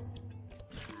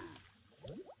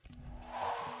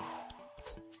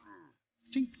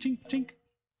 Chink, chink, chink.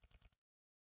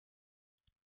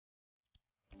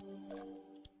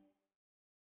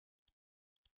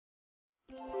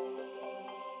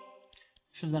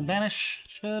 Should have done Banish.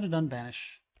 Should have done Banish.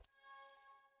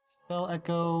 Spell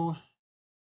Echo.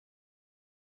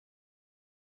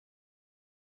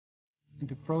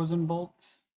 Into Frozen Bolt.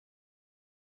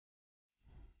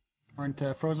 Or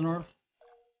into Frozen Orb.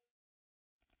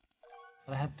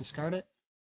 But I have to discard it.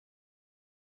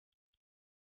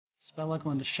 Spell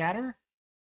Echo into Shatter.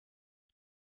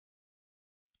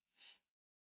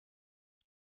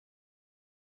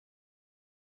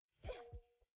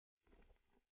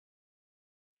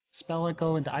 Spell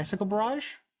Echo into Icicle Barrage.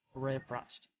 Or Ray of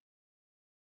Frost.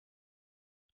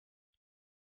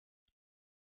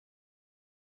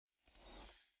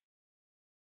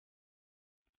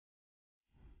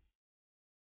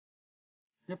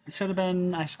 Yep, it should have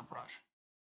been Icicle Barrage.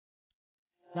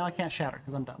 Now I can't Shatter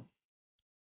because I'm done.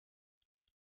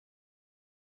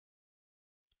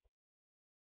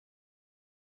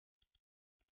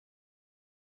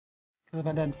 Because if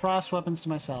I did Frost weapons to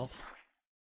myself.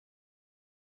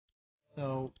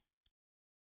 So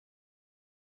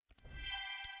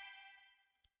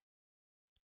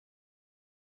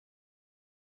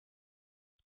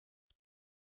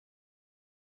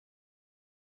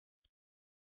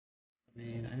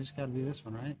mean, I just gotta do this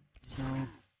one, right? So,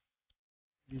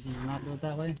 reason to not do it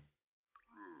that way.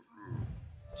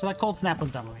 So that cold snap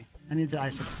was dumb of me. I need the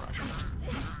icicle brush.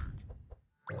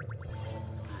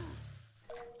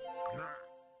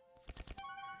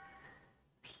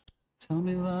 Tell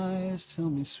me lies, tell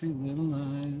me sweet little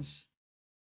lies.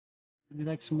 Would you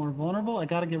like some more vulnerable? I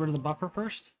gotta get rid of the buffer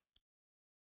first.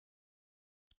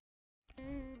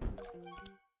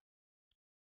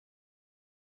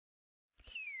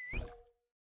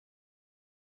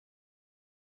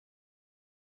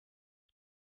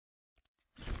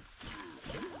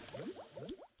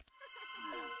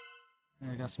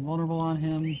 There, I got some vulnerable on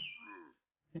him.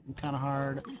 Hitting kind of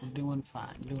hard. We're doing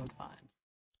fine, doing fine.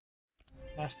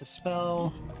 Cast a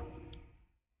spell.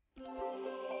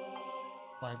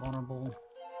 Apply vulnerable.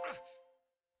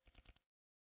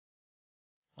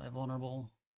 Apply vulnerable.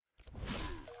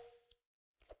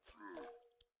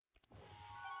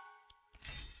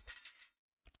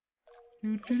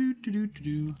 Do do do do do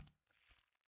do.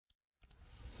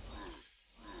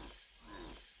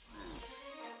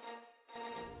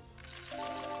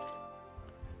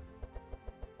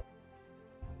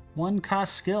 One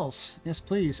cost skills. Yes,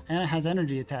 please. And it has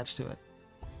energy attached to it.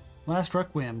 Last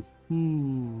Requiem.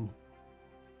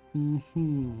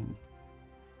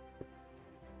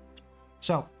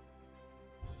 So,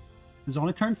 there's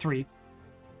only turn 3.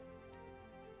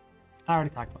 I already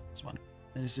talked about this one.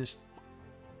 There's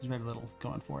very little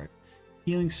going for it.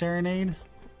 Healing Serenade.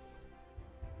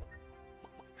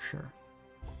 Sure.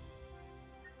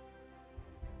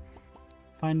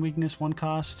 Find weakness, 1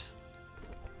 cost.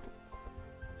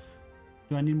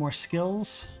 Do I need more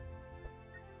skills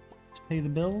to pay the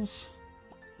bills?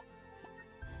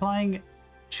 Applying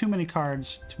too many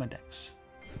cards to my decks.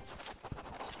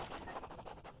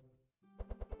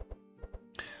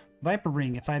 Viper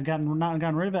Ring. If I had not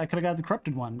gotten rid of it, I could have got the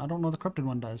corrupted one. I don't know what the corrupted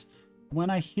one does. When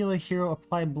I heal a hero,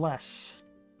 apply Bless.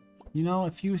 You know,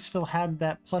 if you still had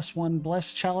that +1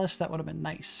 Bless Chalice, that would have been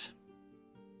nice.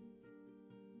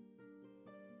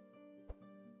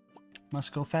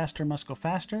 Must go faster, must go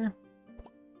faster.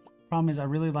 Problem is, I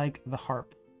really like the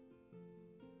harp.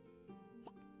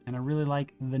 And I really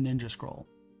like the ninja scroll.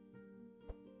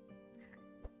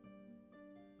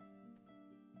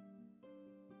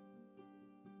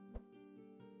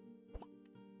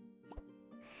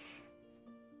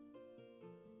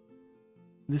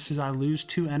 This is, I lose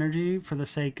 2 energy for the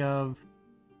sake of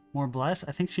more bless.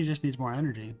 I think she just needs more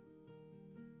energy.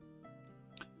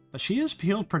 But she is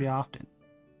healed pretty often.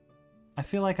 I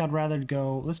feel like I'd rather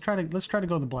go. Let's try to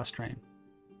go the bless train.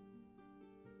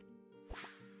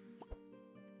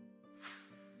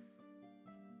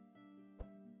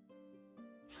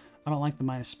 I don't like the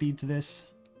minus speed to this.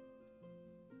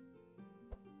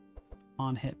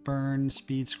 On hit burn,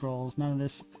 speed scrolls. None of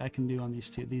this I can do on these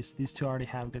two. These two already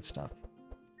have good stuff.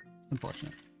 It's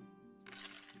unfortunate.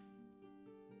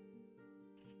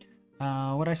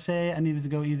 What'd I say? I needed to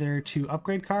go either to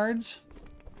upgrade cards.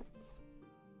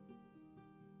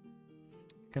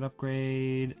 Could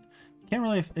upgrade. Can't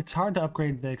really. It's hard to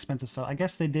upgrade the expensive stuff. I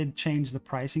guess they did change the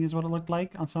pricing, is what it looked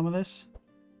like on some of this.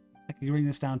 I could bring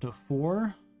this down to a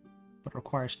 4, but it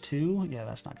requires 2. Yeah,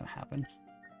 that's not going to happen.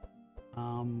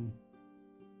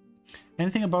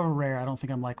 Anything above a rare, I don't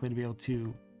think I'm likely to be able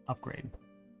to upgrade.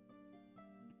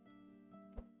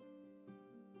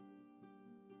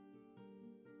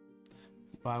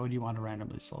 Why would you want to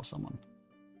randomly slow someone?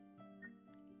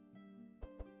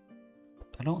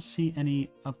 I don't see any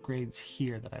upgrades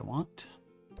here that I want.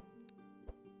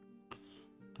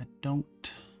 I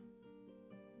don't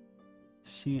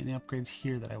see any upgrades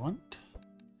here that I want.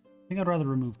 I think I'd rather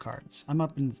remove cards. I'm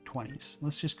up in the 20s.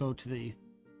 Let's just go to the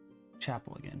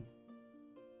chapel again.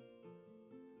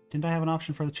 Didn't I have an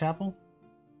option for the chapel?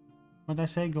 What did I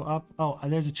say? Go up? Oh,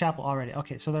 there's a chapel already.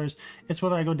 Okay, so it's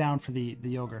whether I go down for the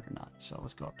yogurt or not. So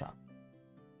let's go up top.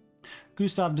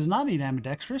 Gustav does not need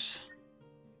ambidextrous.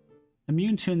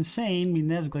 Immune to insane, mean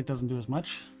Nesglick doesn't do as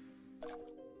much.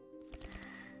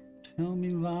 Tell me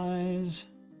lies.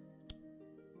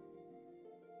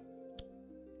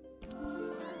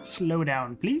 Slow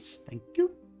down, please. Thank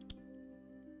you.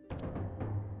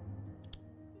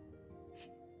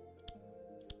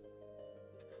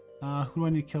 Who do I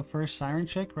need to kill first? Siren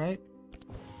Chick, right?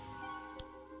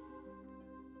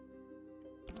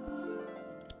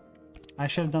 I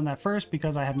should have done that first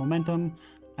because I have momentum.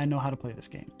 I know how to play this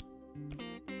game.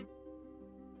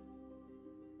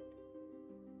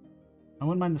 I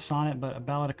wouldn't mind the sonnet, but a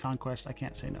Ballad of Conquest I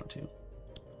can't say no to.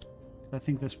 I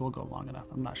think this will go long enough.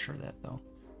 I'm not sure that though.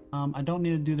 I don't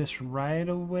need to do this right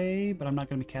away, but I'm not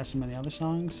going to be casting many other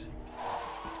songs.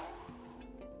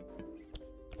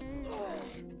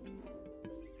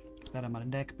 that I'm on a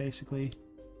deck, basically.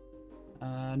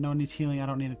 No one needs healing. I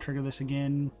don't need to trigger this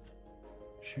again.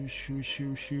 Shoo, shoo,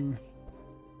 shoo, shoo.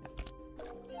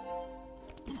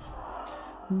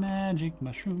 Magic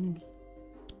mushroom.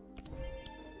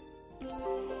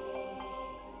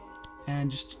 And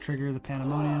just to trigger the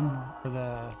pandemonium, or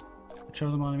the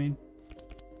chosen one, I mean.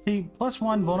 The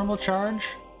 +1 vulnerable charge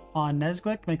on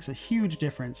Nesglick makes a huge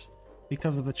difference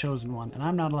because of the chosen one, and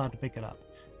I'm not allowed to pick it up,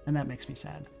 and that makes me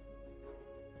sad.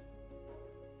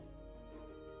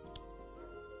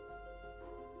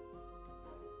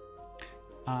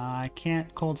 I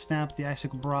can't cold snap the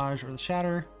Icicle Barrage or the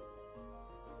Shatter.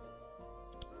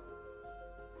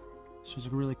 This was a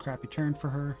really crappy turn for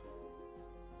her.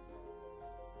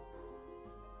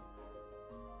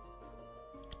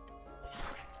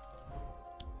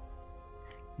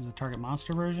 This is a target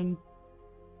monster version.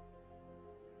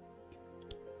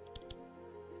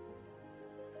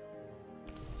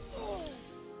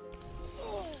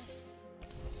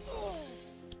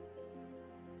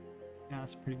 Yeah,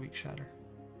 that's a pretty weak Shatter.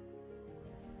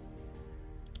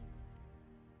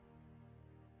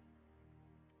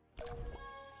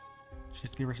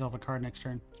 Just give herself a card next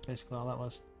turn. That's basically all that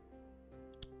was.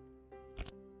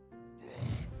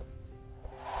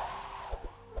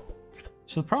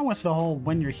 So the problem with the whole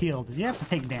when you're healed is you have to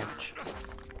take damage.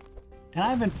 And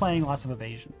I've been playing lots of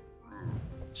evasion.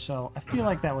 So I feel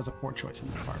like that was a poor choice on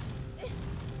my part.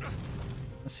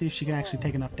 Let's see if she can actually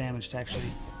take enough damage to actually...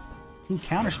 Ooh,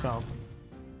 counterspell.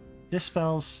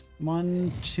 Dispels.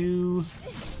 1, 2...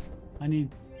 I need...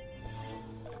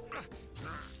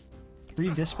 3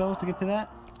 dispels to get to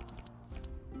that?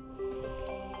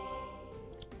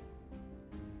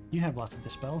 You have lots of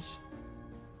dispels.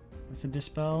 That's a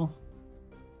dispel.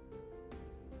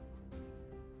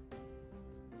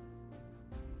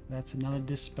 That's another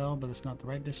dispel, but it's not the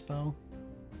right dispel.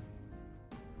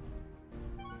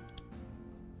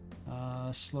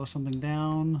 Slow something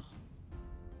down.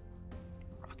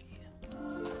 Rocky.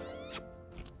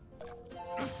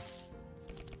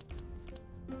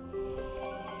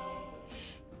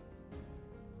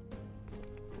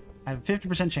 I have a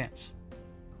 50% chance.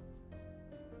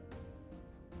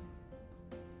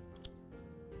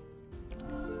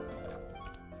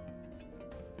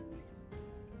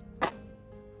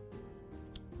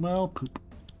 Well, poop.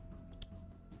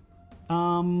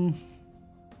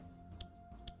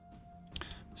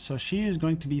 So she is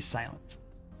going to be silenced.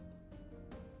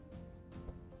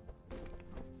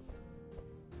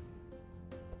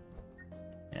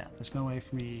 Yeah, there's no way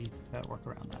for me to work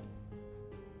around that.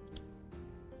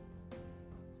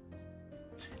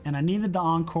 And I needed the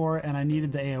Encore and I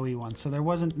needed the AoE one, so it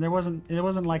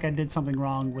wasn't like I did something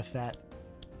wrong with that.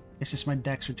 It's just my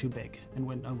decks are too big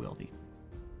and unwieldy.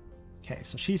 Okay,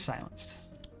 so she's silenced.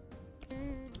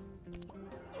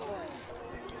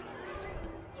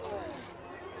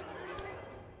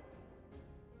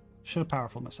 Should have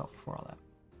powerful myself before all that.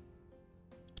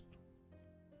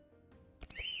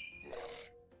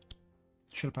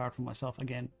 Should have powerful myself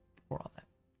again before all that.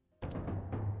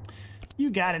 You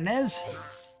got it, Nez.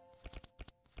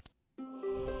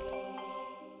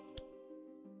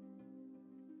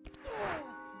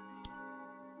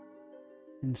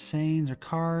 Insanes are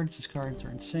cards. These cards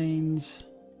are insanes.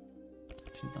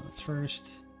 Should have done this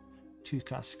first. 2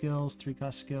 cost skills, 3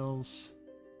 cost skills.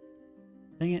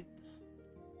 Dang it.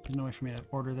 There's no way for me to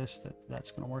order this that's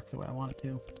going to work the way I want it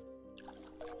to.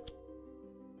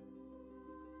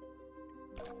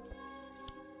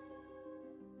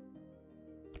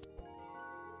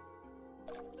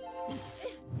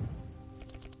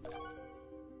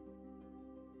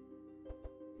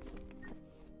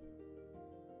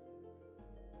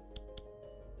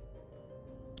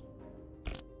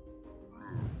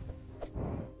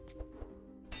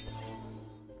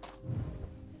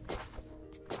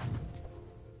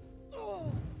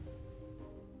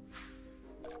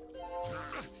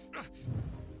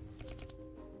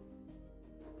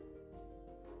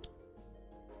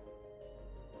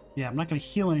 Yeah, I'm not going to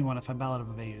heal anyone if I Ballad of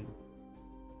Evasion.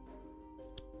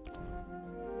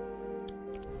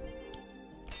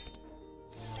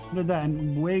 I did that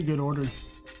in way good order.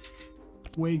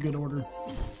 Way good order.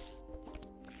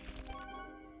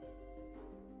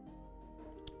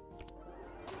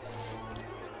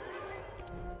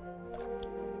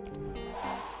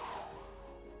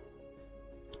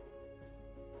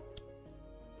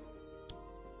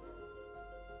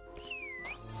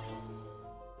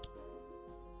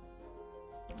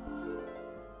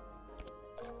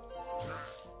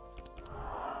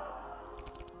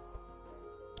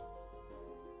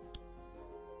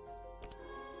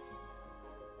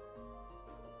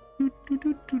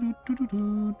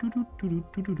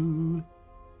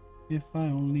 If I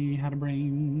only had a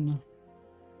brain.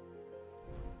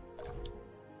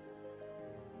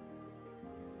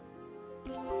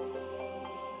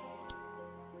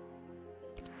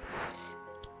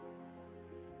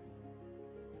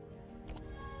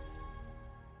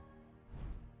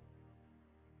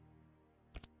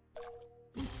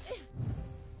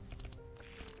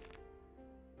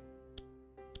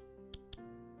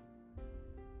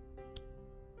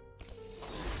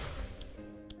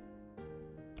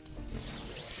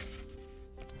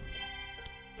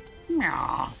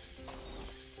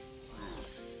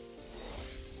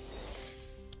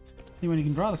 See, when you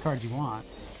can draw the cards you want,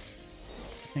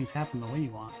 things happen the way you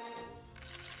want.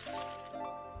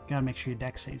 Gotta make sure your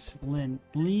deck stays lean,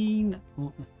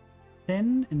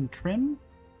 thin, and trim.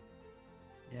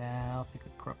 Yeah, I'll take a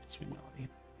Corrupted Sweet Melody.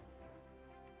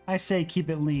 I say keep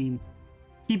it lean,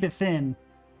 keep it thin,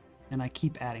 and I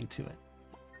keep adding to it.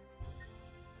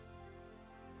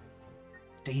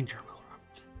 Danger, Will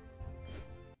Robinson.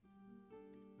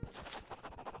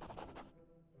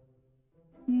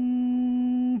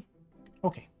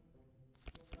 Okay.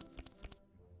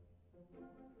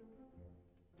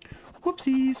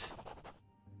 Whoopsies.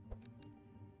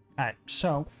 Alright,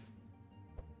 so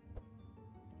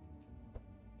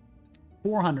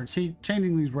 400. See,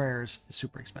 changing these rares is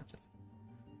super expensive.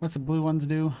 What's the blue ones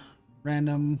do?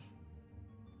 Random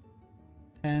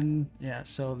 10. Yeah,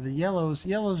 so the yellows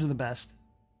are the best.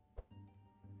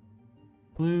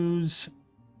 Blues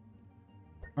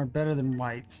are better than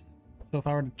whites. So if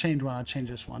I were to change one, I'd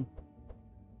change this one.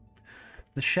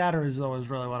 The shatter is though is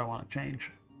really what I want to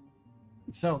change.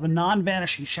 So the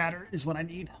non-vanishing shatter is what I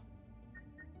need.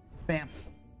 Bam.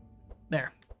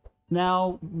 There.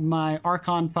 Now my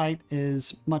Archon fight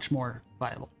is much more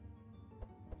viable.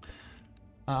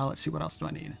 Let's see, what else do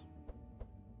I need?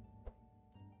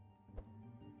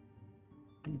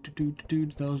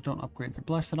 Those don't upgrade their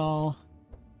bless at all.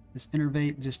 This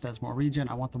Innervate just does more regen.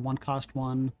 I want the 1-cost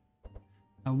one.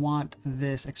 I want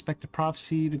this Expected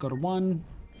Prophecy to go to 1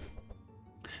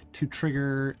 to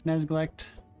trigger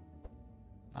Neglect.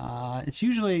 It's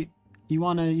usually you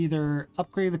want to either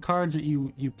upgrade the cards that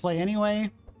you play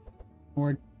anyway,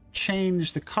 or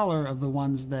change the color of the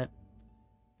ones that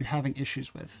you're having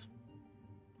issues with.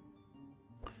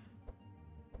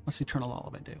 What's Eternal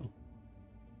Lullaby do?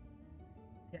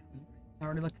 Yeah, I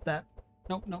already looked at that.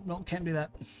 Nope, nope, nope, can't do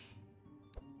that.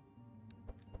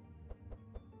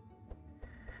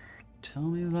 Tell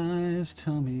me lies,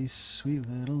 tell me sweet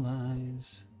little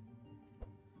lies.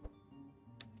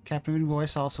 Captivating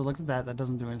Voice, also looked at that. That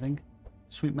doesn't do anything.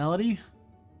 Sweet Melody.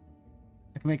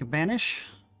 I can make it vanish.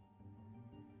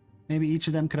 Maybe each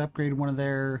of them could upgrade one of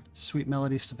their Sweet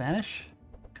Melodies to vanish,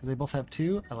 because they both have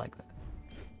 2. I like that.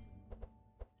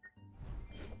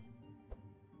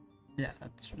 Yeah,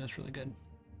 that's really good.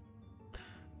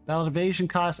 Ballad Evasion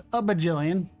costs a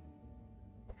bajillion.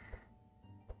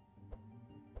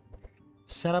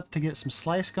 Set up to get some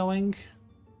slice going.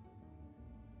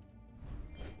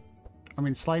 I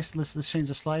mean, slice. Let's change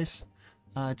the slice.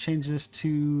 Change this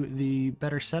to the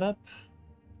better setup.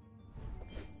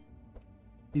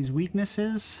 These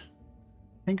weaknesses,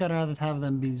 I think I'd rather have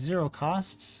them be 0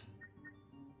 costs.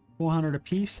 400 a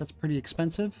piece. That's pretty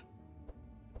expensive.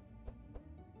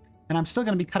 And I'm still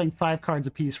going to be cutting 5 cards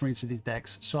a piece from each of these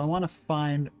decks. So I want to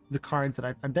find the cards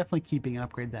that I'm definitely keeping and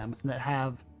upgrade them that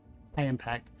have high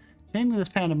impact. Changing this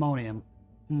Pandemonium.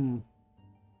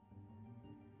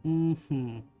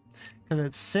 Because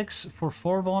it's 6 for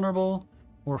 4 vulnerable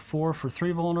or 4 for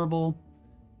 3 vulnerable.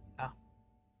 Yeah.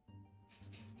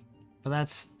 But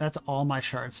that's all my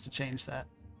shards to change that.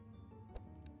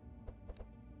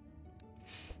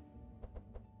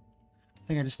 I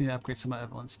think I just need to upgrade some of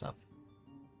Evelyn's stuff.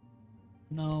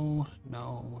 No,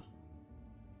 no.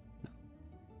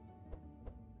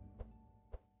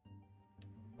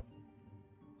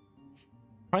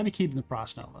 Probably keeping the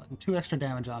Frost Nova. And 2 extra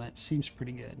damage on it seems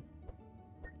pretty good.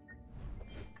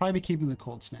 Probably be keeping the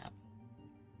Cold Snap.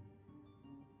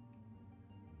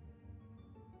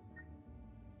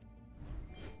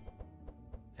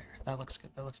 There, that looks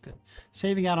good. That looks good.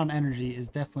 Saving out on energy is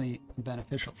definitely a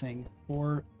beneficial thing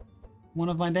for one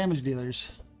of my damage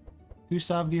dealers.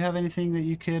 Gustav, do you have anything that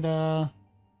you could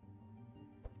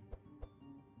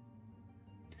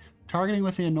targeting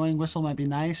with the Annoying Whistle might be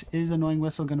nice. Is Annoying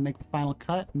Whistle going to make the final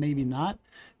cut? Maybe not.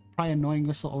 Probably Annoying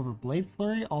Whistle over Blade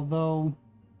Flurry, although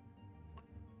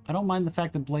I don't mind the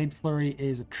fact that Blade Flurry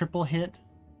is a triple hit.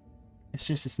 It's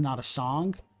just it's not a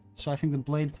song. So I think the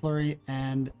Blade Flurry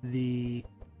and the...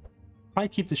 Probably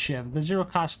keep the Shiv. The 0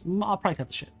 cost, I'll probably cut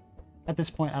the Shiv. At this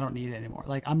point, I don't need it anymore.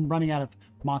 Like, I'm running out of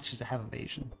monsters that have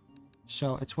evasion.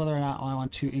 So it's whether or not I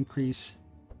want to increase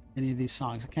any of these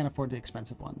songs. I can't afford the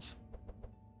expensive ones.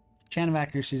 Chant of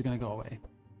Accuracy is going to go away.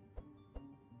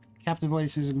 Captive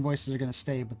Voices and Voices are going to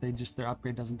stay, but their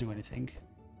upgrade doesn't do anything.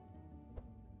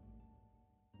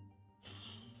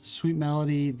 Sweet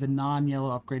Melody, the non-yellow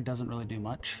upgrade doesn't really do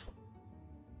much.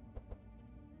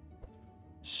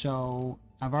 So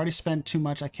I've already spent too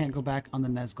much. I can't go back on the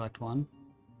Neglect one.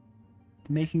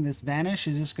 Making this vanish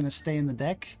is just going to stay in the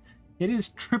deck. It is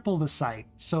triple the sight,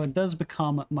 so it does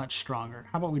become much stronger.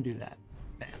 How about we do that?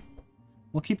 Bam.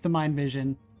 We'll keep the Mind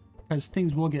Vision, because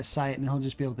things will get sight, and he'll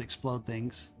just be able to explode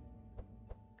things.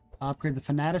 I'll upgrade the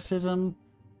Fanaticism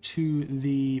to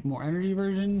the more energy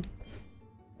version.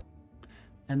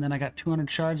 And then I got 200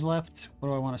 shards left. What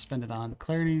do I want to spend it on?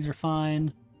 Clarities are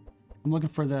fine. I'm looking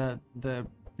for the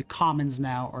commons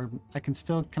now, or can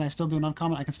I still do an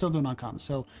uncommon? I can still do an uncommon.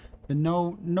 So the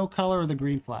no color or the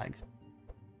green flag.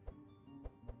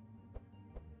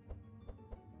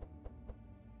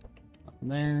 Nothing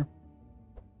there.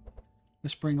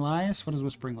 Whispering Lies. What does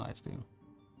Whispering Lies do?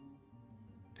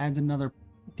 Adds another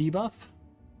debuff.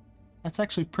 That's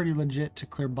actually pretty legit to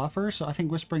clear buffer. So I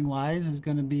think Whispering Lies is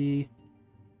going to be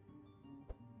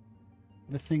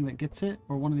the thing that gets it,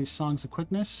 or one of these Songs of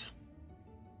Quickness.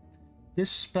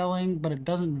 Dispelling, but it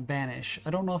doesn't vanish. I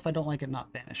don't know if I don't like it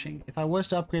not vanishing. If I was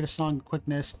to upgrade a Song of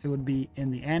Quickness, it would be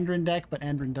in the Andrin deck, but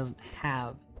Andrin doesn't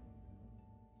have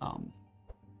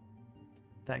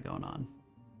that going on.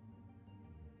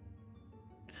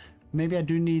 Maybe I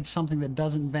do need something that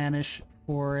doesn't vanish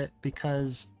for it,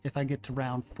 because if I get to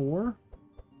round 4,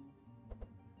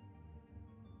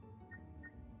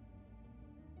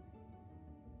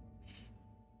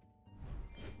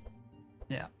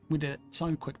 yeah, we did it.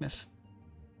 Song of Quickness.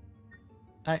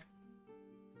 Alright.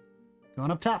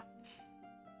 Going up top.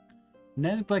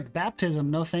 Neglect Baptism,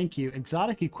 no thank you.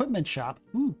 Exotic Equipment Shop.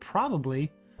 Ooh,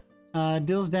 probably.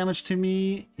 Deals damage to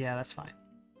me. Yeah, that's fine.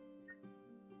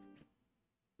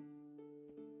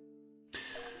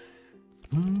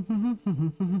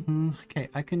 Okay,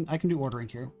 I can do ordering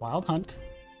here. Wild Hunt.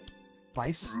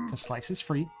 Slice, because Slice is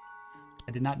free.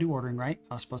 I did not do ordering right.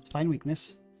 I was supposed to find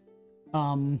weakness. What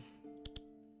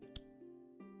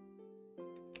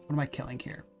am I killing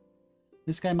here?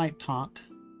 This guy might taunt.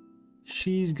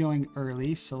 She's going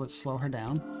early, so let's slow her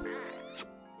down.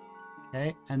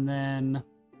 Okay, and then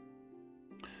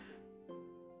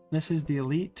this is the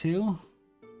elite too.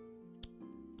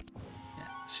 Yeah,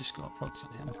 let's just go focus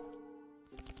on him.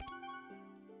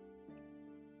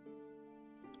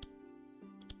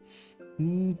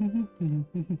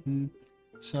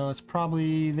 So it's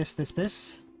probably this.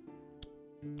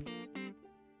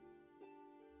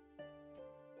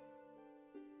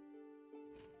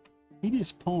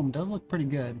 Tedious Poem does look pretty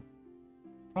good.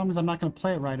 Problem is I'm not going to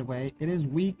play it right away. It is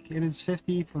weak. It is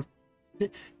 50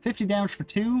 damage for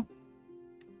 2.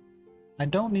 I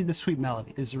don't need the Sweet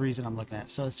Melody is the reason I'm looking at.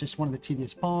 So it's just one of the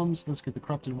Tedious Poems. Let's get the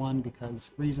Corrupted one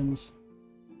because reasons.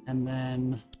 And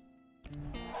then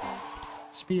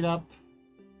speed up.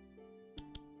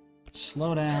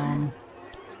 Slow down.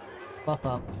 Buff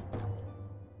up.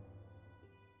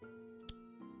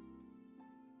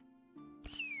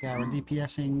 Yeah, we're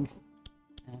DPSing.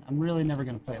 And I'm really never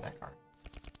going to play that card.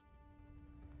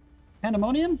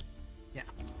 Pandemonium? Yeah.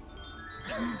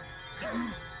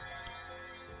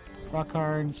 Draw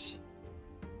cards.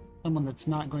 Someone that's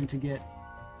not going to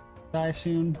die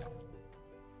soon.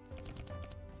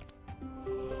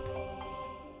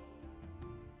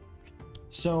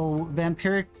 So,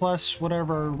 Vampiric plus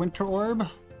whatever Winter Orb.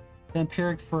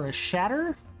 Vampiric for a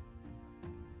Shatter.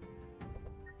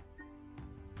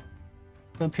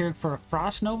 Vampiric for a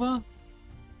Frost Nova.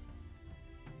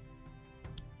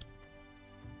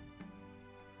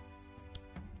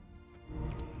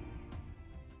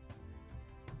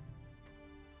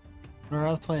 Would I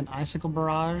rather play an Icicle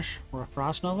Barrage or a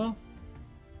Frost Nova?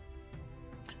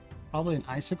 Probably an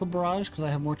Icicle Barrage because I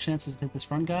have more chances to hit this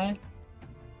front guy.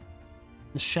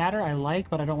 The Shatter I like,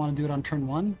 but I don't want to do it on turn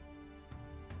 1.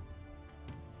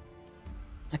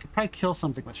 I could probably kill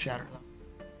something with Shatter though.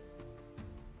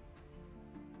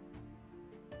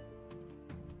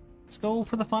 Let's go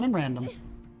for the fun and random.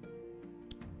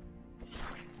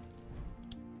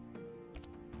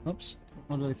 Oops,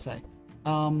 what did I say?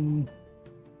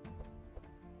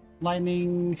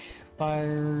 Lightning,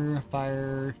 fire,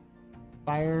 fire,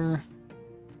 fire,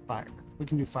 fire. We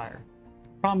can do fire.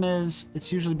 Problem is,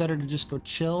 it's usually better to just go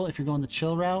chill if you're going the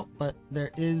chill route, but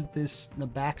there is the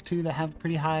back two that have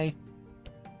pretty high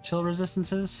chill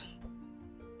resistances.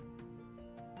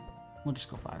 We'll just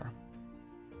go fire.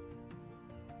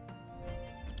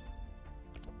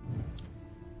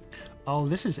 Oh,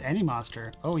 this is any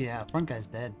monster. Oh yeah, front guy's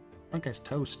dead. Front guy's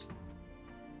toast.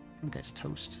 One guy's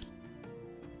toast.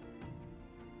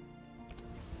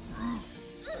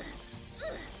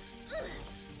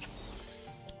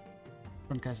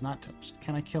 One guy's not toast.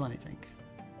 Can I kill anything?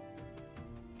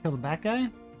 Kill the back guy?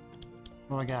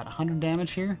 What do I got? 100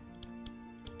 damage here?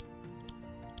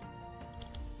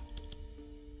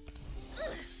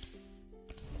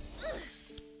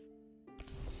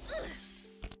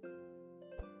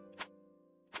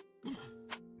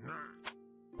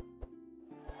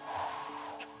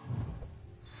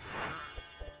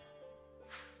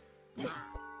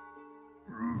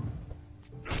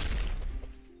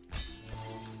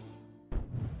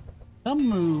 Some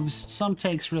moves, some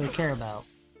takes really care about.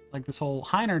 Like this whole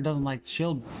Heiner doesn't like the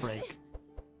shield break,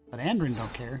 but Andrin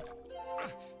don't care.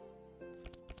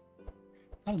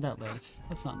 How did that live?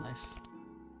 That's not nice.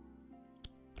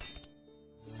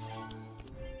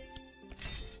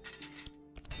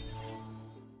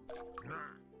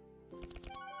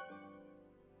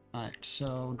 Alright,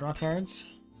 so draw cards.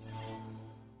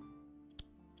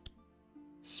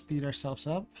 Speed ourselves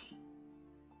up.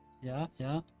 Yeah,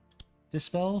 yeah.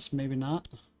 Dispels? Maybe not.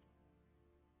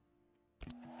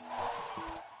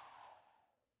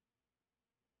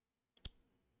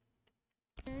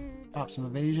 Pop some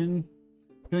evasion.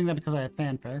 Doing that because I have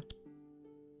fanfare.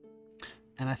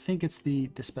 And I think it's the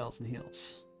dispels and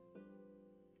heals.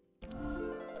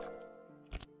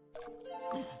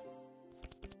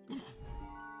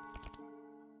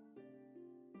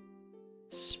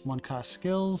 One cost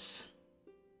skills.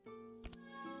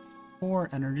 4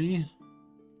 energy.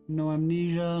 No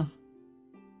amnesia.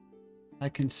 I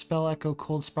can spell echo,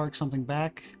 cold spark something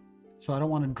back. So I don't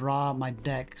want to draw my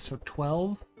deck. So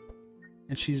 12.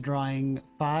 And she's drawing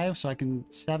 5, so I can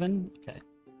 7. Okay.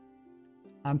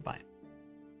 I'm fine.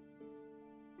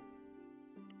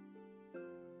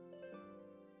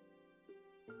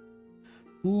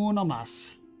 Uno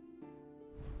más.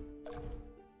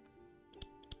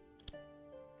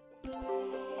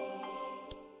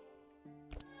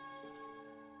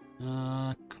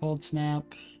 Cold snap.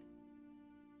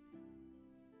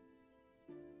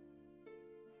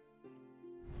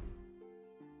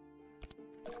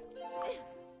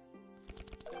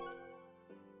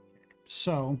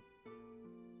 So, I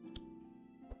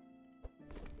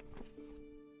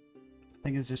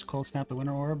think it's just cold snap the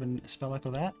winter orb and spell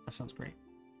echo that. That sounds great.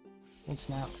 Cold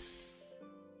snap.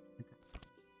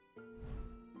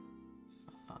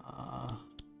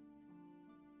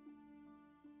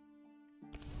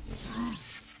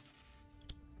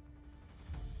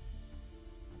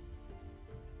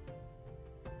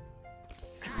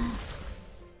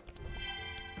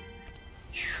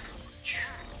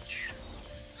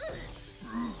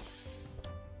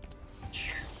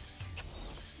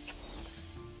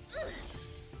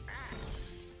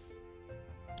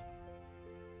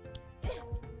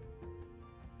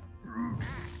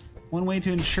 One way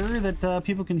to ensure that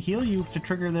people can heal you to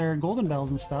trigger their golden bells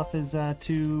and stuff is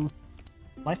to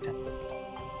lifetime.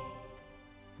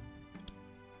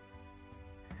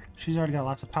 She's already got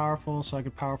lots of powerful, so I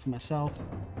could powerful myself.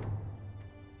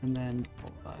 And then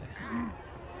by.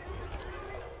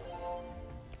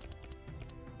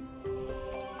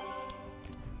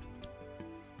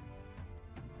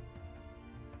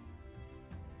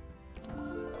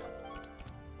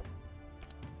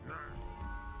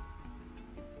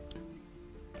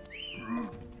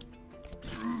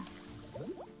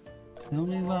 Tell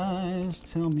me lies,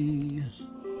 tell me.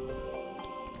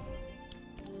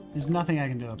 There's nothing I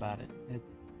can do about it.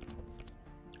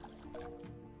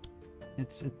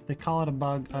 They call it a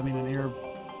bug. I mean, an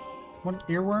what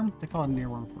earworm? They call it an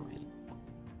earworm for a reason.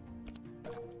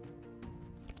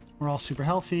 We're all super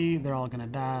healthy. They're all gonna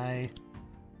die.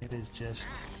 It is just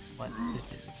what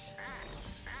it is.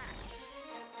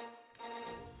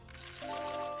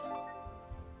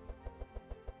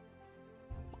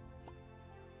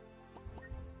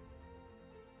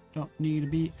 Don't need to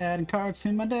be adding cards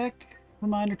to my deck.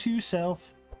 Reminder to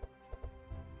self.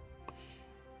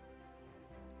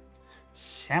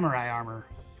 Samurai armor.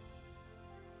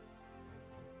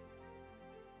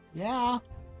 Yeah.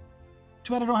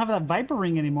 Too bad I don't have that Viper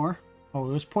ring anymore. Oh,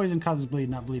 it was poison causes bleed,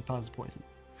 not bleed causes poison.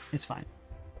 It's fine.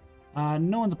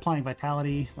 No one's applying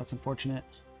vitality. That's unfortunate.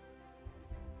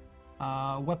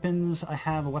 Weapons. I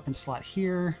have a weapon slot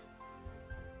here.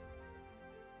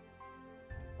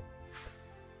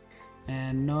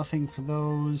 And nothing for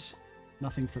those.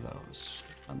 Nothing for those.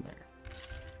 On there.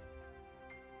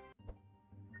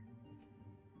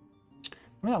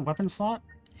 Remember that weapon slot?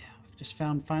 Yeah, just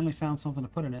finally found something to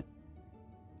put in it.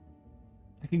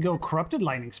 I can go Corrupted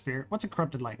Lightning Spear. What's a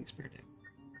Corrupted Lightning Spear do?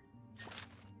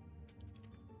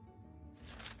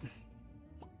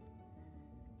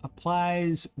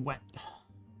 Applies wet.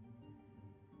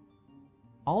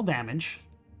 All damage.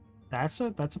 That's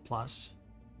a plus.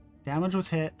 Damage was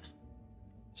hit.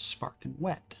 Spark and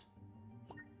wet.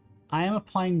 I am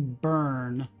applying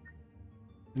burn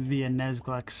via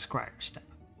Nezglek's Scryer Staff.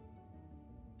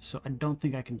 So I don't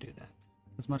think I can do that.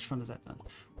 As much fun as that done.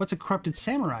 What's a corrupted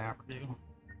samurai armor do?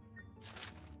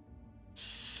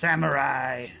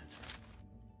 Samurai!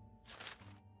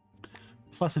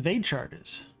 Plus evade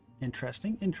charges.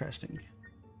 Interesting, interesting.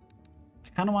 I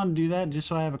kind of want to do that just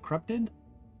so I have a corrupted.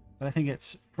 But I think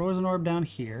it's frozen orb down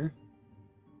here.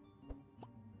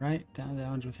 Right? Down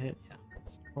damage was hit. Yeah.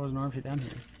 Frozen orb hit down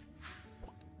here.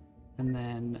 And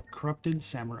then corrupted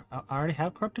samurai. I already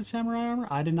have corrupted samurai armor?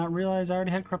 I did not realize I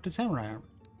already had corrupted samurai armor.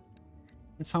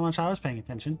 That's how much I was paying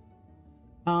attention.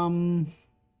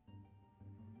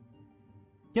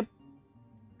 Yep.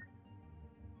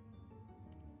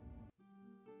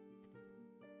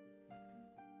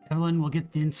 Evelyn will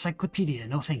get the encyclopedia.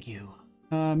 No, thank you.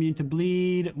 Immune to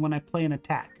bleed when I play an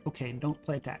attack. Okay, don't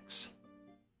play attacks.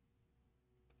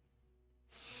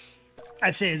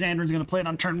 I'd say as Andrew's going to play it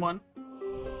on turn 1.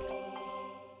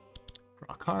 Draw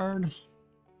a card.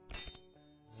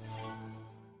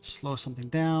 Slow something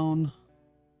down.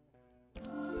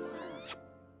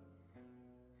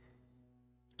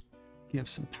 Give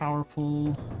some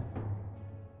powerful.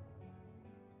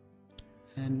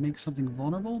 And make something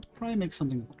vulnerable? Probably make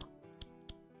something vulnerable.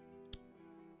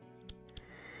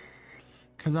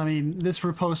 Because, I mean, this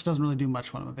riposte doesn't really do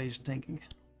much when I'm evasion tanking.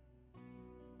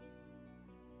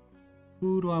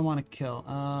 Who do I want to kill?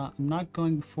 I'm not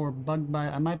going before Bug Bite.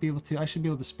 I might be able to. I should be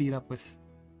able to speed up with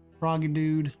Froggy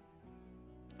Dude.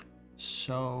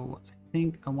 So, I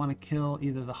think I want to kill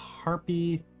either the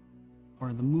Harpy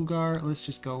or the Mugar. Let's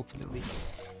just go for the lead.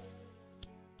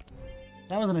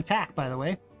 That was an attack, by the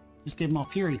way. Just gave them all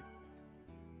fury.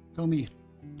 Go me.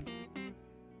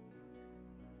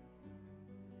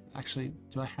 Actually,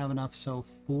 do I have enough? So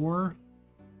 4,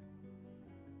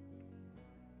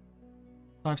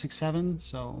 5, 6, 7.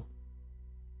 So,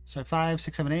 sorry, 5,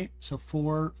 6, 7, 8. So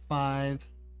 4, 5,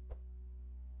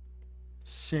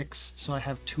 6. So I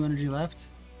have 2 energy left.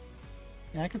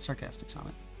 Yeah, I could Sarcastics on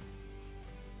it.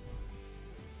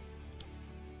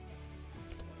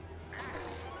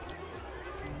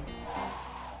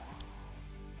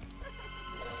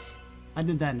 I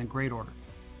did that in a great order.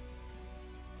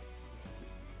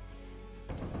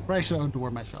 But I should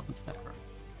outdoor myself instead of her.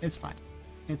 It's fine.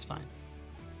 It's fine.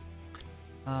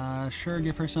 Sure,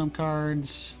 give her some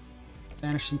cards.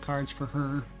 Banish some cards for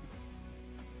her.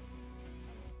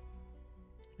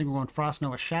 I think we're going Frost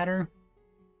Nova Shatter.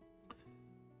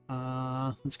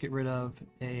 Let's get rid of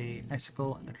a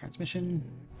Icicle and a Transmission.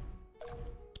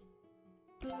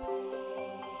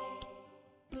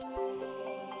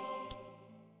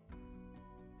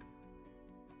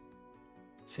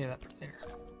 Save that for later.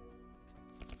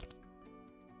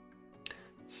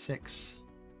 6.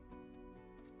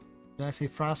 Did I say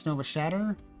Frost Nova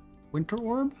Shatter? Winter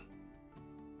Orb?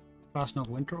 Frost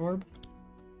Nova Winter Orb?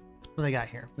 What do they got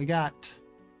here? We got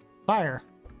fire.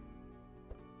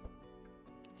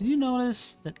 Did you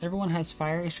notice that everyone has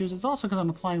fire issues? It's also because I'm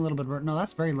applying a little bit of burn. No,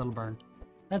 that's very little burn.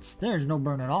 There's no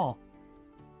burn at all.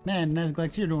 Man,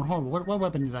 Nezglek, you're doing horrible. What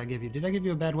weapon did I give you? Did I give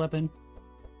you a bad weapon?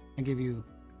 I gave you.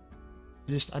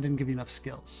 I didn't give you enough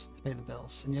skills to pay the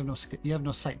bills, and you have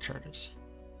no sight charges.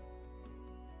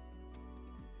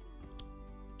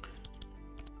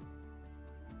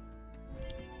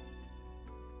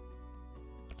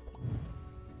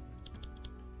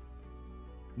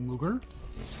 Mooger?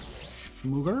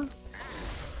 Mooger?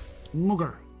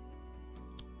 Mooger.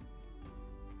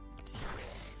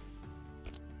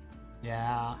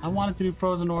 Yeah, I wanted to do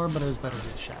Frozen Orb, but it was better to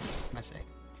do Shadow, can I say.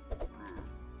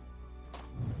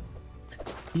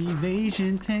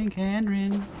 Evasion tank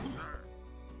Andrin.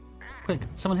 Quick,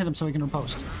 someone hit him so we can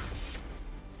riposte.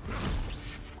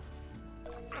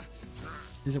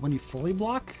 Is it when you fully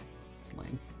block? It's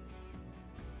lame.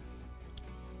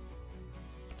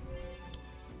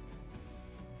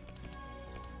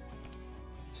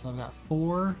 So I've got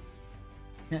 4.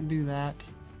 Can't do that.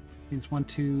 It's 1,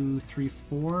 2, 3,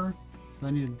 4. Do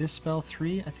I need a Dispel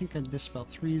 3? I think a Dispel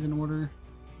 3 is in order.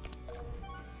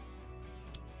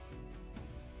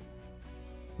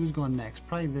 Who's going next?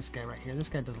 Probably this guy right here. This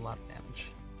guy does a lot of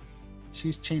damage.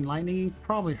 She's Chain Lightning.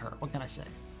 Probably her. What can I say?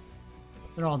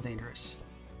 They're all dangerous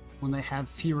when they have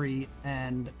Fury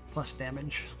and plus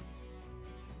damage.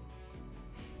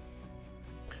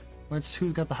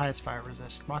 Who's got the highest fire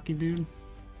resist? Rocky Dude?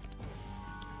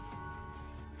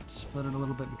 Split it a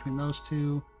little bit between those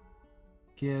two.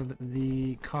 Give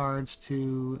the cards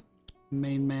to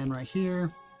main man right here.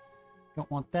 Don't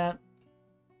want that.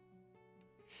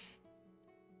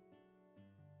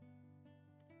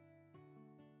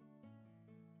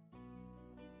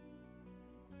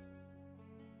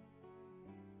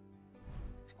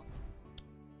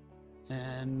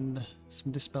 And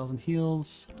some dispels and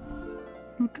heals.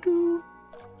 Doo-doo-doo.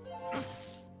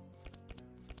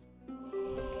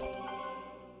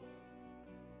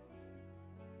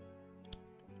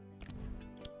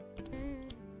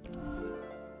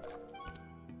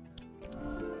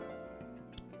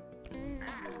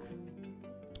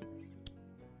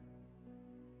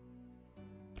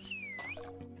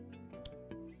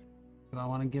 Do I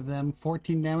want to give them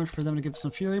 14 damage for them to give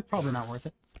some fury? Probably not worth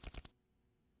it.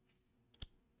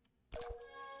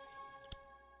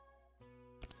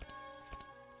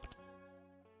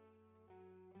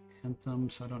 Anthem,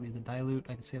 so I don't need the dilute.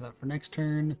 I can save that for next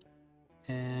turn.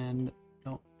 And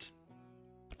don't.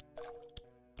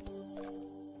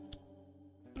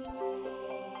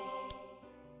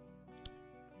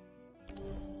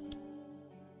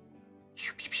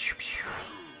 She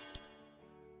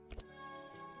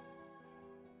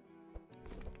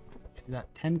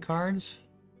got 10 cards.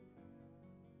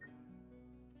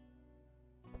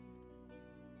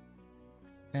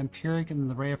 Vampiric and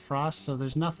the Ray of Frost, so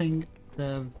there's nothing.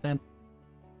 The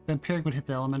Vampiric would hit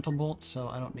the Elemental Bolt, so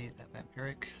I don't need that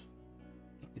Vampiric.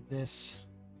 Don't need this.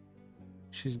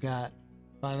 She's got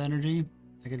 5 energy.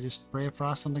 I could just Ray of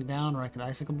Frost something down, or I could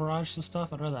Icicle Barrage some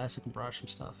stuff. I'd rather Icicle Barrage some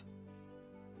stuff.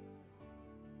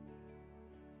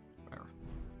 Whatever.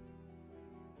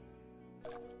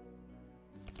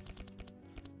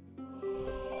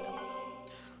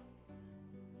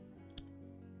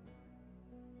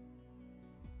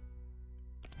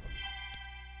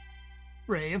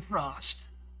 Ray of Frost.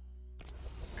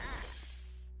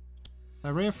 By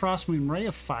Ray of Frost, we mean Ray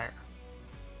of Fire.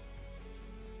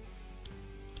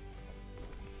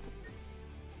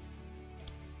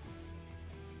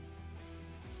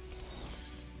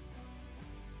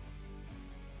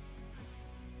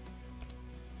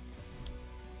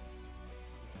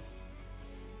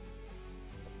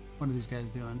 What are these guys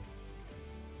doing?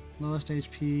 Lowest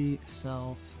HP,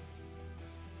 self,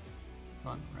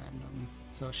 run random.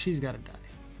 So she's got to die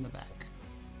in the back.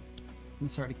 And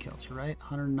this already kills her, right?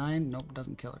 109? Nope,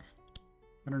 doesn't kill her.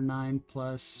 109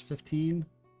 plus 15,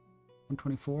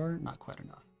 124, not quite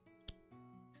enough.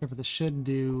 Except for this should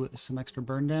do some extra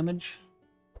burn damage.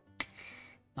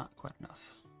 Not quite enough.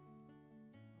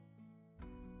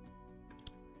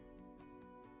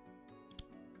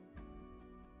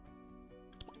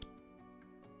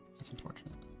 That's unfortunate.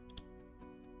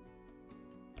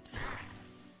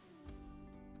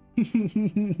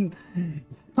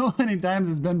 So many times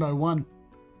it's been by 1.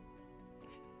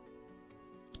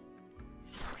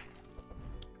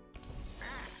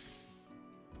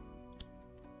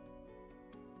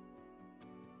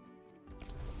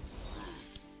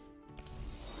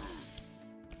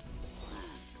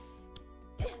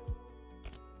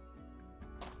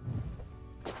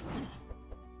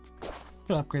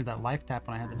 Should upgrade that life tap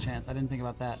when I had the chance. I didn't think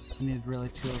about that. I needed really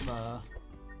to have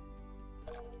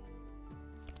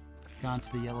gone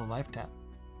to the yellow life tap,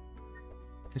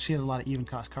 because she has a lot of even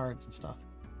cost cards and stuff.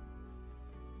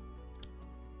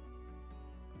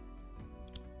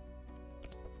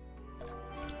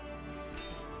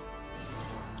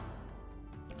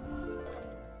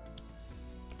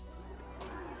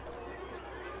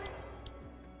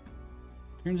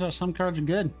 Turns out some cards are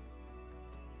good.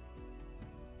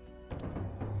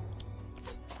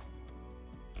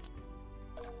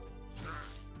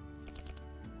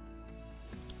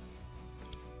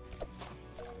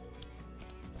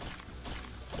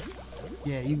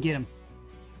 Yeah, you get him.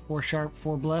 4 sharp,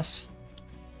 4 bless.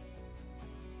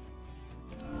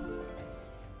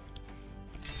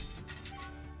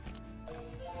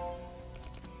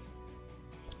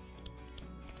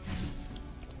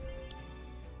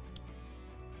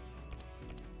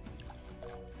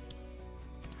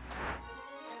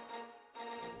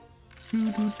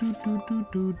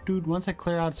 Once I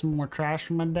clear out some more trash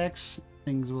from my decks,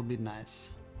 things will be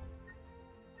nice.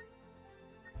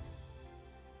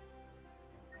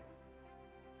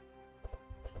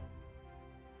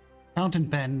 Fountain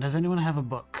Pen. Does anyone have a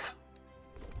book?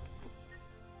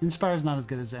 Inspire is not as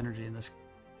good as Energy in this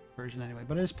version anyway,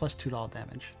 but it is plus $2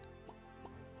 damage.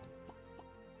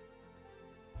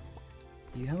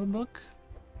 Do you have a book?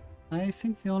 I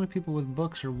think the only people with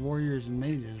books are warriors and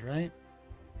mages, right?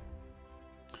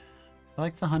 I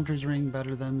like the Hunter's Ring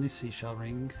better than the Seashell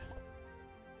Ring.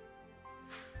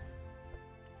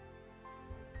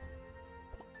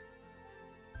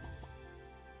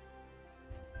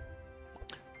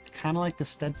 I kind of like the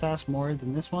Steadfast more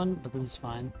than this one, but this is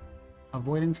fine.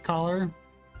 Avoidance Collar.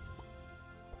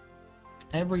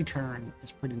 Every turn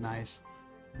is pretty nice,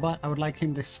 but I would like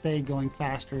him to stay going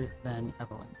faster than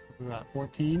Evelyn. We're at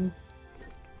 14,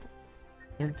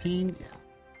 13, yeah.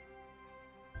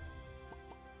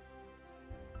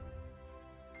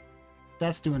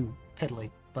 That's doing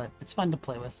piddly, but it's fun to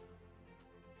play with.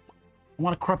 I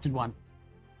want a corrupted one.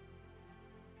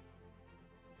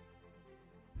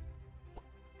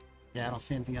 Yeah, I don't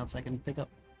see anything else I can pick up.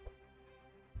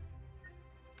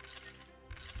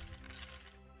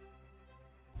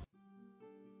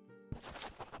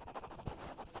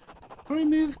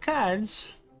 Remove cards.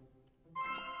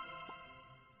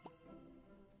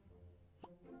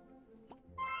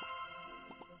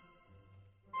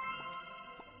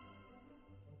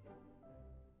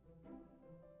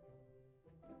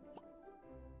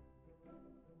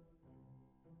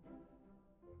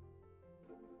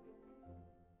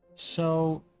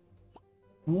 So,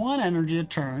 1 energy a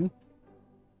turn.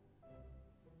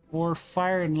 Or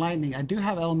fire and lightning. I do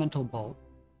have elemental bolt.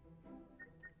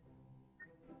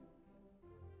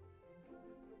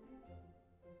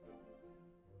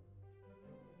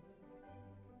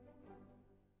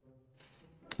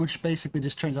 Which basically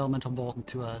just turns elemental bolt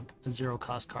into a 0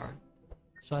 cost card.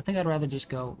 So I think I'd rather just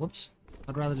go, whoops,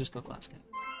 I'd rather just go Glass Cannon.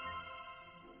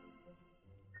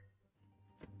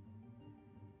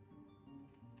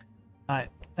 Alright,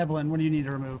 Evelyn, what do you need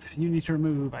to remove? You need to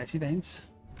remove Icy Veins.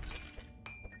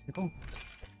 Cool.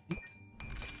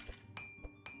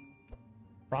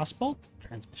 Frostbolt,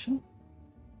 transmission.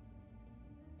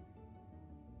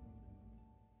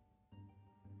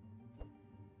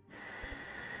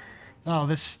 Oh,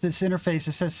 this interface,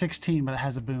 it says 16, but it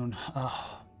has a boon.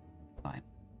 Oh, fine.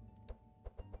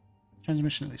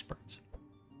 Transmission at least burns.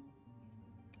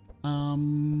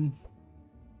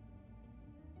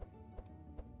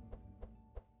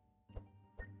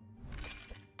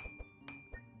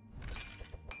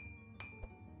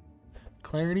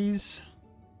 Clarities.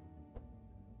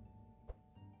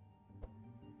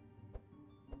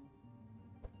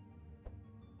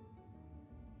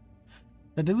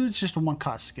 The Dilute's just a 1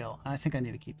 cost skill, and I think I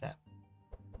need to keep that.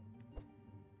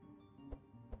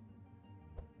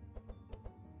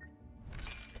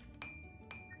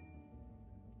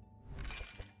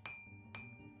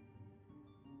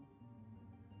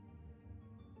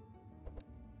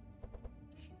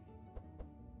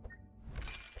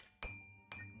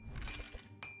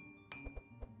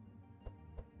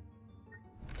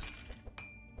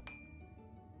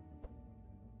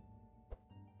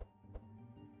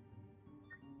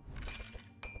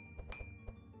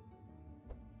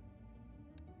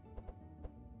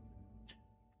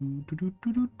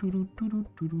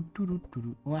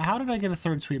 Well, how did I get a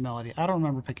 3rd Sweet Melody? I don't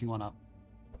remember picking one up.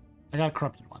 I got a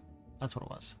corrupted one. That's what it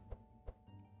was.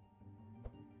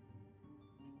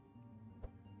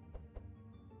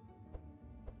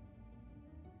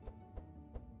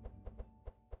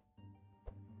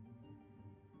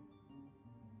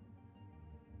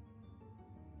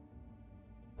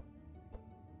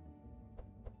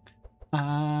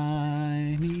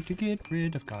 I need to get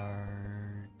rid of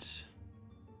cards.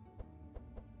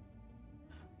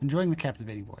 Enjoying the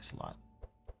captivating voice a lot.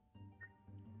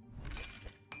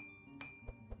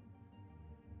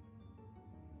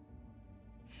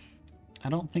 I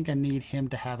don't think I need him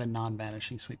to have a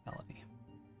non-vanishing Sweet Melody.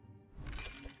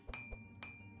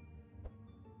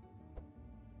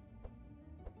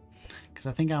 Because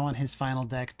I think I want his final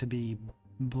deck to be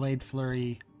Blade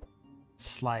Flurry,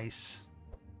 Slice,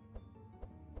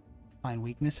 Find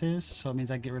Weaknesses. So it means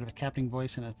I get rid of a Captivating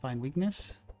Voice and a Find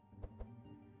Weakness.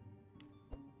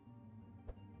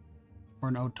 Or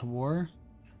an Ode to War.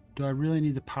 Do I really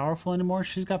need the Powerful anymore?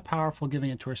 She's got Powerful, giving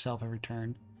it to herself every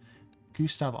turn.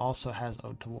 Gustav also has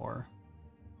Ode to War.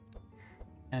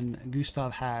 And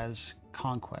Gustav has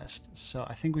Conquest. So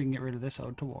I think we can get rid of this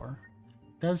Ode to War.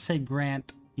 It does say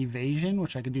grant evasion,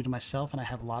 which I could do to myself, and I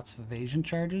have lots of evasion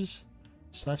charges.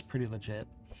 So that's pretty legit.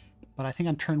 But I think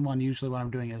on turn 1, usually what I'm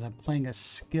doing is I'm playing a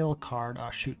skill card. Oh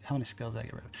shoot, how many skills did I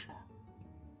get rid of?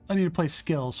 I need to play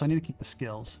skills, so I need to keep the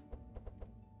skills.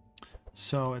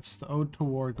 So it's the Ode to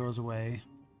War goes away.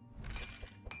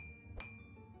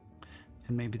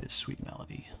 And maybe this Sweet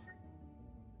Melody.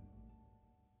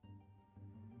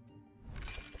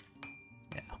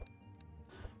 Yeah.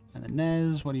 And the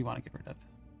Nez, what do you want to get rid of?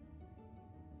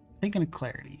 Thinking of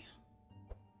Clarity.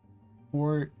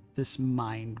 Or this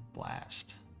Mind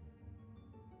Blast.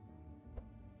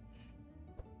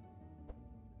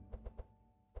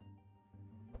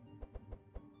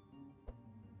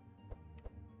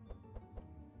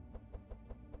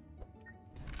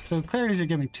 So clarities are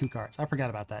giving 2 cards. I forgot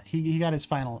about that. He got his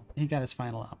final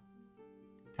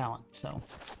talent. So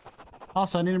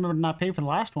also I need to remember to not pay for the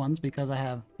last ones because I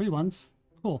have free ones.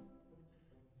 Cool.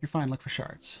 You're fine. Look for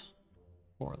shards.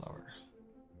 4 lower.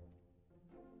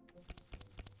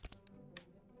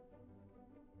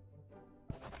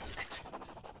 Excellent.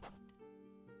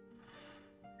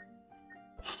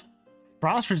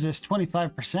 Frost resist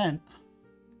 25%.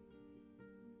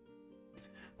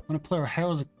 When a player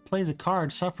plays a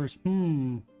card, suffers. I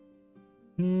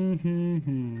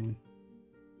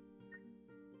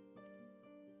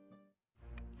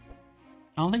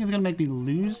don't think it's gonna make me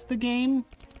lose the game,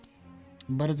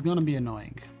 but it's gonna be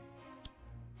annoying.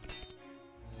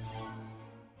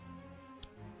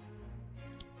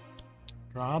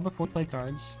 Draw before play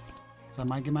cards. So I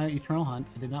might get my Eternal Hunt.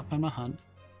 I did not find my hunt.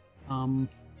 I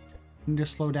can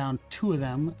just slow down 2 of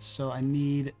them, so I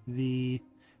need the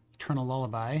Eternal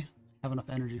Lullaby. I have enough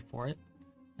energy for it.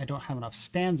 I don't have enough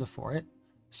stanza for it,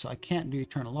 so I can't do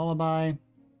Eternal Lullaby.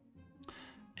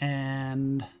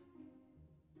 And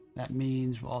that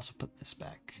means we'll also put this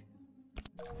back.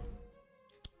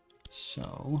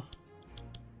 So,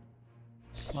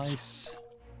 slice,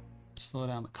 slow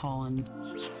down the Colin.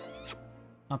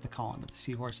 Not the Colin, but the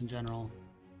Seahorse in general.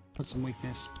 Put some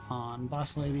weakness on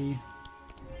Boss Lady.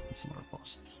 And some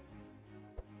riposte.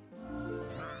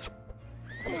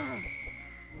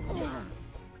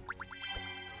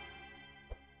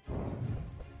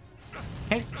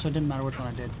 Okay, so it didn't matter which one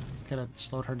I did. Could have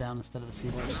slowed her down instead of the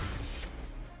Seahorse.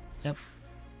 Yep.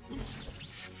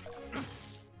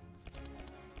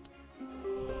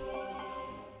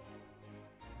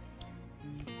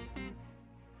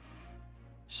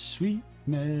 Sweet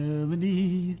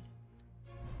melody,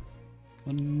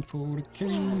 one for to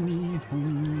carry me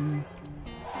home.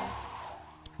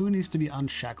 Who needs to be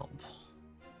unshackled?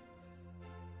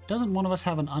 Doesn't one of us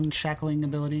have an unshackling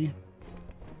ability?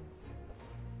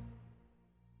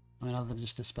 I mean, other than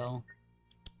just dispel.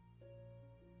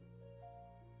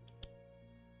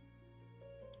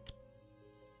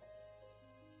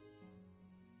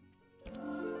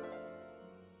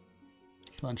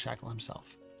 He'll unshackle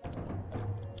himself.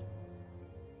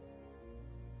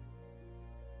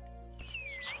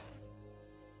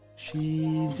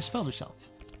 She dispelled herself.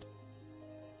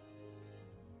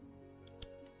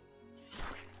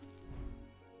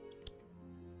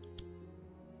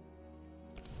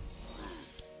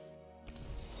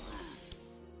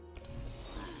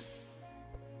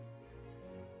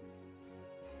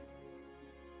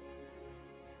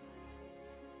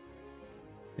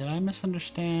 Did I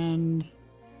misunderstand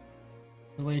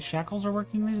the way shackles are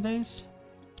working these days?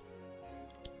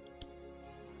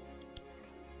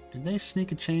 Did they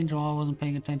sneak a change while I wasn't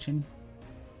paying attention?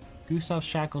 Gustav's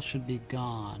shackles should be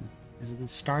gone. Is it the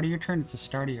start of your turn? It's the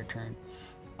start of your turn.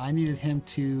 I needed him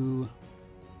to...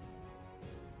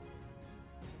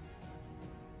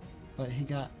 But he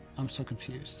got... I'm so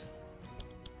confused.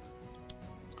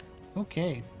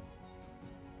 Okay.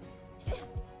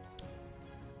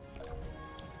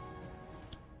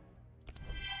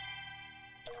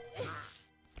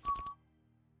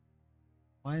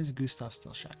 Why is Gustav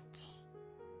still shackled?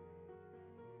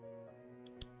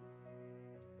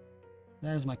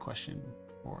 That is my question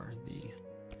for the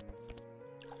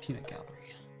peanut gallery.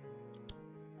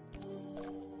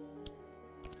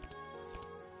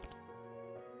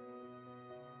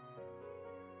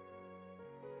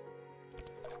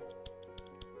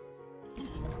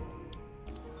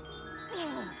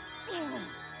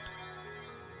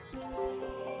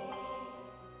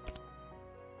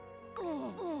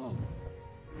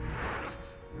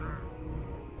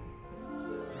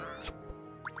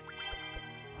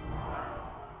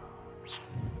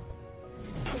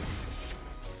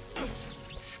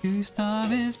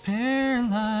 Gustav is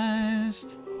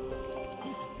paralyzed.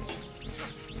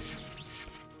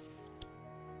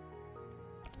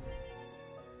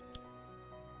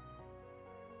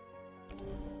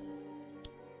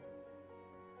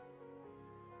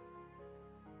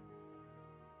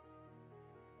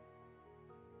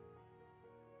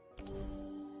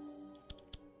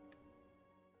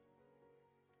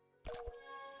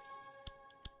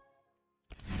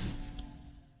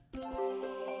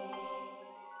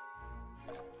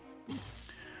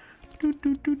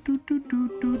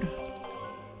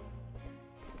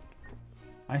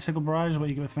 Icicle Barrage is what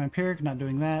you get with Vampiric, not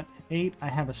doing that. 8, I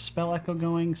have a Spell Echo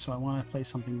going, so I want to play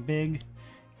something big.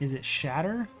 Is it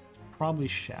Shatter? It's probably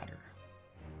Shatter.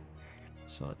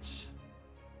 So it's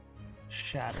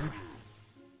Shatter.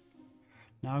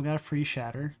 Now I've got a free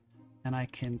Shatter, and I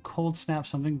can Cold Snap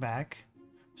something back.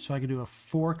 So I could do a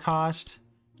 4 cost,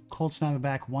 Cold Snap it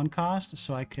back 1 cost,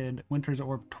 so I could Winter's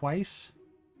Orb twice.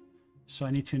 So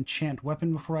I need to enchant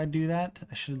Weapon before I do that.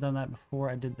 I should have done that before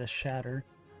I did the Shatter.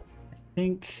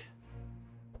 think...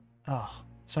 Oh,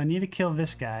 so I need to kill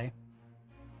this guy.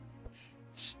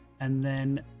 And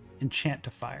then enchant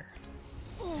to fire.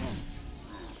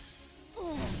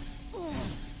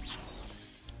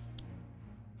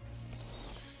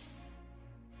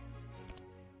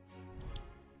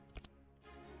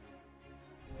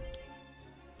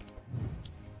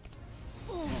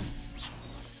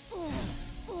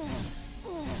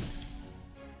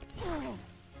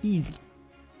 Easy.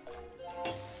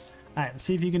 Alright, let's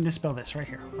see if you can dispel this right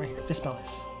here. Right here. Dispel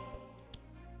this.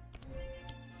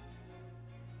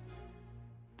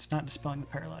 It's not dispelling the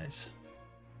paralyze.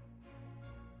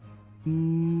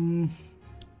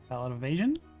 Valid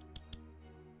evasion?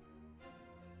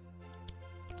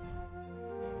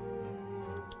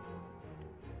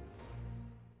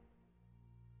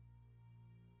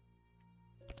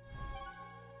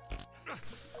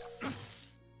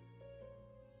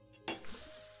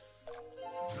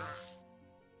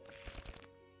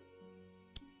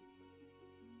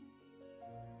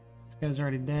 This guy's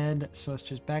already dead, so let's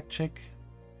just back check.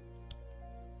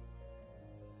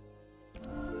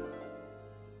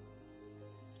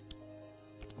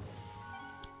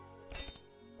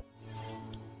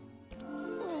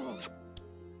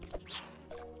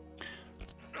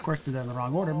 Of course, did that in the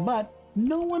wrong order, but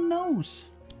no one knows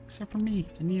except for me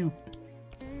and you.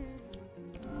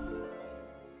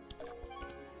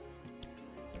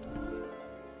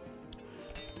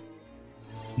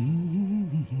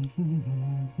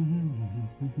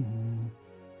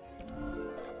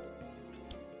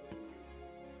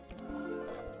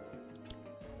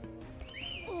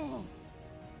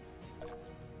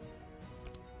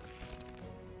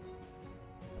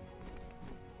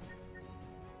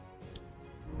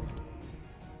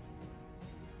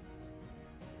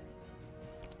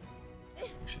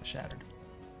 Should have shattered.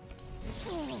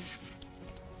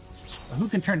 But who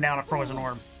can turn down a frozen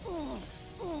orb?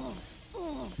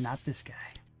 Not this guy.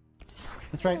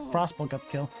 That's right, Frostbolt got the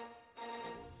kill.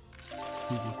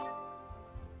 Easy.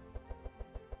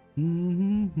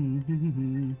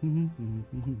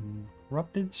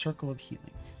 Corrupted Circle of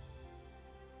Healing.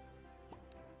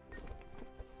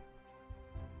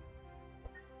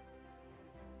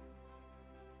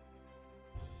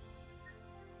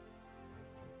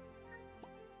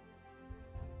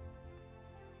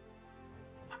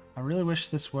 I really wish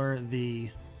this were the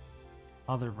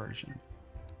other version,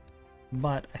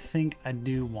 but I think I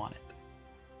do want it.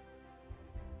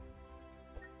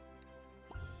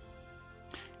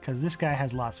 Because this guy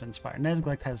has lots of Inspire.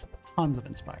 Neglect has tons of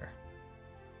Inspire.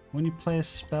 When you play a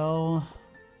spell,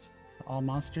 all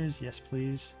monsters, yes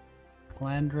please.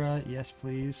 Calandra, yes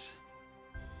please.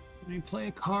 When you play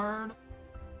a card,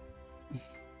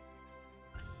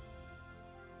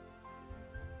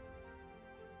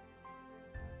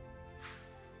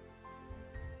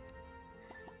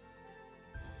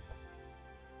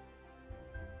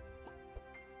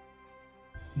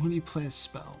 when you play a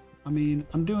spell. I mean,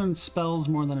 I'm doing spells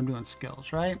more than I'm doing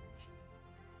skills, right?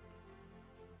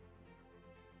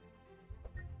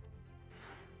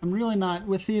 I'm really not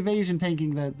with the evasion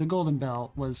tanking. The golden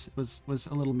bell was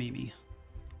a little memey.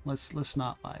 Let's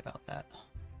not lie about that.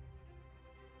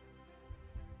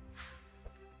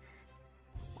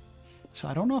 So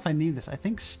I don't know if I need this. I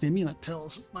think stimulant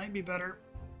pills might be better.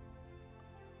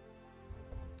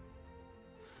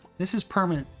 This is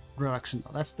permanent reduction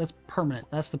though. That's permanent.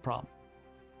 That's the problem.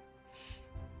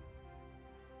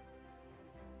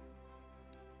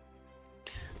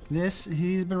 This,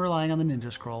 he's been relying on the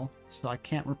ninja scroll, so I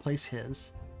can't replace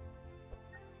his.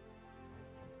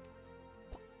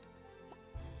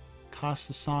 Cost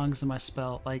the songs in my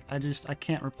spell, like I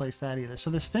can't replace that either. So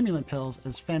the stimulant pills,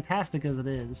 as fantastic as it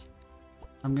is,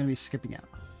 I'm gonna be skipping out.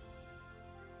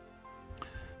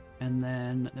 And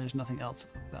then there's nothing else of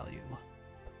value.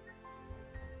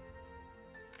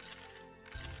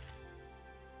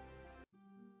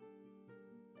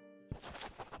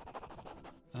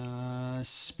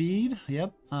 Speed,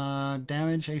 yep.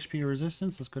 Damage, HP,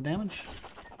 resistance. Let's go damage.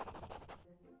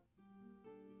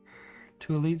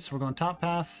 2 elites, we're going top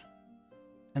path.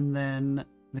 And then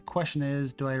the question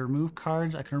is, do I remove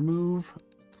cards? I can remove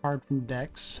a card from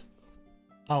decks.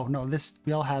 Oh, no, this,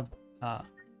 we all have,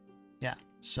 yeah,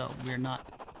 so we're not.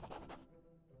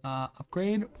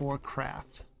 Upgrade or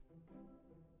craft.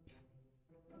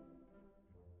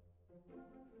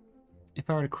 If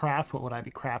I were to craft, what would I be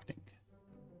crafting?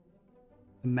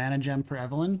 A mana gem for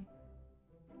Evelyn.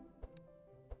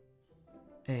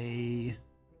 A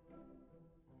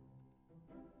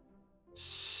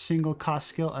single cost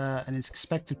skill, an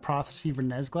expected prophecy for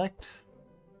Neglect.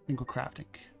 I think we're crafting.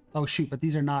 Oh shoot, but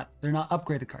these are not, they're not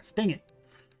upgraded cards. Dang it.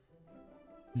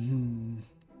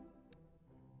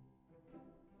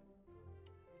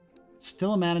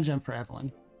 Still a mana gem for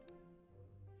Evelyn.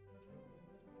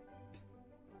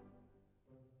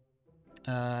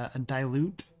 A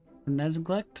dilute for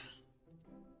Neglect.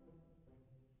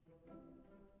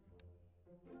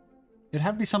 It'd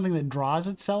have to be something that draws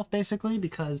itself, basically,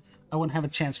 because I wouldn't have a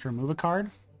chance to remove a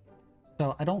card.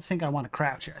 So I don't think I want to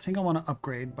crouch here. I think I want to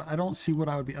upgrade, but I don't see what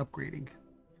I would be upgrading.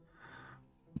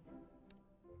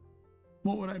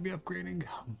 What would I be upgrading?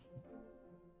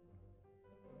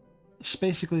 It's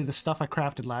basically the stuff I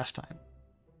crafted last time.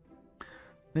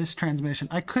 This transmission.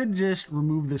 I could just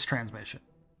remove this transmission.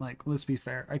 Like, let's be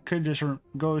fair. I could just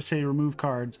go, say, remove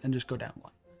cards and just go down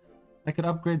one. I could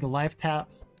upgrade the life tap.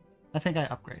 I think I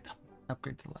upgrade.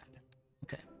 Upgrade to the life tap.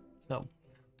 Okay, so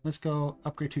let's go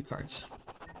upgrade 2 cards.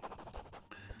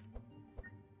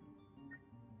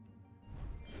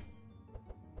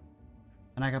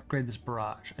 And I can upgrade this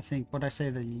barrage. I think, what I say,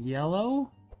 the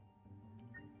yellow?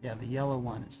 Yeah, the yellow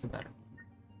one is the better one.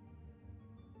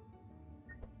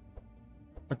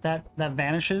 But that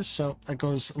vanishes, so it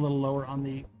goes a little lower on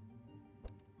the...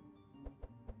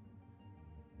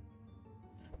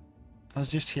 I was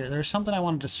just here. There's something I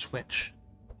wanted to switch.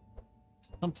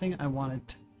 Something I wanted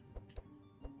to...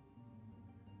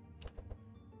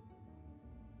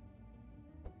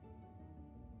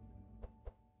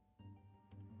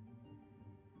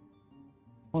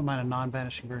 I wouldn't mind a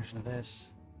non-vanishing version of this.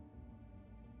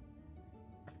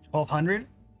 1200?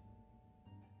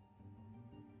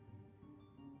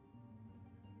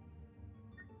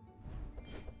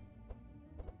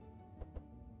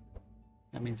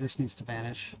 That means this needs to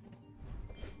vanish.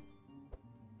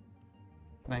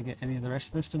 Can I get any of the rest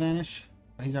of this to vanish?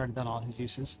 Oh, he's already done all his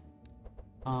uses.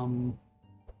 Can't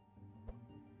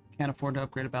afford to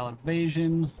upgrade a Ballad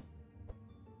Evasion.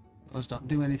 Those don't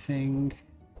do anything.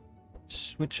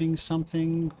 Switching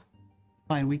something.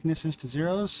 Find weaknesses to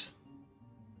zeros.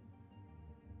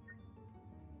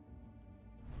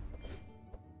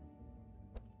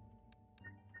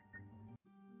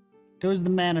 It was the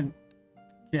mana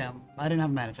gem. I didn't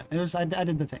have a mana gem. It was I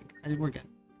did the thing. We're good.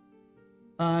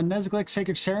 Neglect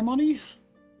Sacred Ceremony.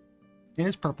 It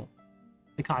is purple.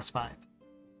 It costs 5.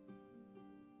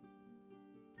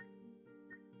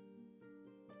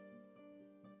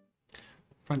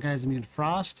 Front guy is immune to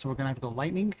frost, so we're gonna have to go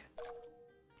lightning.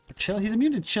 Or chill. He's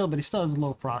immune to chill, but he still has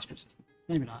low frost resistance.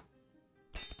 Maybe not.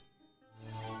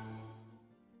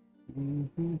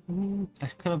 I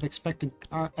could have expected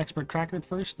our expert tracker at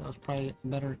first. That was probably a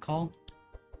better call.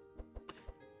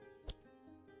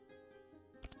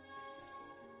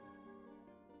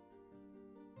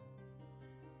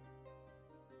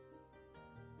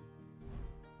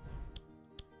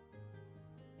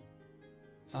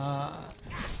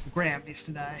 Graham needs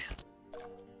to die.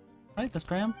 Right, that's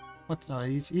Graham? What? No,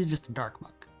 he's just a dark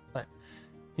monk, but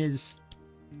his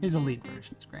elite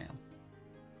version is Graham.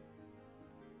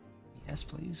 Yes,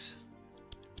 please.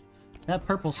 That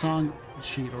purple song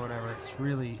sheet or whatever is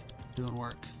really doing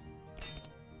work.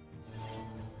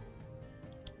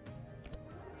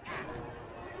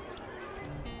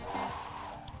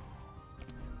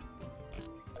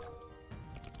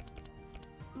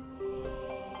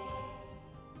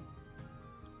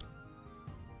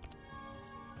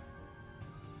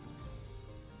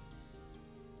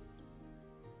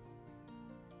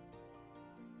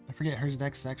 I forget, hers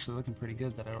deck is actually looking pretty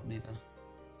good that I don't need to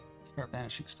start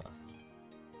banishing stuff.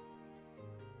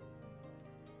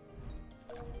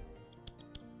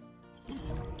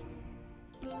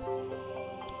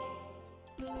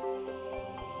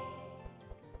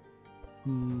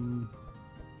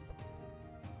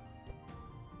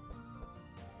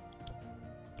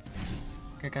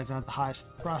 Okay, guys, I have the highest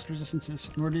frost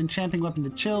resistances. And we're enchanting weapon to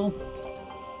chill.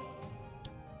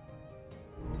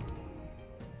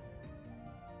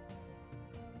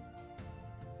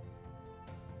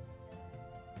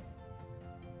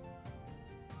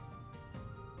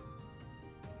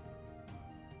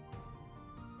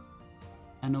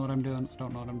 I know what I'm doing. I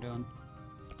don't know what I'm doing.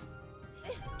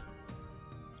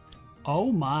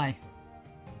 Oh my.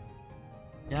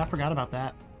 Yeah, I forgot about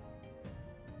that.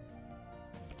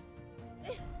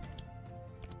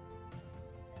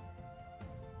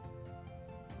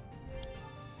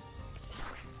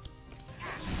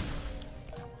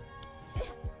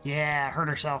 Yeah, hurt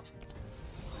herself.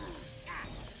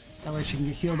 That way she can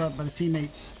get healed up by the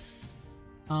teammates.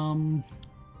 What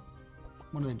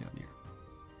are they doing here?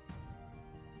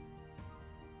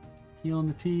 Healing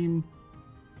the team.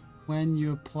 When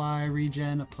you apply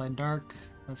regen, apply dark.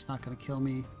 That's not going to kill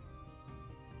me.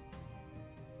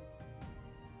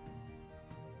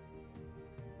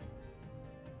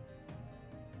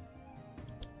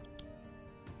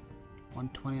 $120,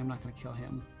 I'm not going to kill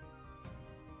him.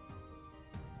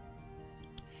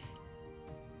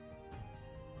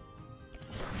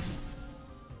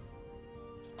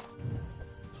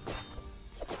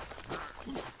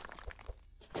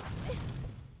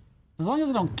 As long as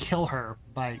I don't kill her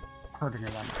by hurting her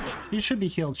that much. She should be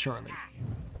healed shortly.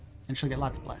 And she'll get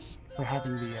lots of bless for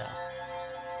having the,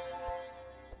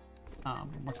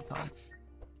 what's it called?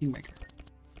 Kingmaker.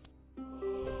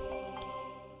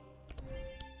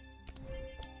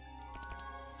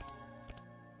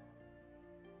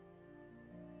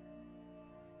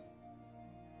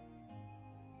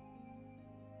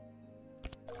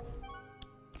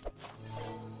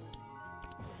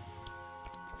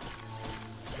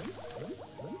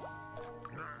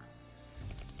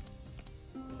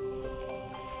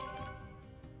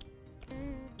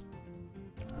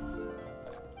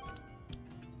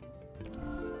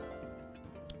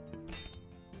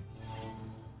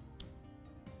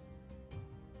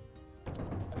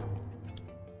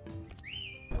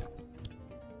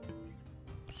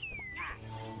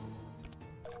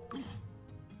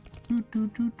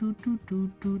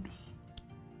 Doot.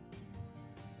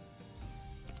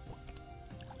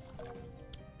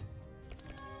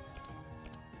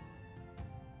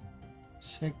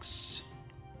 6,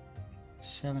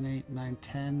 7, 8, 9,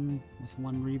 10 with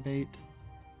 1 rebate,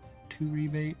 2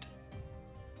 rebate.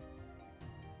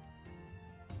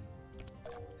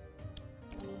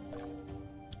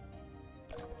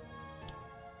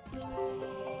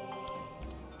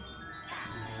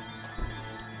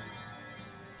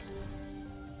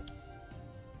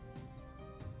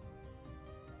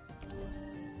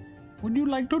 Would you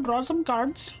like to draw some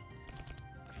cards?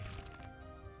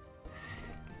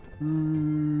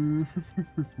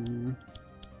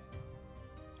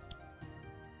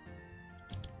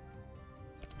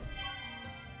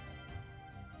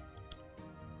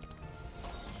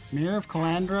 Mirror of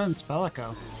Calandra and Spell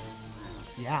Echo.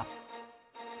 Yeah.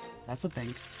 That's a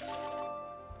thing.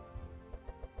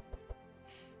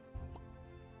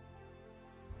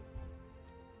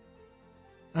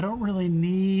 I don't really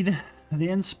need the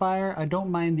Inspire. I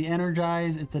don't mind the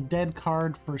Energize. It's a dead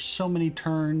card for so many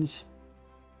turns.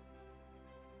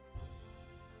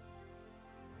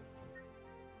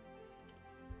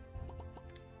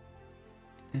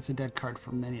 It's a dead card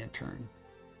for many a turn.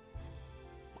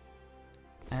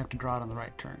 I have to draw it on the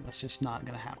right turn. That's just not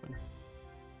going to happen.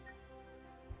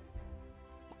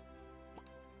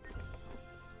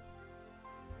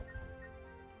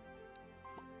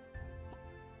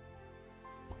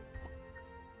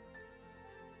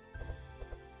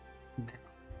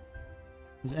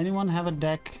 Does anyone have a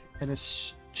deck that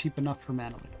is cheap enough for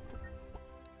Mana Leak?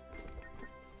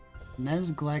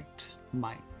 Neglect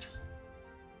Might.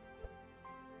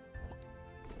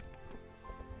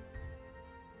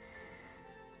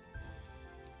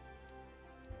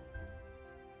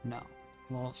 No.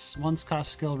 Well, once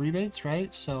cost skill rebates,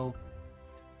 right? So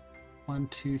 1,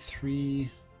 2,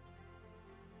 3.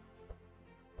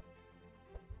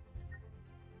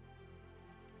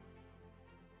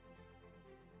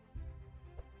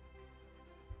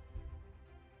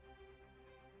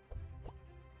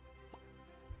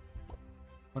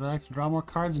 Would I like to draw more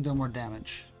cards and deal more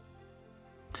damage?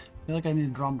 I feel like I need to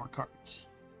draw more cards.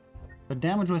 But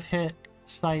damage with hit,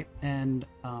 sight, and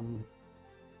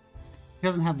he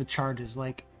doesn't have the charges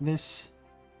like this.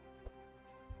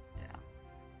 Yeah.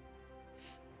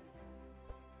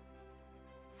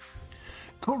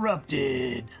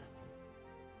 Corrupted.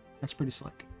 That's pretty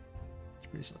slick. It's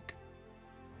pretty slick.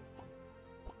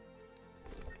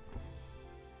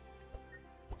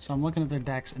 So I'm looking at their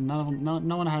decks, and none of them,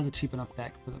 no one has a cheap enough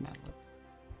deck for the Mana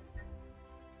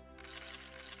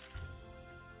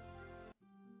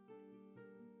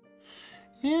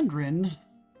Leak. Andrin,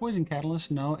 Poison Catalyst,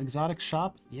 no. Exotic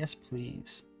Shop, yes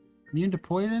please. Immune to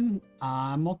Poison,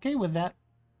 I'm okay with that.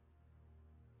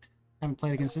 Haven't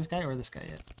played against this guy or this guy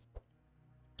yet.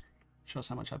 Shows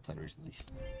how much I've played recently.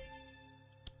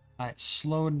 Alright,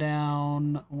 slow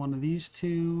down one of these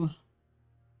two.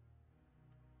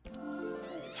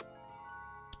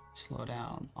 Slow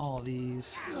down all of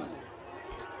these.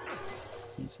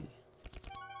 Easy.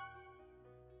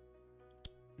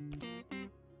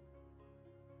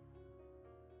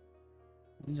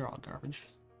 These are all garbage.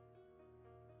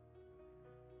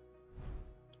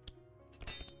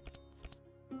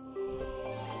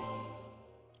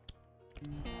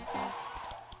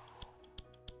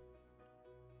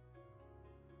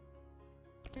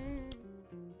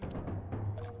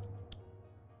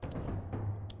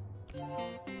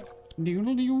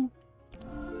 Doodle-doo.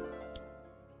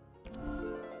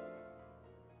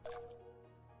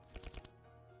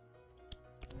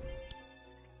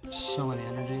 So many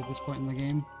energy at this point in the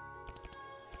game.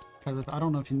 Because I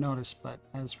don't know if you noticed, but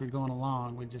as we're going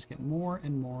along, we just get more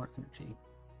and more energy.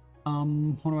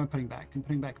 What am I putting back? I'm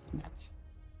putting back Finesse.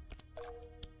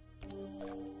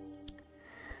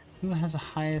 Who has the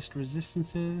highest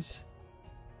resistances?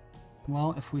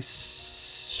 Well, if we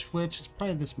switch, it's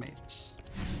probably this magus.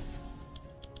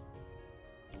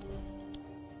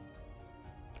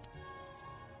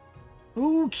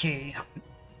 Okay.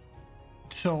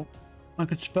 So, I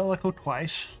could spell echo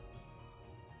twice.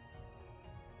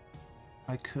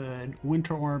 I could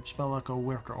winter orb, spell echo,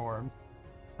 winter orb.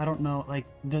 I don't know, like,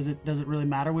 does it really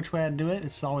matter which way I do it?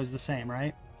 It's always the same,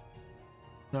 right?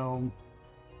 So,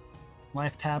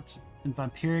 life taps and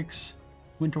vampirics,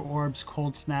 winter orbs,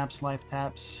 cold snaps, life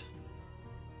taps,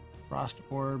 frost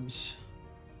orbs,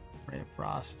 ray of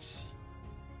frosts,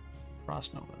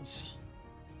 frost novas.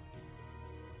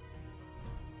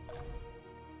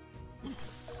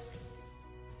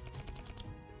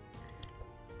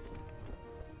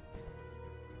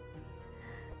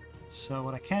 So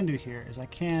what I can do here is I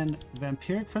can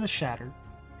vampiric for the shatter.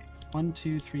 1,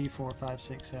 2, 3, 4, 5,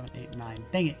 6, 7, 8, 9.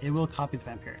 Dang it, it will copy the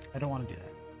vampiric. I don't want to do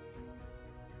that.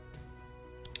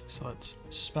 So let's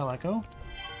spell echo,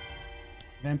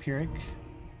 vampiric,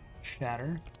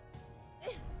 shatter,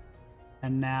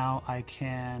 and now I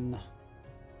can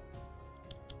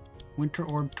winter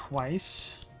orb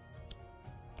twice.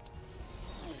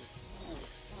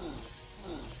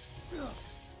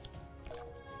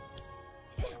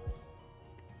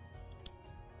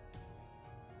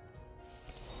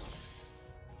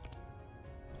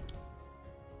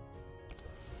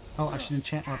 Oh, I should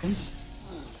enchant weapons.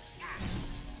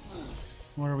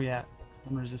 Where are we at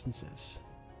on resistances?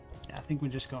 Yeah, I think we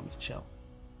just go with chill.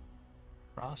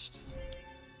 Frost.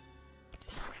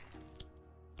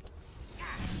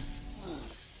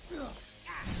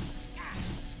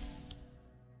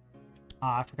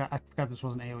 Ah, I forgot this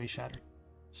wasn't AoE shatter.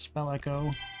 Spell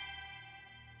echo.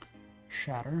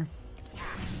 Shatter.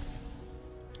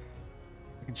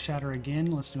 I can shatter again.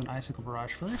 Let's do an icicle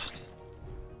barrage first.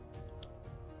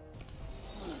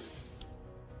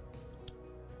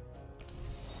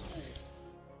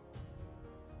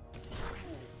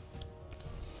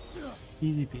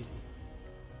 Easy peasy.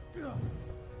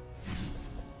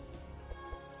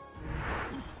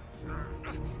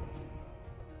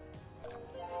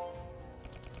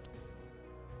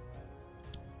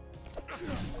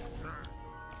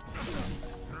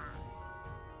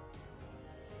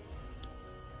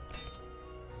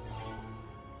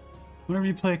 Whenever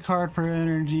you play a card for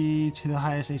energy to the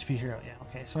highest HP hero. Yeah,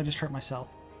 okay, so I just hurt myself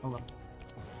a little.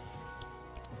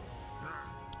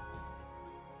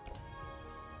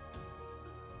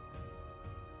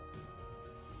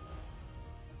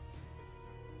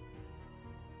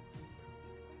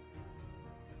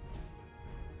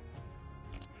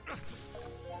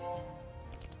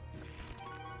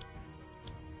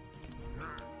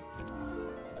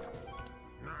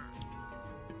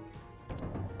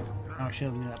 Oh, she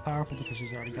doesn't be that powerful because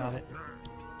she's already got it.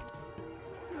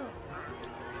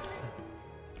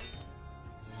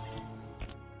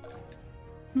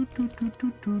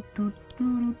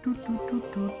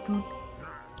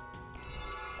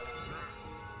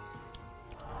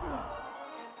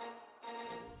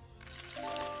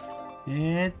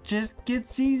 It just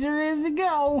gets easier as it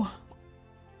go.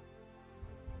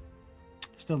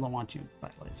 Still don't want you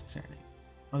vitalizing Serenity.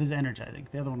 Oh, this is energizing.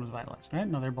 The other one was vitalized, right?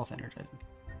 No, they're both energizing.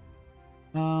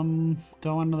 Do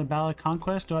I want another Ballad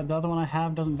Conquest? The other one I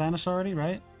have doesn't vanish already,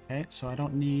 right? Okay, so I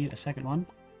don't need a second one.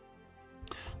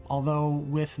 Although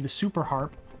with the Super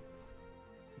Harp,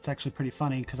 it's actually pretty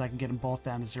funny because I can get them both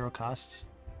down to 0 costs.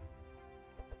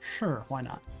 Sure, why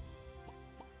not?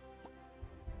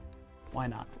 Why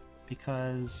not?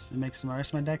 Because it makes the rest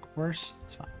of my deck worse?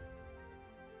 It's fine.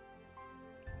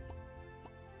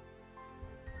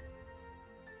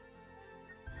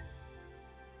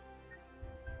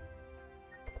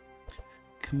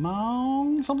 Come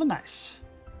on, something nice.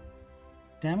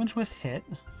 Damage with hit.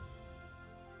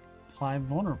 Apply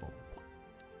vulnerable.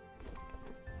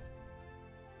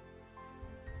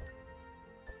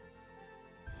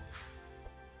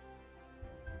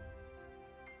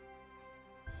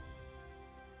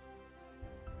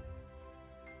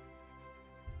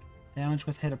 Damage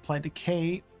with hit, apply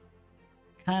decay.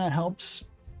 Kind of helps.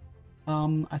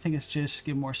 I think it's just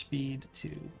give more speed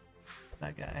to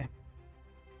that guy.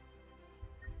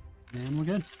 And we're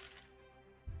good.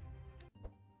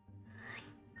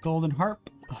 Golden Harp.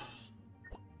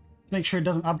 Make sure it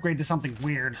doesn't upgrade to something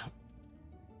weird.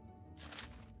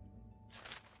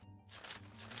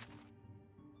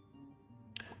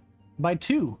 By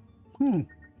 2.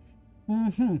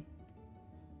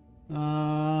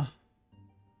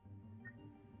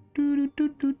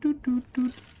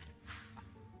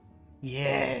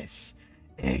 Yes.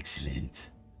 Excellent.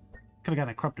 Could have gotten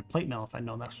a corrupted plate mail if I'd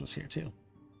known that was here too.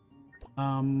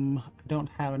 I don't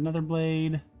have another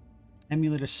blade.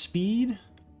 Amulet of speed.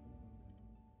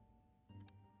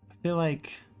 I feel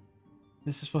like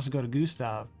this is supposed to go to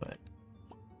Gustav, but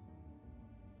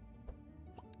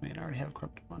I mean, I already have a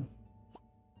corrupted one.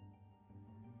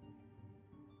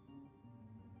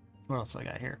 What else do I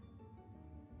got here?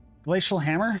 Glacial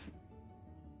hammer.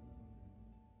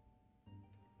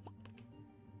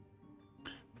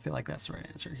 I feel like that's the right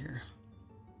answer here.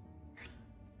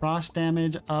 Frost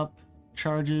damage up,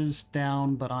 charges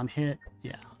down, but on hit,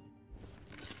 yeah.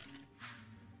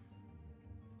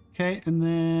 Okay, and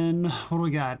then what do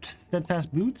we got?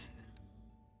 Steadfast boots.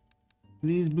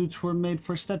 These boots were made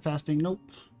for steadfasting. Nope.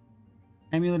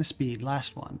 Amulet of speed,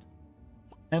 last one.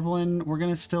 Evelyn, we're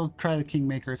gonna still try the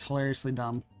Kingmaker. It's hilariously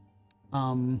dumb.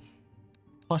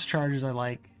 Plus charges I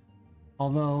like.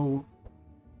 Although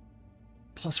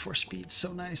plus 4 speed,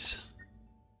 so nice.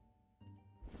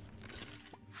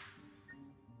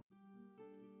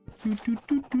 Do, do,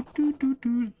 do, do, do, do,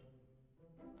 do.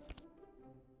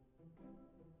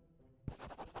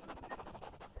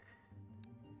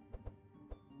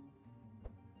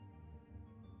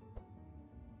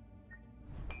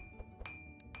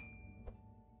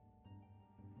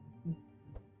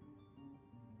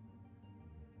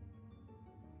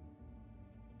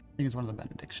 I think it's one of the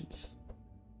benedictions.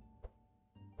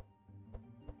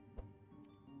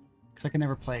 Because I can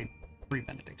never play 3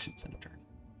 benedictions in a turn.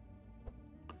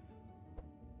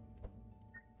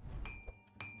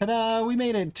 Ta-da! We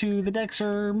made it to the decks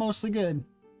are mostly good.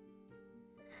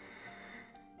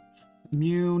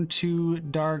 Immune to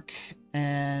dark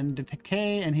and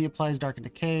decay, and he applies dark and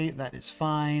decay. That is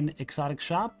fine. Exotic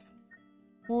shop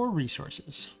or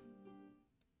resources.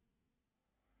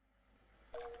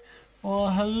 Well,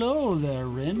 hello there,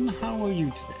 Rin. How are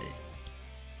you today?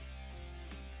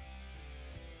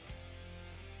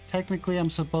 Technically, I'm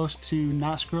supposed to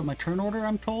not screw up my turn order,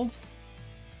 I'm told.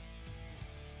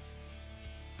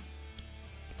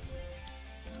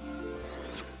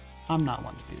 I'm not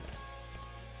one to do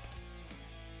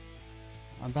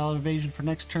that. Ballot evasion for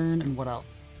next turn, and what else?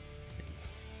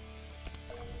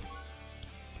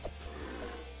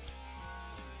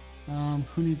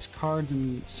 Who needs cards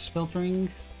and filtering?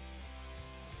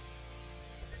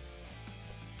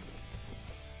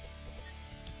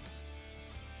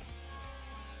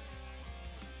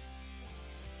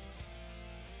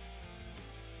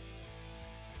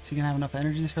 So you can have enough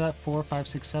energies for that. 4, 5,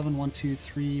 6, 7. 1, 2,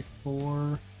 3,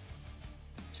 4,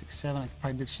 6, 7. I could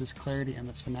probably ditch this clarity and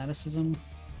this fanaticism.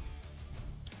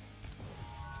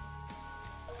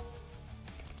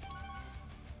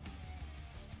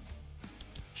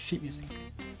 Sheet music.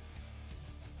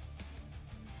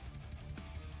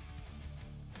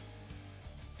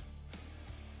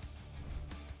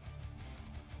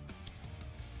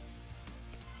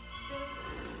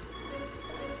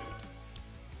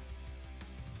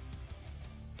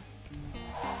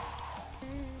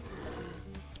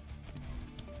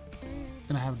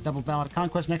 Gonna have double ballot of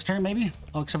conquest next turn, maybe?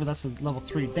 Oh, except for that's the level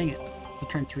 3. Dang it. The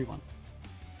turn 3 one.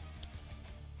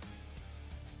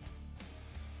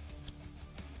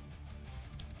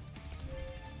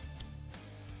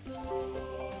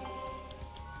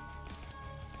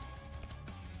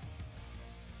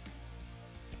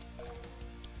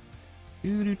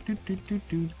 Do do do do do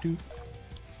do do.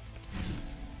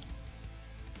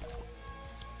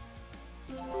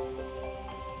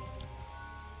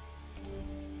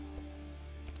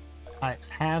 Alright,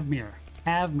 have mirror.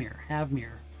 Have mirror. Have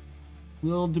mirror.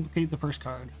 We'll duplicate the first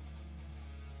card.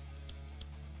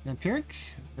 Vampiric?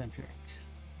 Vampiric.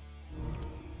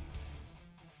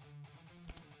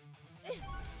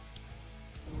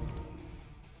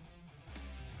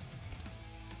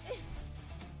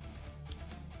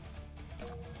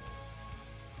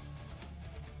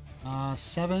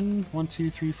 Seven. 1, 2,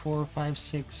 3, 4, 5,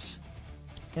 6,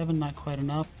 7. Not quite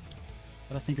enough.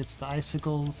 But I think it's the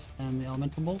icicles and the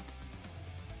elemental bolt.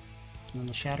 And then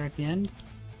the shatter at the end.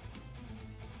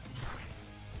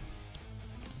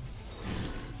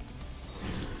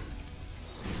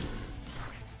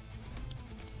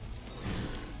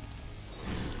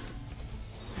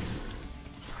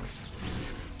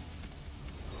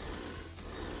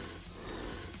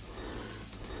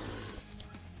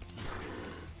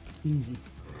 Easy.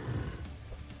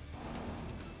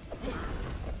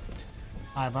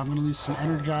 Alright, but I'm going to lose some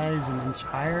Energize and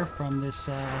Inspire from this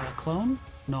clone.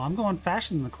 No, I'm going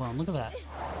faster than the clone. Look at that.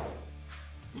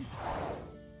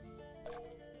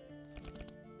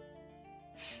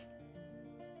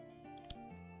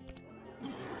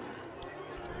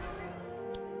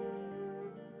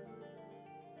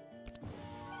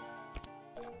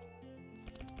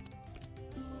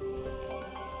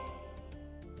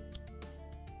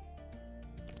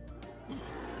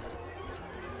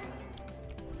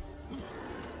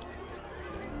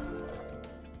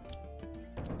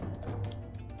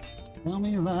 Tell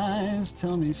me lies,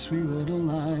 tell me sweet little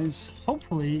lies.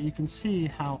 Hopefully you can see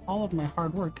how all of my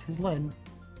hard work has led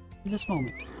to this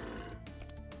moment.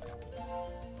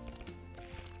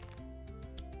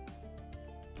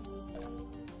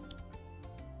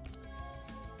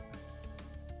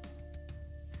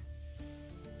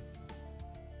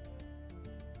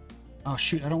 Oh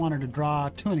shoot, I don't want her to draw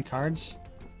too many cards.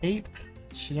 8?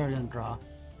 She's already gonna draw.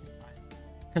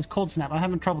 Because Cold Snap, I'm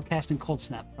having trouble casting Cold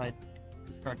Snap if I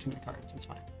draw too many cards. That's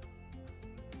fine.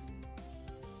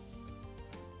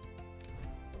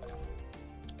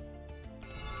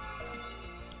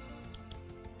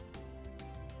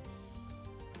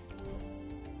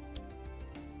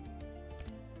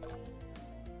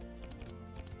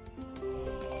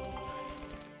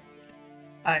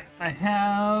 I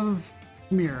have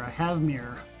mirror. I have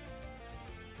mirror.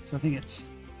 So I think it's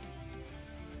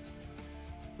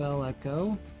Spell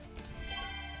Echo,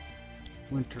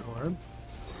 Winter Orb,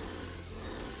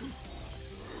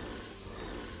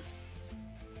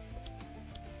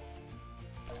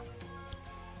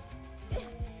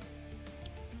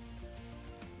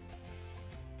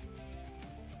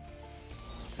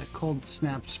 that Cold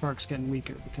Snap Spark's getting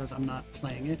weaker because I'm not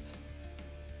playing it.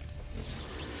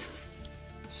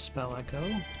 Spell Echo.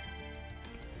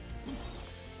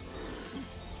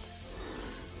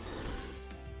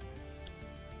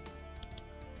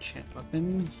 Chant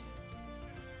Weapon.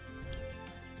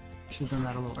 Should have done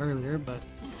that a little earlier, but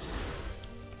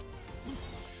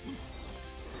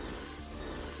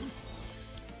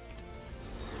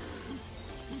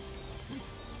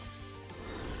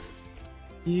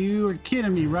you are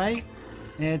kidding me, right?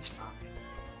 It's fine.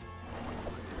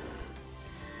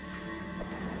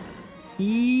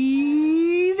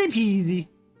 Easy peasy.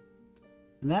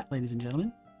 And that, ladies and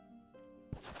gentlemen,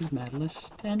 is Madless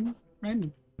 10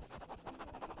 random.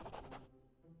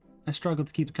 I struggled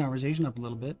to keep the conversation up a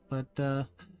little bit, but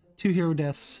 2 hero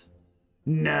deaths.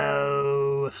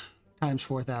 No! Times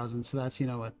 4,000. So that's, you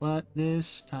know what?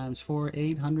 This times 4,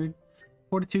 800.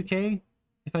 42k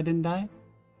if I didn't die.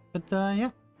 But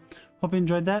yeah. Hope you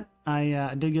enjoyed that.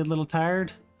 I did get a little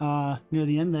tired near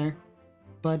the end there.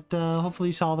 But hopefully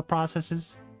you saw the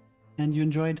processes and you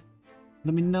enjoyed.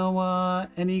 Let me know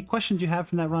any questions you have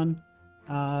from that run.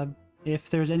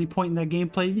 If there's any point in that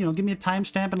gameplay, you know, give me a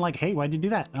timestamp and like, hey, why'd you do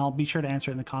that? And I'll be sure to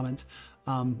answer it in the comments.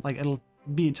 Like it'll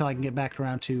be until I can get back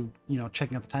around to, you know,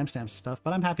 checking out the timestamps and stuff.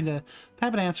 But I'm happy to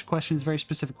answer questions, very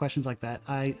specific questions like that.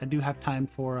 I do have time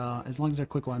for, as long as they're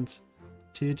quick ones,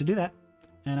 to do that.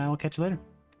 And I will catch you later.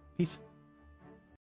 Peace.